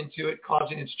hand into it,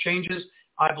 causing its changes.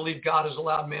 I believe God has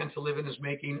allowed man to live in his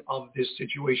making of this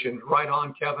situation. Right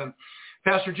on, Kevin.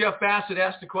 Pastor Jeff Bassett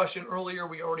asked a question earlier.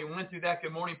 We already went through that.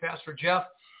 Good morning, Pastor Jeff.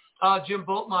 Jim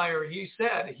Boltmeyer, he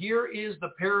said, here is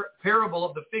the parable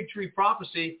of the fig tree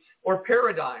prophecy or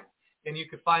paradigm. And you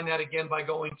can find that again by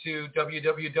going to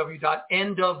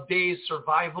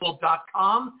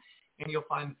www.endofdayssurvival.com, and you'll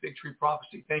find the fig tree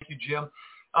prophecy. Thank you, Jim.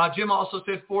 Jim also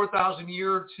said 4,000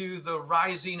 years to the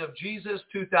rising of Jesus,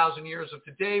 2,000 years of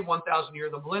today, 1,000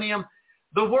 years of the millennium.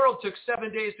 The world took 7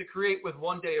 days to create with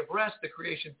 1 day of rest. The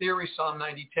creation theory, Psalm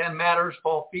 90:10 matters,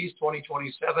 fall feast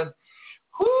 2027.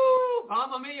 Whoo,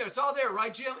 Mamma Mia, it's all there,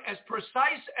 right, Jim? As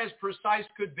precise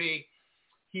could be.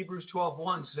 Hebrews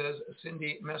 12:1 says,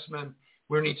 Cindy Messman,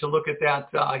 we need to look at that.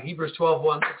 Hebrews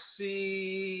 12:1. Let's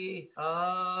see.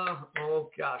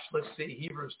 Let's see.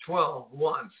 Hebrews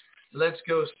 12:1. Let's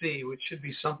go see, which should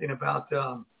be something about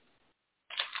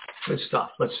good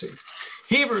stuff. Let's see.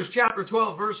 Hebrews chapter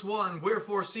 12, verse 1.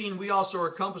 Wherefore, seeing we also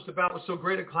are compassed about with so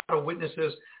great a cloud of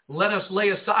witnesses, let us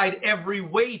lay aside every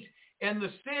weight and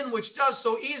the sin which does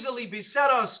so easily beset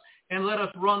us, and let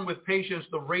us run with patience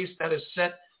the race that is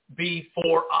set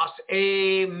before us.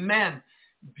 Amen.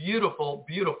 Beautiful,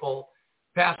 beautiful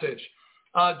passage.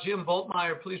 Jim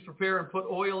Boltmeyer, please prepare and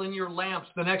put oil in your lamps.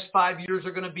 The next 5 years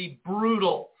are going to be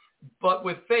brutal, but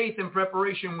with faith and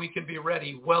preparation, we can be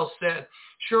ready. Well said.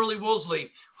 Shirley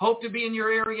Woolsey, hope to be in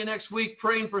your area next week,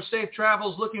 praying for safe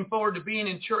travels. Looking forward to being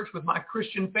in church with my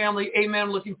Christian family. Amen.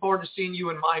 Looking forward to seeing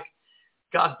you and Mike.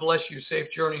 God bless you. Safe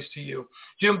journeys to you.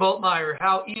 Jim Boltmeyer,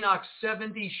 how Enoch's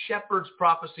 70 shepherds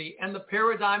prophecy and the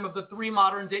paradigm of the 3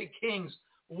 modern-day kings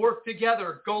work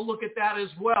together. Go look at that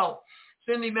as well.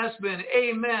 Cindy Messman,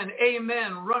 amen,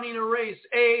 amen. Running a race,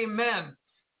 amen.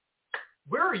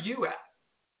 Where are you at?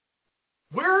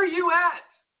 Where are you at?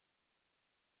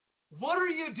 What are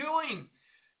you doing?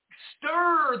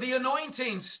 Stir the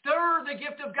anointing. Stir the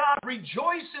gift of God.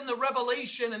 Rejoice in the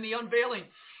revelation and the unveiling.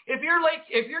 If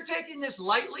you're taking this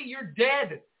lightly, you're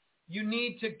dead. You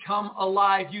need to come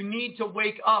alive. You need to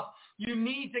wake up. You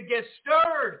need to get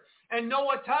stirred and know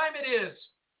what time it is.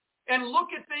 And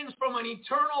look at things from an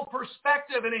eternal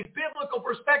perspective and a biblical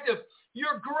perspective.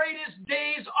 Your greatest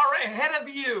days are ahead of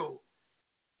you.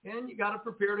 And you got to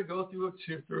prepare to go through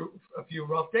a few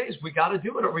rough days. We got to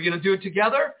do it. Are we going to do it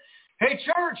together? Hey,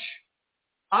 church,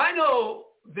 I know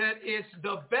that it's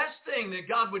the best thing that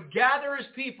God would gather his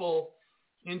people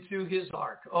into his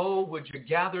ark. Oh, would you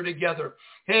gather together?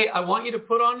 Hey, I want you to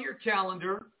put on your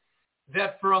calendar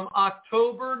that from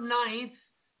October 9th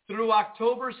through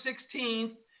October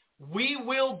 16th, we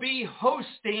will be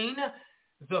hosting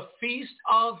the Feast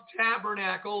of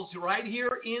Tabernacles right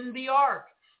here in the ark.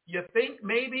 You think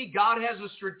maybe God has a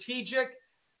strategic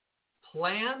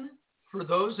plan for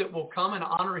those that will come and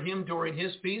honor him during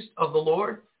his feast of the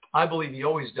Lord? I believe he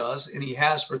always does, and he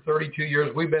has for 32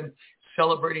 years. We've been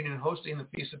celebrating and hosting the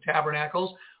Feast of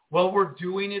Tabernacles. Well, we're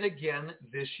doing it again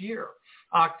this year.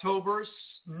 October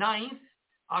 9th,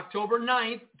 October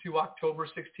 9th to October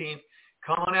 16th.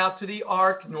 Come on out to the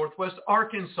Ark, Northwest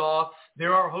Arkansas.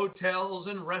 There are hotels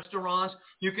and restaurants.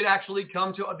 You could actually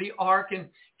come to the Ark and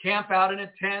camp out in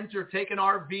a tent or take an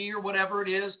RV or whatever it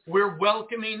is. We're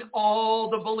welcoming all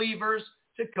the believers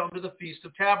to come to the Feast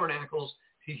of Tabernacles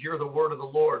to hear the word of the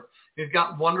Lord. We've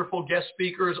got wonderful guest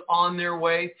speakers on their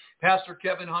way. Pastor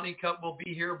Kevin Honeycutt will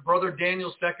be here. Brother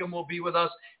Daniel Steckham will be with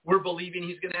us. We're believing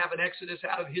he's going to have an exodus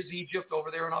out of his Egypt over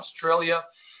there in Australia.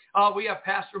 We have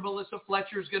Pastor Melissa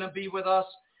Fletcher is going to be with us.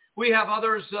 We have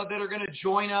others that are going to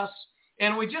join us.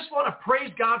 And we just want to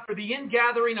praise God for the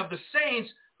ingathering of the saints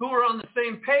who are on the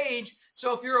same page.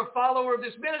 So if you're a follower of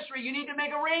this ministry, you need to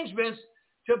make arrangements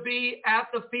to be at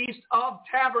the Feast of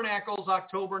Tabernacles,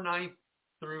 October 9th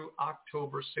through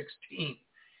October 16th.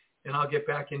 And I'll get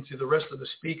back into the rest of the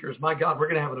speakers. My God, we're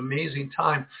going to have an amazing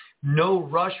time. No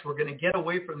rush. We're going to get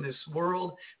away from this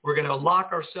world. We're going to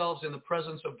lock ourselves in the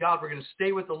presence of God. We're going to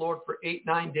stay with the Lord for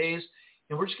 8-9 days,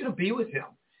 and we're just going to be with him.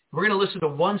 We're going to listen to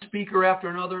one speaker after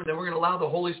another. Then we're going to allow the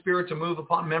Holy Spirit to move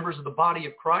upon members of the body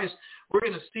of Christ. We're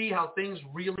going to see how things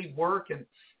really work and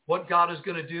what God is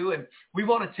going to do. And we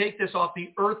want to take this off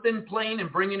the earthen plane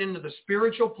and bring it into the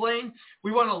spiritual plane.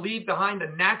 We want to leave behind the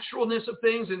naturalness of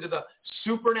things into the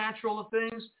supernatural of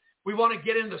things. We want to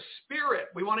get into spirit.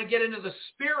 We want to get into the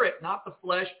spirit, not the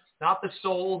flesh, not the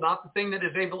soul, not the thing that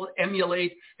is able to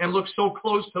emulate and look so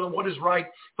close to what is right,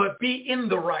 but be in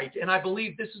the right. And I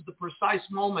believe this is the precise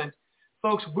moment.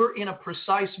 Folks, we're in a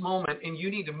precise moment, and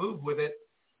you need to move with it.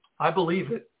 I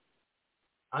believe it.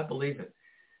 I believe it.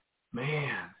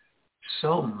 Man,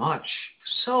 so much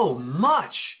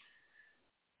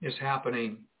is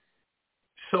happening.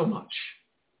 So much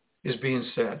is being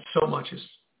said. So much is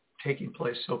taking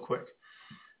place so quick.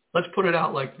 Let's put it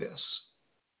out like this.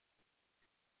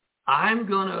 I'm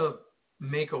going to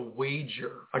make a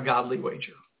wager, a godly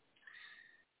wager.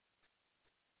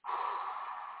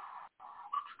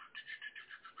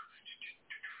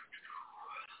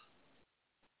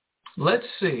 Let's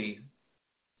see,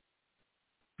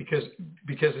 because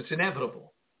it's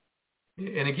inevitable.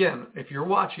 And again, if you're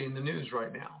watching the news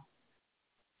right now,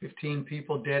 15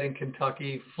 people dead in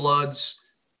Kentucky, floods,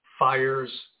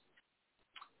 fires.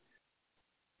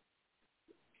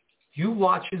 You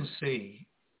watch and see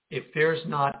if there's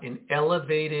not an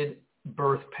elevated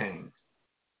birth pain.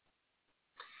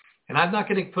 And I'm not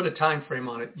going to put a time frame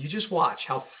on it. You just watch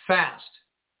how fast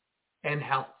and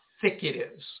how thick it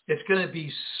is. It's going to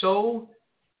be so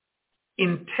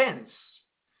intense.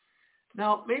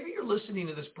 Now, maybe you're listening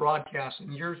to this broadcast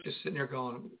and you're just sitting there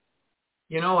going,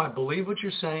 you know, I believe what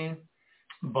you're saying,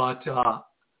 but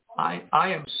I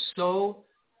am so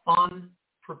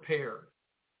unprepared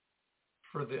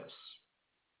for this.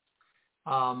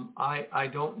 I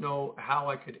don't know how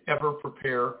I could ever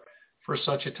prepare for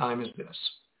such a time as this.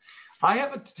 I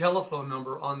have a telephone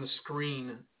number on the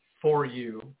screen for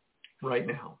you right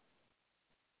now.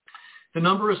 The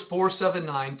number is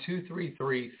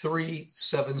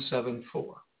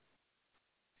 479-233-3774.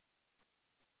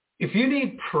 If you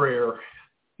need prayer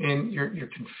and you're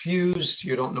confused,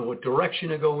 you don't know what direction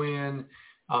to go in,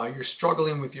 you're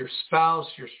struggling with your spouse,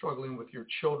 you're struggling with your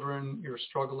children, you're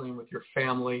struggling with your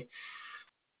family,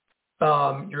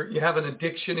 you have an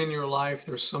addiction in your life,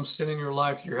 there's some sin in your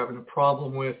life you're having a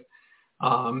problem with,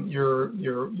 you're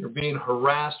being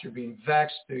harassed, you're being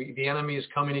vexed, the enemy is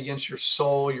coming against your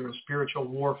soul, you're in spiritual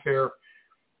warfare.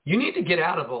 You need to get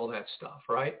out of all that stuff,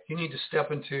 right? You need to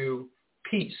step into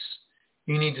peace.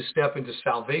 You need to step into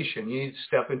salvation. You need to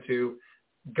step into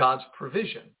God's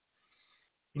provision.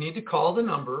 You need to call the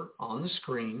number on the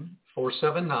screen,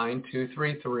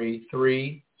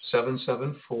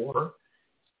 479-233-3774,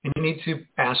 and you need to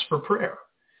ask for prayer.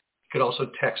 You could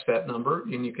also text that number,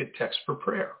 and you could text for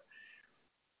prayer.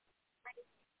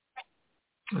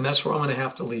 And that's where I'm going to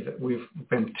have to leave it. We've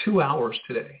been 2 hours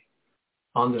today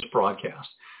on this broadcast.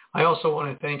 I also want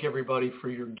to thank everybody for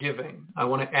your giving. I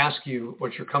want to ask you,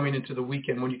 what you're coming into the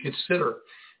weekend, when you consider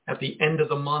at the end of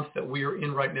the month that we are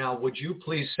in right now, would you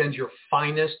please send your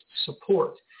finest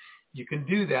support? You can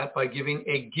do that by giving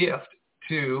a gift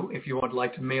to, if you would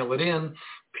like to mail it in,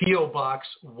 P.O. Box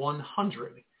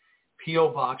 100. P.O.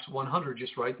 Box 100,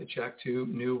 just write the check to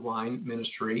New Wine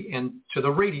Ministry and to the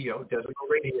radio, Desert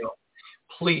Radio.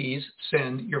 Please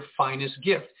send your finest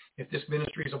gift. If this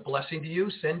ministry is a blessing to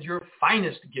you, send your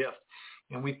finest gift.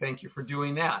 And we thank you for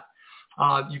doing that.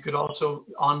 You could also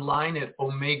online at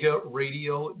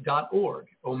omegaradio.org,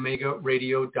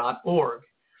 omegaradio.org.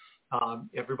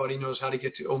 Everybody knows how to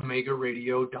get to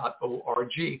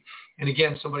omegaradio.org. And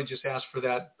again, somebody just asked for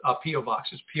that P.O. Box.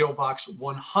 It's P.O. Box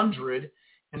 100,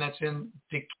 and that's in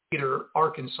Decatur,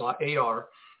 Arkansas, AR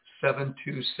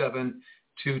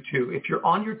If you're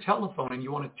on your telephone and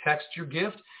you want to text your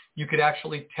gift, you could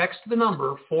actually text the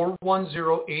number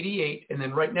 41088 and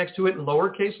then right next to it in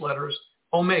lowercase letters,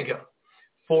 Omega,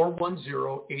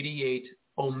 41088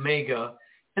 Omega,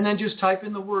 and then just type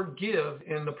in the word give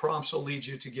and the prompts will lead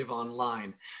you to give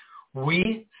online.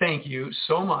 We thank you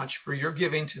so much for your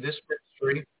giving to this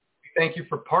ministry. We thank you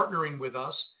for partnering with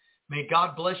us. May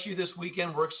God bless you this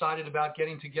weekend. We're excited about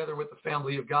getting together with the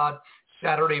family of God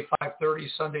Saturday, 5:30,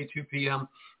 Sunday, 2 p.m.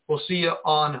 We'll see you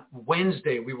on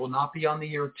Wednesday. We will not be on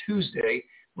the air Tuesday.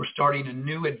 We're starting a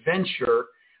new adventure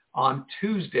on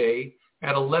Tuesday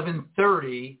at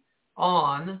 11:30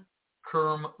 on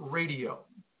Kerm Radio.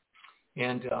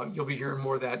 And you'll be hearing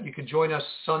more of that. You can join us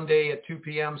Sunday at 2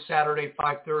 p.m., Saturday,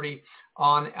 5:30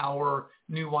 on our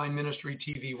New Wine Ministry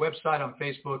TV website, on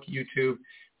Facebook, YouTube.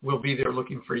 We'll be there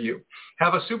looking for you.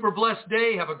 Have a super blessed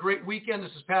day. Have a great weekend.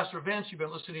 This is Pastor Vince. You've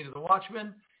been listening to The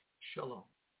Watchman. Shalom.